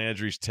Mr.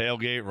 Landry's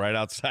tailgate, right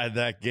outside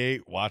that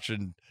gate,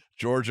 watching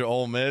Georgia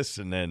Ole Miss,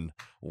 and then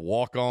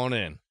walk on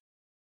in.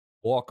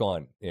 Walk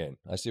on in.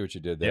 I see what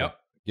you did there. Yep.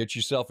 Get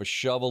yourself a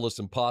shovel of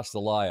some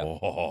pastelaia.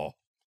 Oh,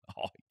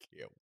 I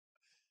can't.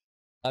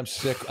 I'm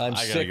sick. I'm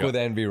sick with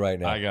envy right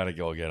now. I got to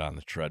go get on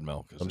the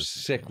treadmill. I'm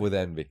sick with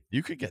envy.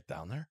 You could get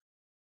down there.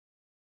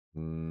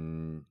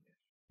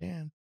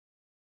 Man.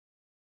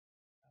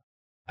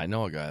 I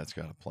know a guy that's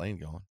got a plane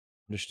going.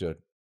 Understood.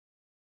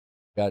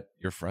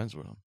 You're friends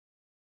with him.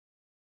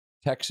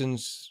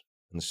 Texans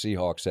and the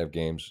Seahawks have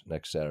games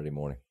next Saturday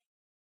morning.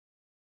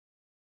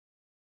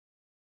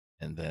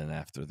 And then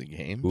after the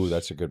game. Ooh,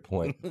 that's a good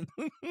point.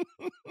 It's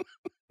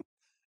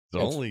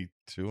only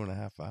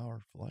 2.5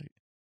 hour flight.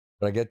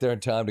 But I get there in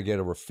time to get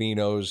a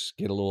Ruffino's,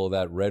 get a little of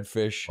that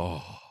redfish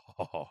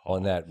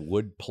on that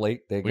wood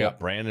plate. We got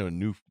Brandon a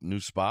new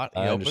spot.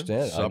 I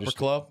understand. Supper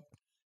club.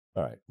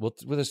 All right. Well,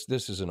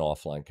 this is an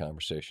offline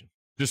conversation.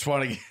 Just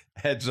want to get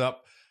heads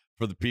up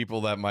for the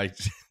people that might.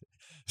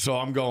 So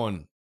I'm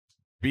going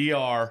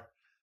BR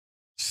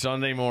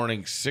Sunday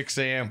morning, 6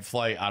 a.m.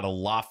 flight out of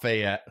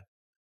Lafayette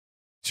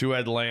to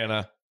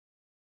Atlanta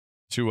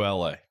to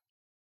LA.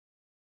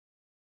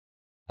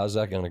 How's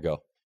that going to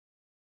go?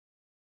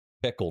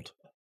 Pickled.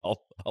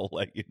 I'll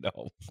let you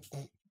know.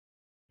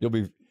 You'll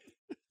be,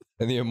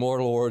 in the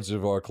immortal words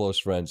of our close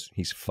friends,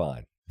 he's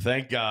fine.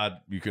 Thank God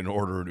you can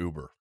order an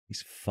Uber.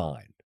 He's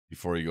fine.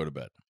 Before you go to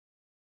bed.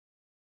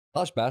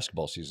 College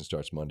basketball season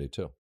starts Monday,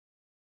 too.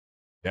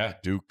 Yeah,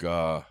 Duke,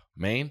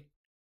 Maine.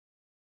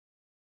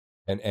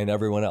 And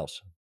everyone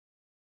else.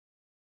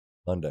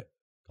 Monday,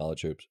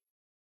 college hoops.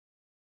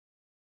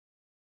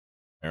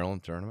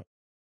 Maryland tournament.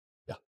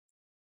 Yeah.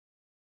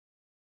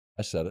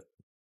 I said it.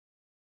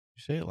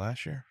 You say it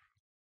last year?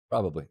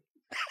 Probably.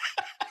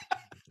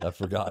 I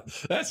forgot.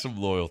 That's some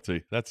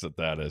loyalty. That's what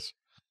that is.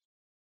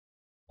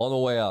 On the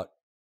way out,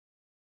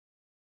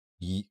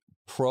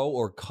 pro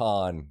or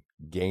con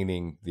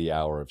gaining the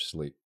hour of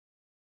sleep?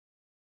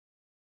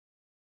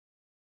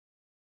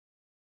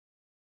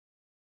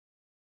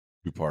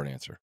 Two-part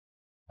answer.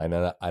 And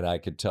I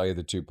could tell you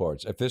the two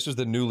parts. If this was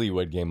the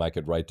newlywed game, I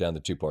could write down the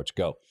two parts.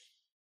 Go.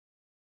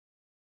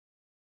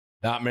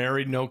 Not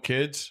married, no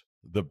kids.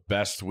 The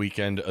best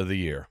weekend of the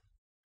year.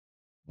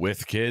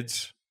 With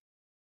kids,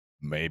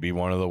 maybe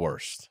one of the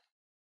worst.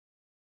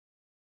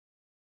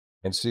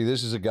 And see,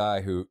 this is a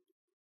guy who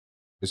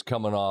is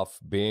coming off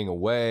being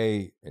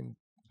away, and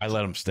I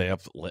let him stay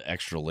up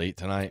extra late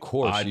tonight. Of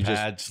course,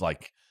 iPads,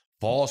 like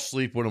fall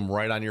asleep with them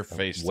right on your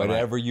face.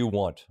 Whatever you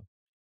want,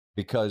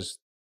 because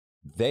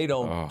they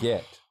don't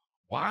get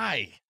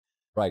why.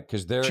 Right,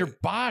 because they're it's your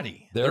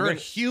body. They're a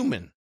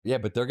human. Yeah,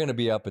 but they're going to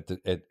be up at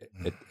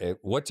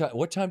what time?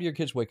 What time do your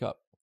kids wake up?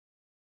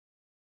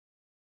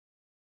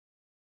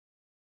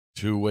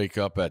 Two wake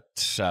up at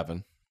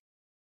 7.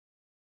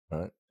 All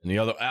right. And the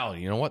other,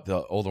 you know what?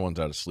 The older one's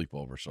at a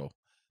sleepover, so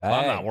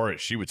I'm not worried.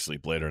 She would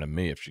sleep later than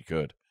me if she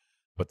could.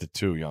 But the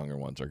two younger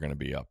ones are going to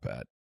be up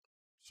at,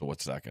 so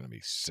what's that going to be,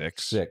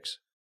 6? 6.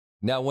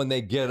 Now, when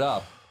they get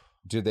up,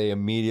 do they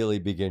immediately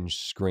begin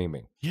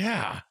screaming?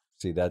 Yeah.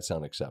 See, that's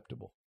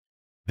unacceptable.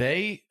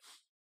 The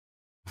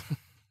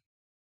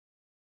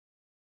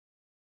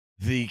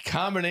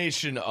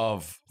combination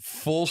of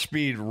full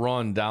speed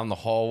run down the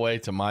hallway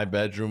to my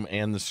bedroom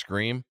and the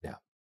scream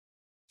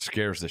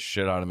scares the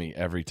shit out of me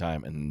every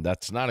time. And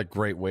that's not a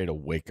great way to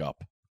wake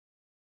up.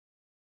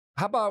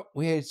 How about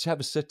we just have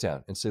a sit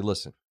down and say,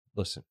 listen.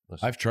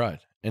 I've tried.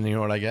 And you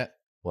know what I get?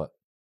 What?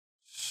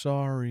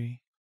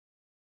 Sorry.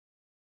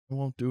 I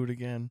won't do it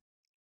again.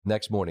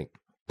 Next morning.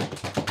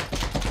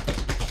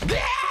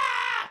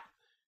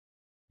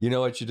 You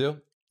know what you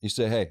do? You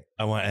say, hey.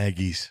 I want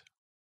Aggies.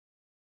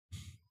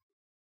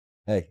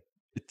 Hey.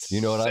 You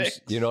know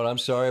what I'm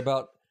sorry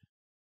about?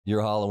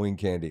 Your Halloween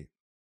candy.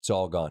 It's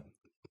all gone.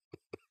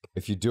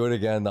 If you do it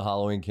again, the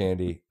Halloween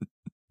candy.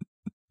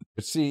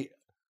 But see,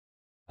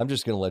 I'm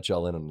just going to let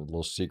y'all in on a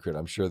little secret.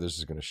 I'm sure this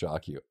is going to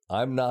shock you.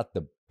 I'm not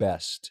the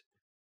best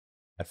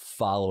at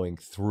following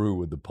through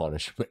with the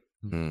punishment.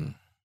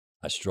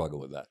 I struggle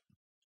with that.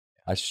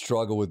 I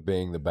struggle with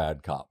being the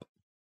bad cop.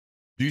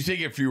 Do you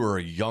think if you were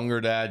a younger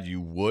dad,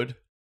 you would?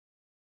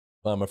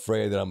 I'm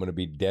afraid that I'm going to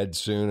be dead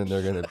soon, and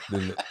they're going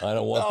to. I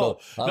don't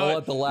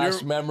want the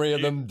last memory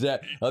of them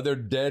of their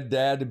dead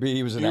dad to be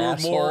he was an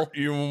asshole.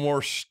 You were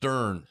more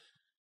stern.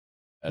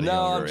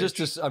 No, I'm just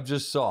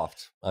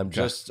soft.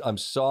 I'm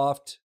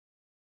soft,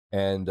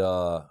 and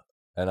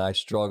I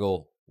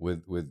struggle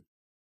with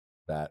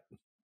that.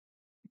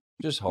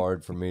 Just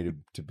hard for me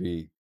to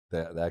be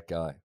that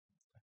guy.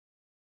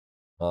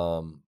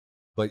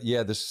 But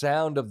yeah, the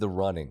sound of the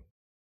running.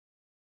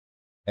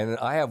 And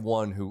I have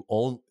one who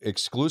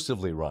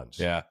exclusively runs.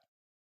 Yeah.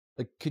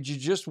 Like, could you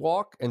just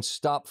walk and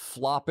stop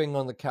flopping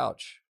on the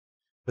couch?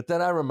 But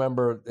then I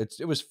remember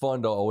it was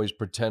fun to always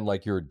pretend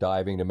like you were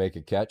diving to make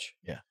a catch.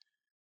 Yeah.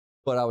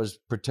 But I was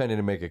pretending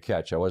to make a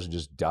catch. I wasn't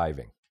just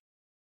diving.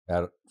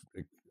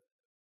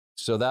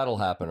 So that'll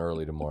happen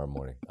early tomorrow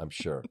morning, I'm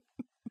sure.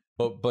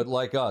 But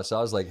like us, I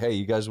was like, hey,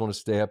 you guys want to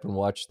stay up and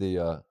watch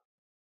the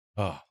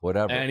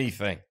whatever?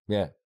 Anything.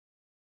 Yeah.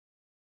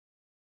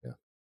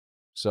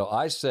 So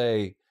I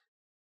say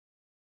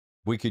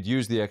we could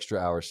use the extra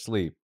hour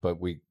sleep, but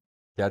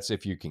that's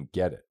if you can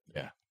get it.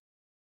 Yeah.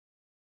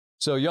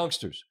 So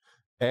youngsters,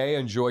 A,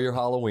 enjoy your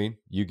Halloween.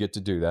 You get to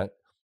do that.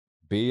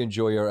 B,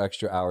 enjoy your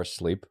extra hour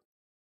sleep.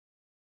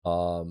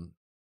 And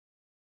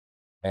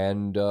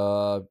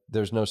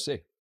there's no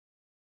C.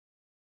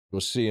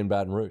 We'll see in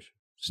Baton Rouge.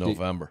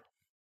 November.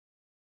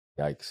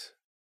 Yikes.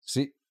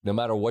 See, no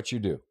matter what you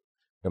do,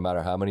 no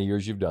matter how many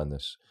years you've done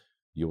this,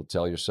 you will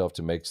tell yourself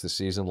to make the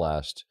season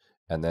last.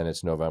 And then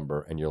it's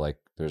November, and you're like,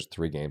 there's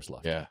 3 games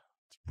left. Yeah,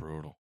 it's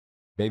brutal.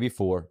 Maybe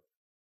 4,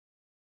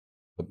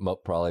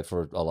 but probably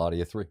for a lot of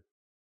you 3.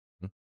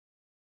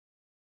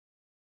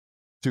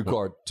 2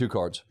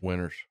 cards.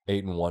 Winners.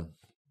 8-1.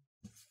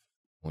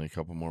 Only a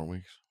couple more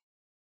weeks.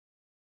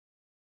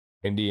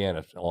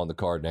 Indiana on the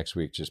card next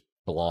week, just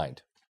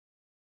blind.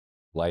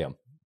 Lay them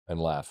and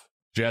laugh.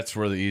 Jets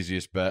were the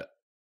easiest bet.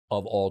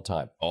 Of all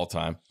time. All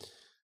time.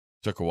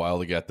 Took a while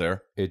to get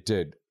there. It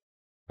did.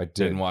 I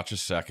didn't watch a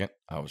second.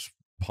 I was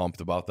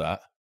pumped about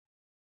that.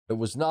 It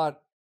was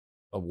not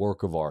a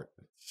work of art.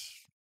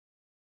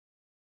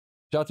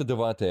 Shout out to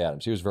Devontae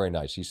Adams. He was very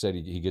nice. He said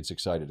he gets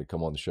excited to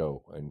come on the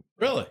show. And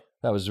really?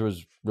 That was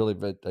really,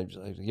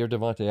 you're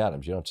Devontae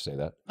Adams. You don't have to say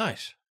that.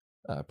 Nice.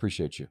 I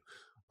appreciate you.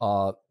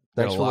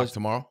 Thanks for listening.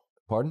 Tomorrow?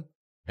 Pardon?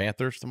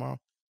 Panthers tomorrow?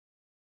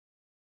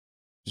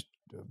 Just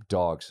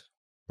dogs.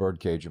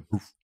 Bird cage 'em.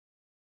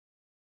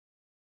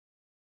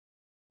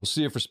 We'll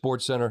see you for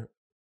Sports Center.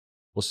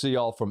 We'll see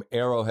y'all from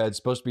Arrowhead. It's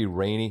supposed to be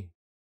rainy.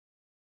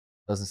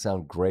 Doesn't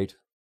sound great,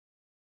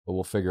 but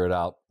we'll figure it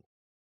out.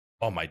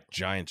 Oh, my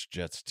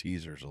Giants-Jets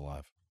teaser's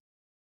alive.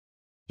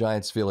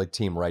 Giants feel like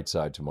team right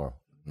side tomorrow.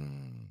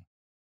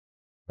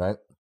 Right?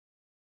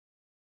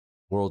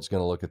 World's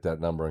going to look at that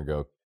number and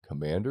go,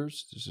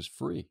 Commanders? This is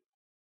free.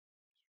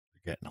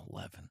 You're getting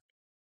 11.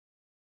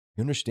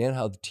 You understand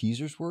how the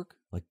teasers work?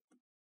 Like,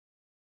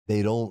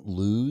 they don't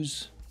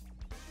lose.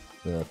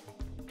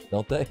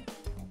 Don't they?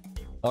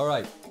 All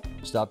right.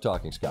 Stop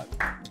talking, Scott.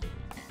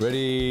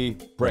 Ready,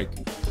 break.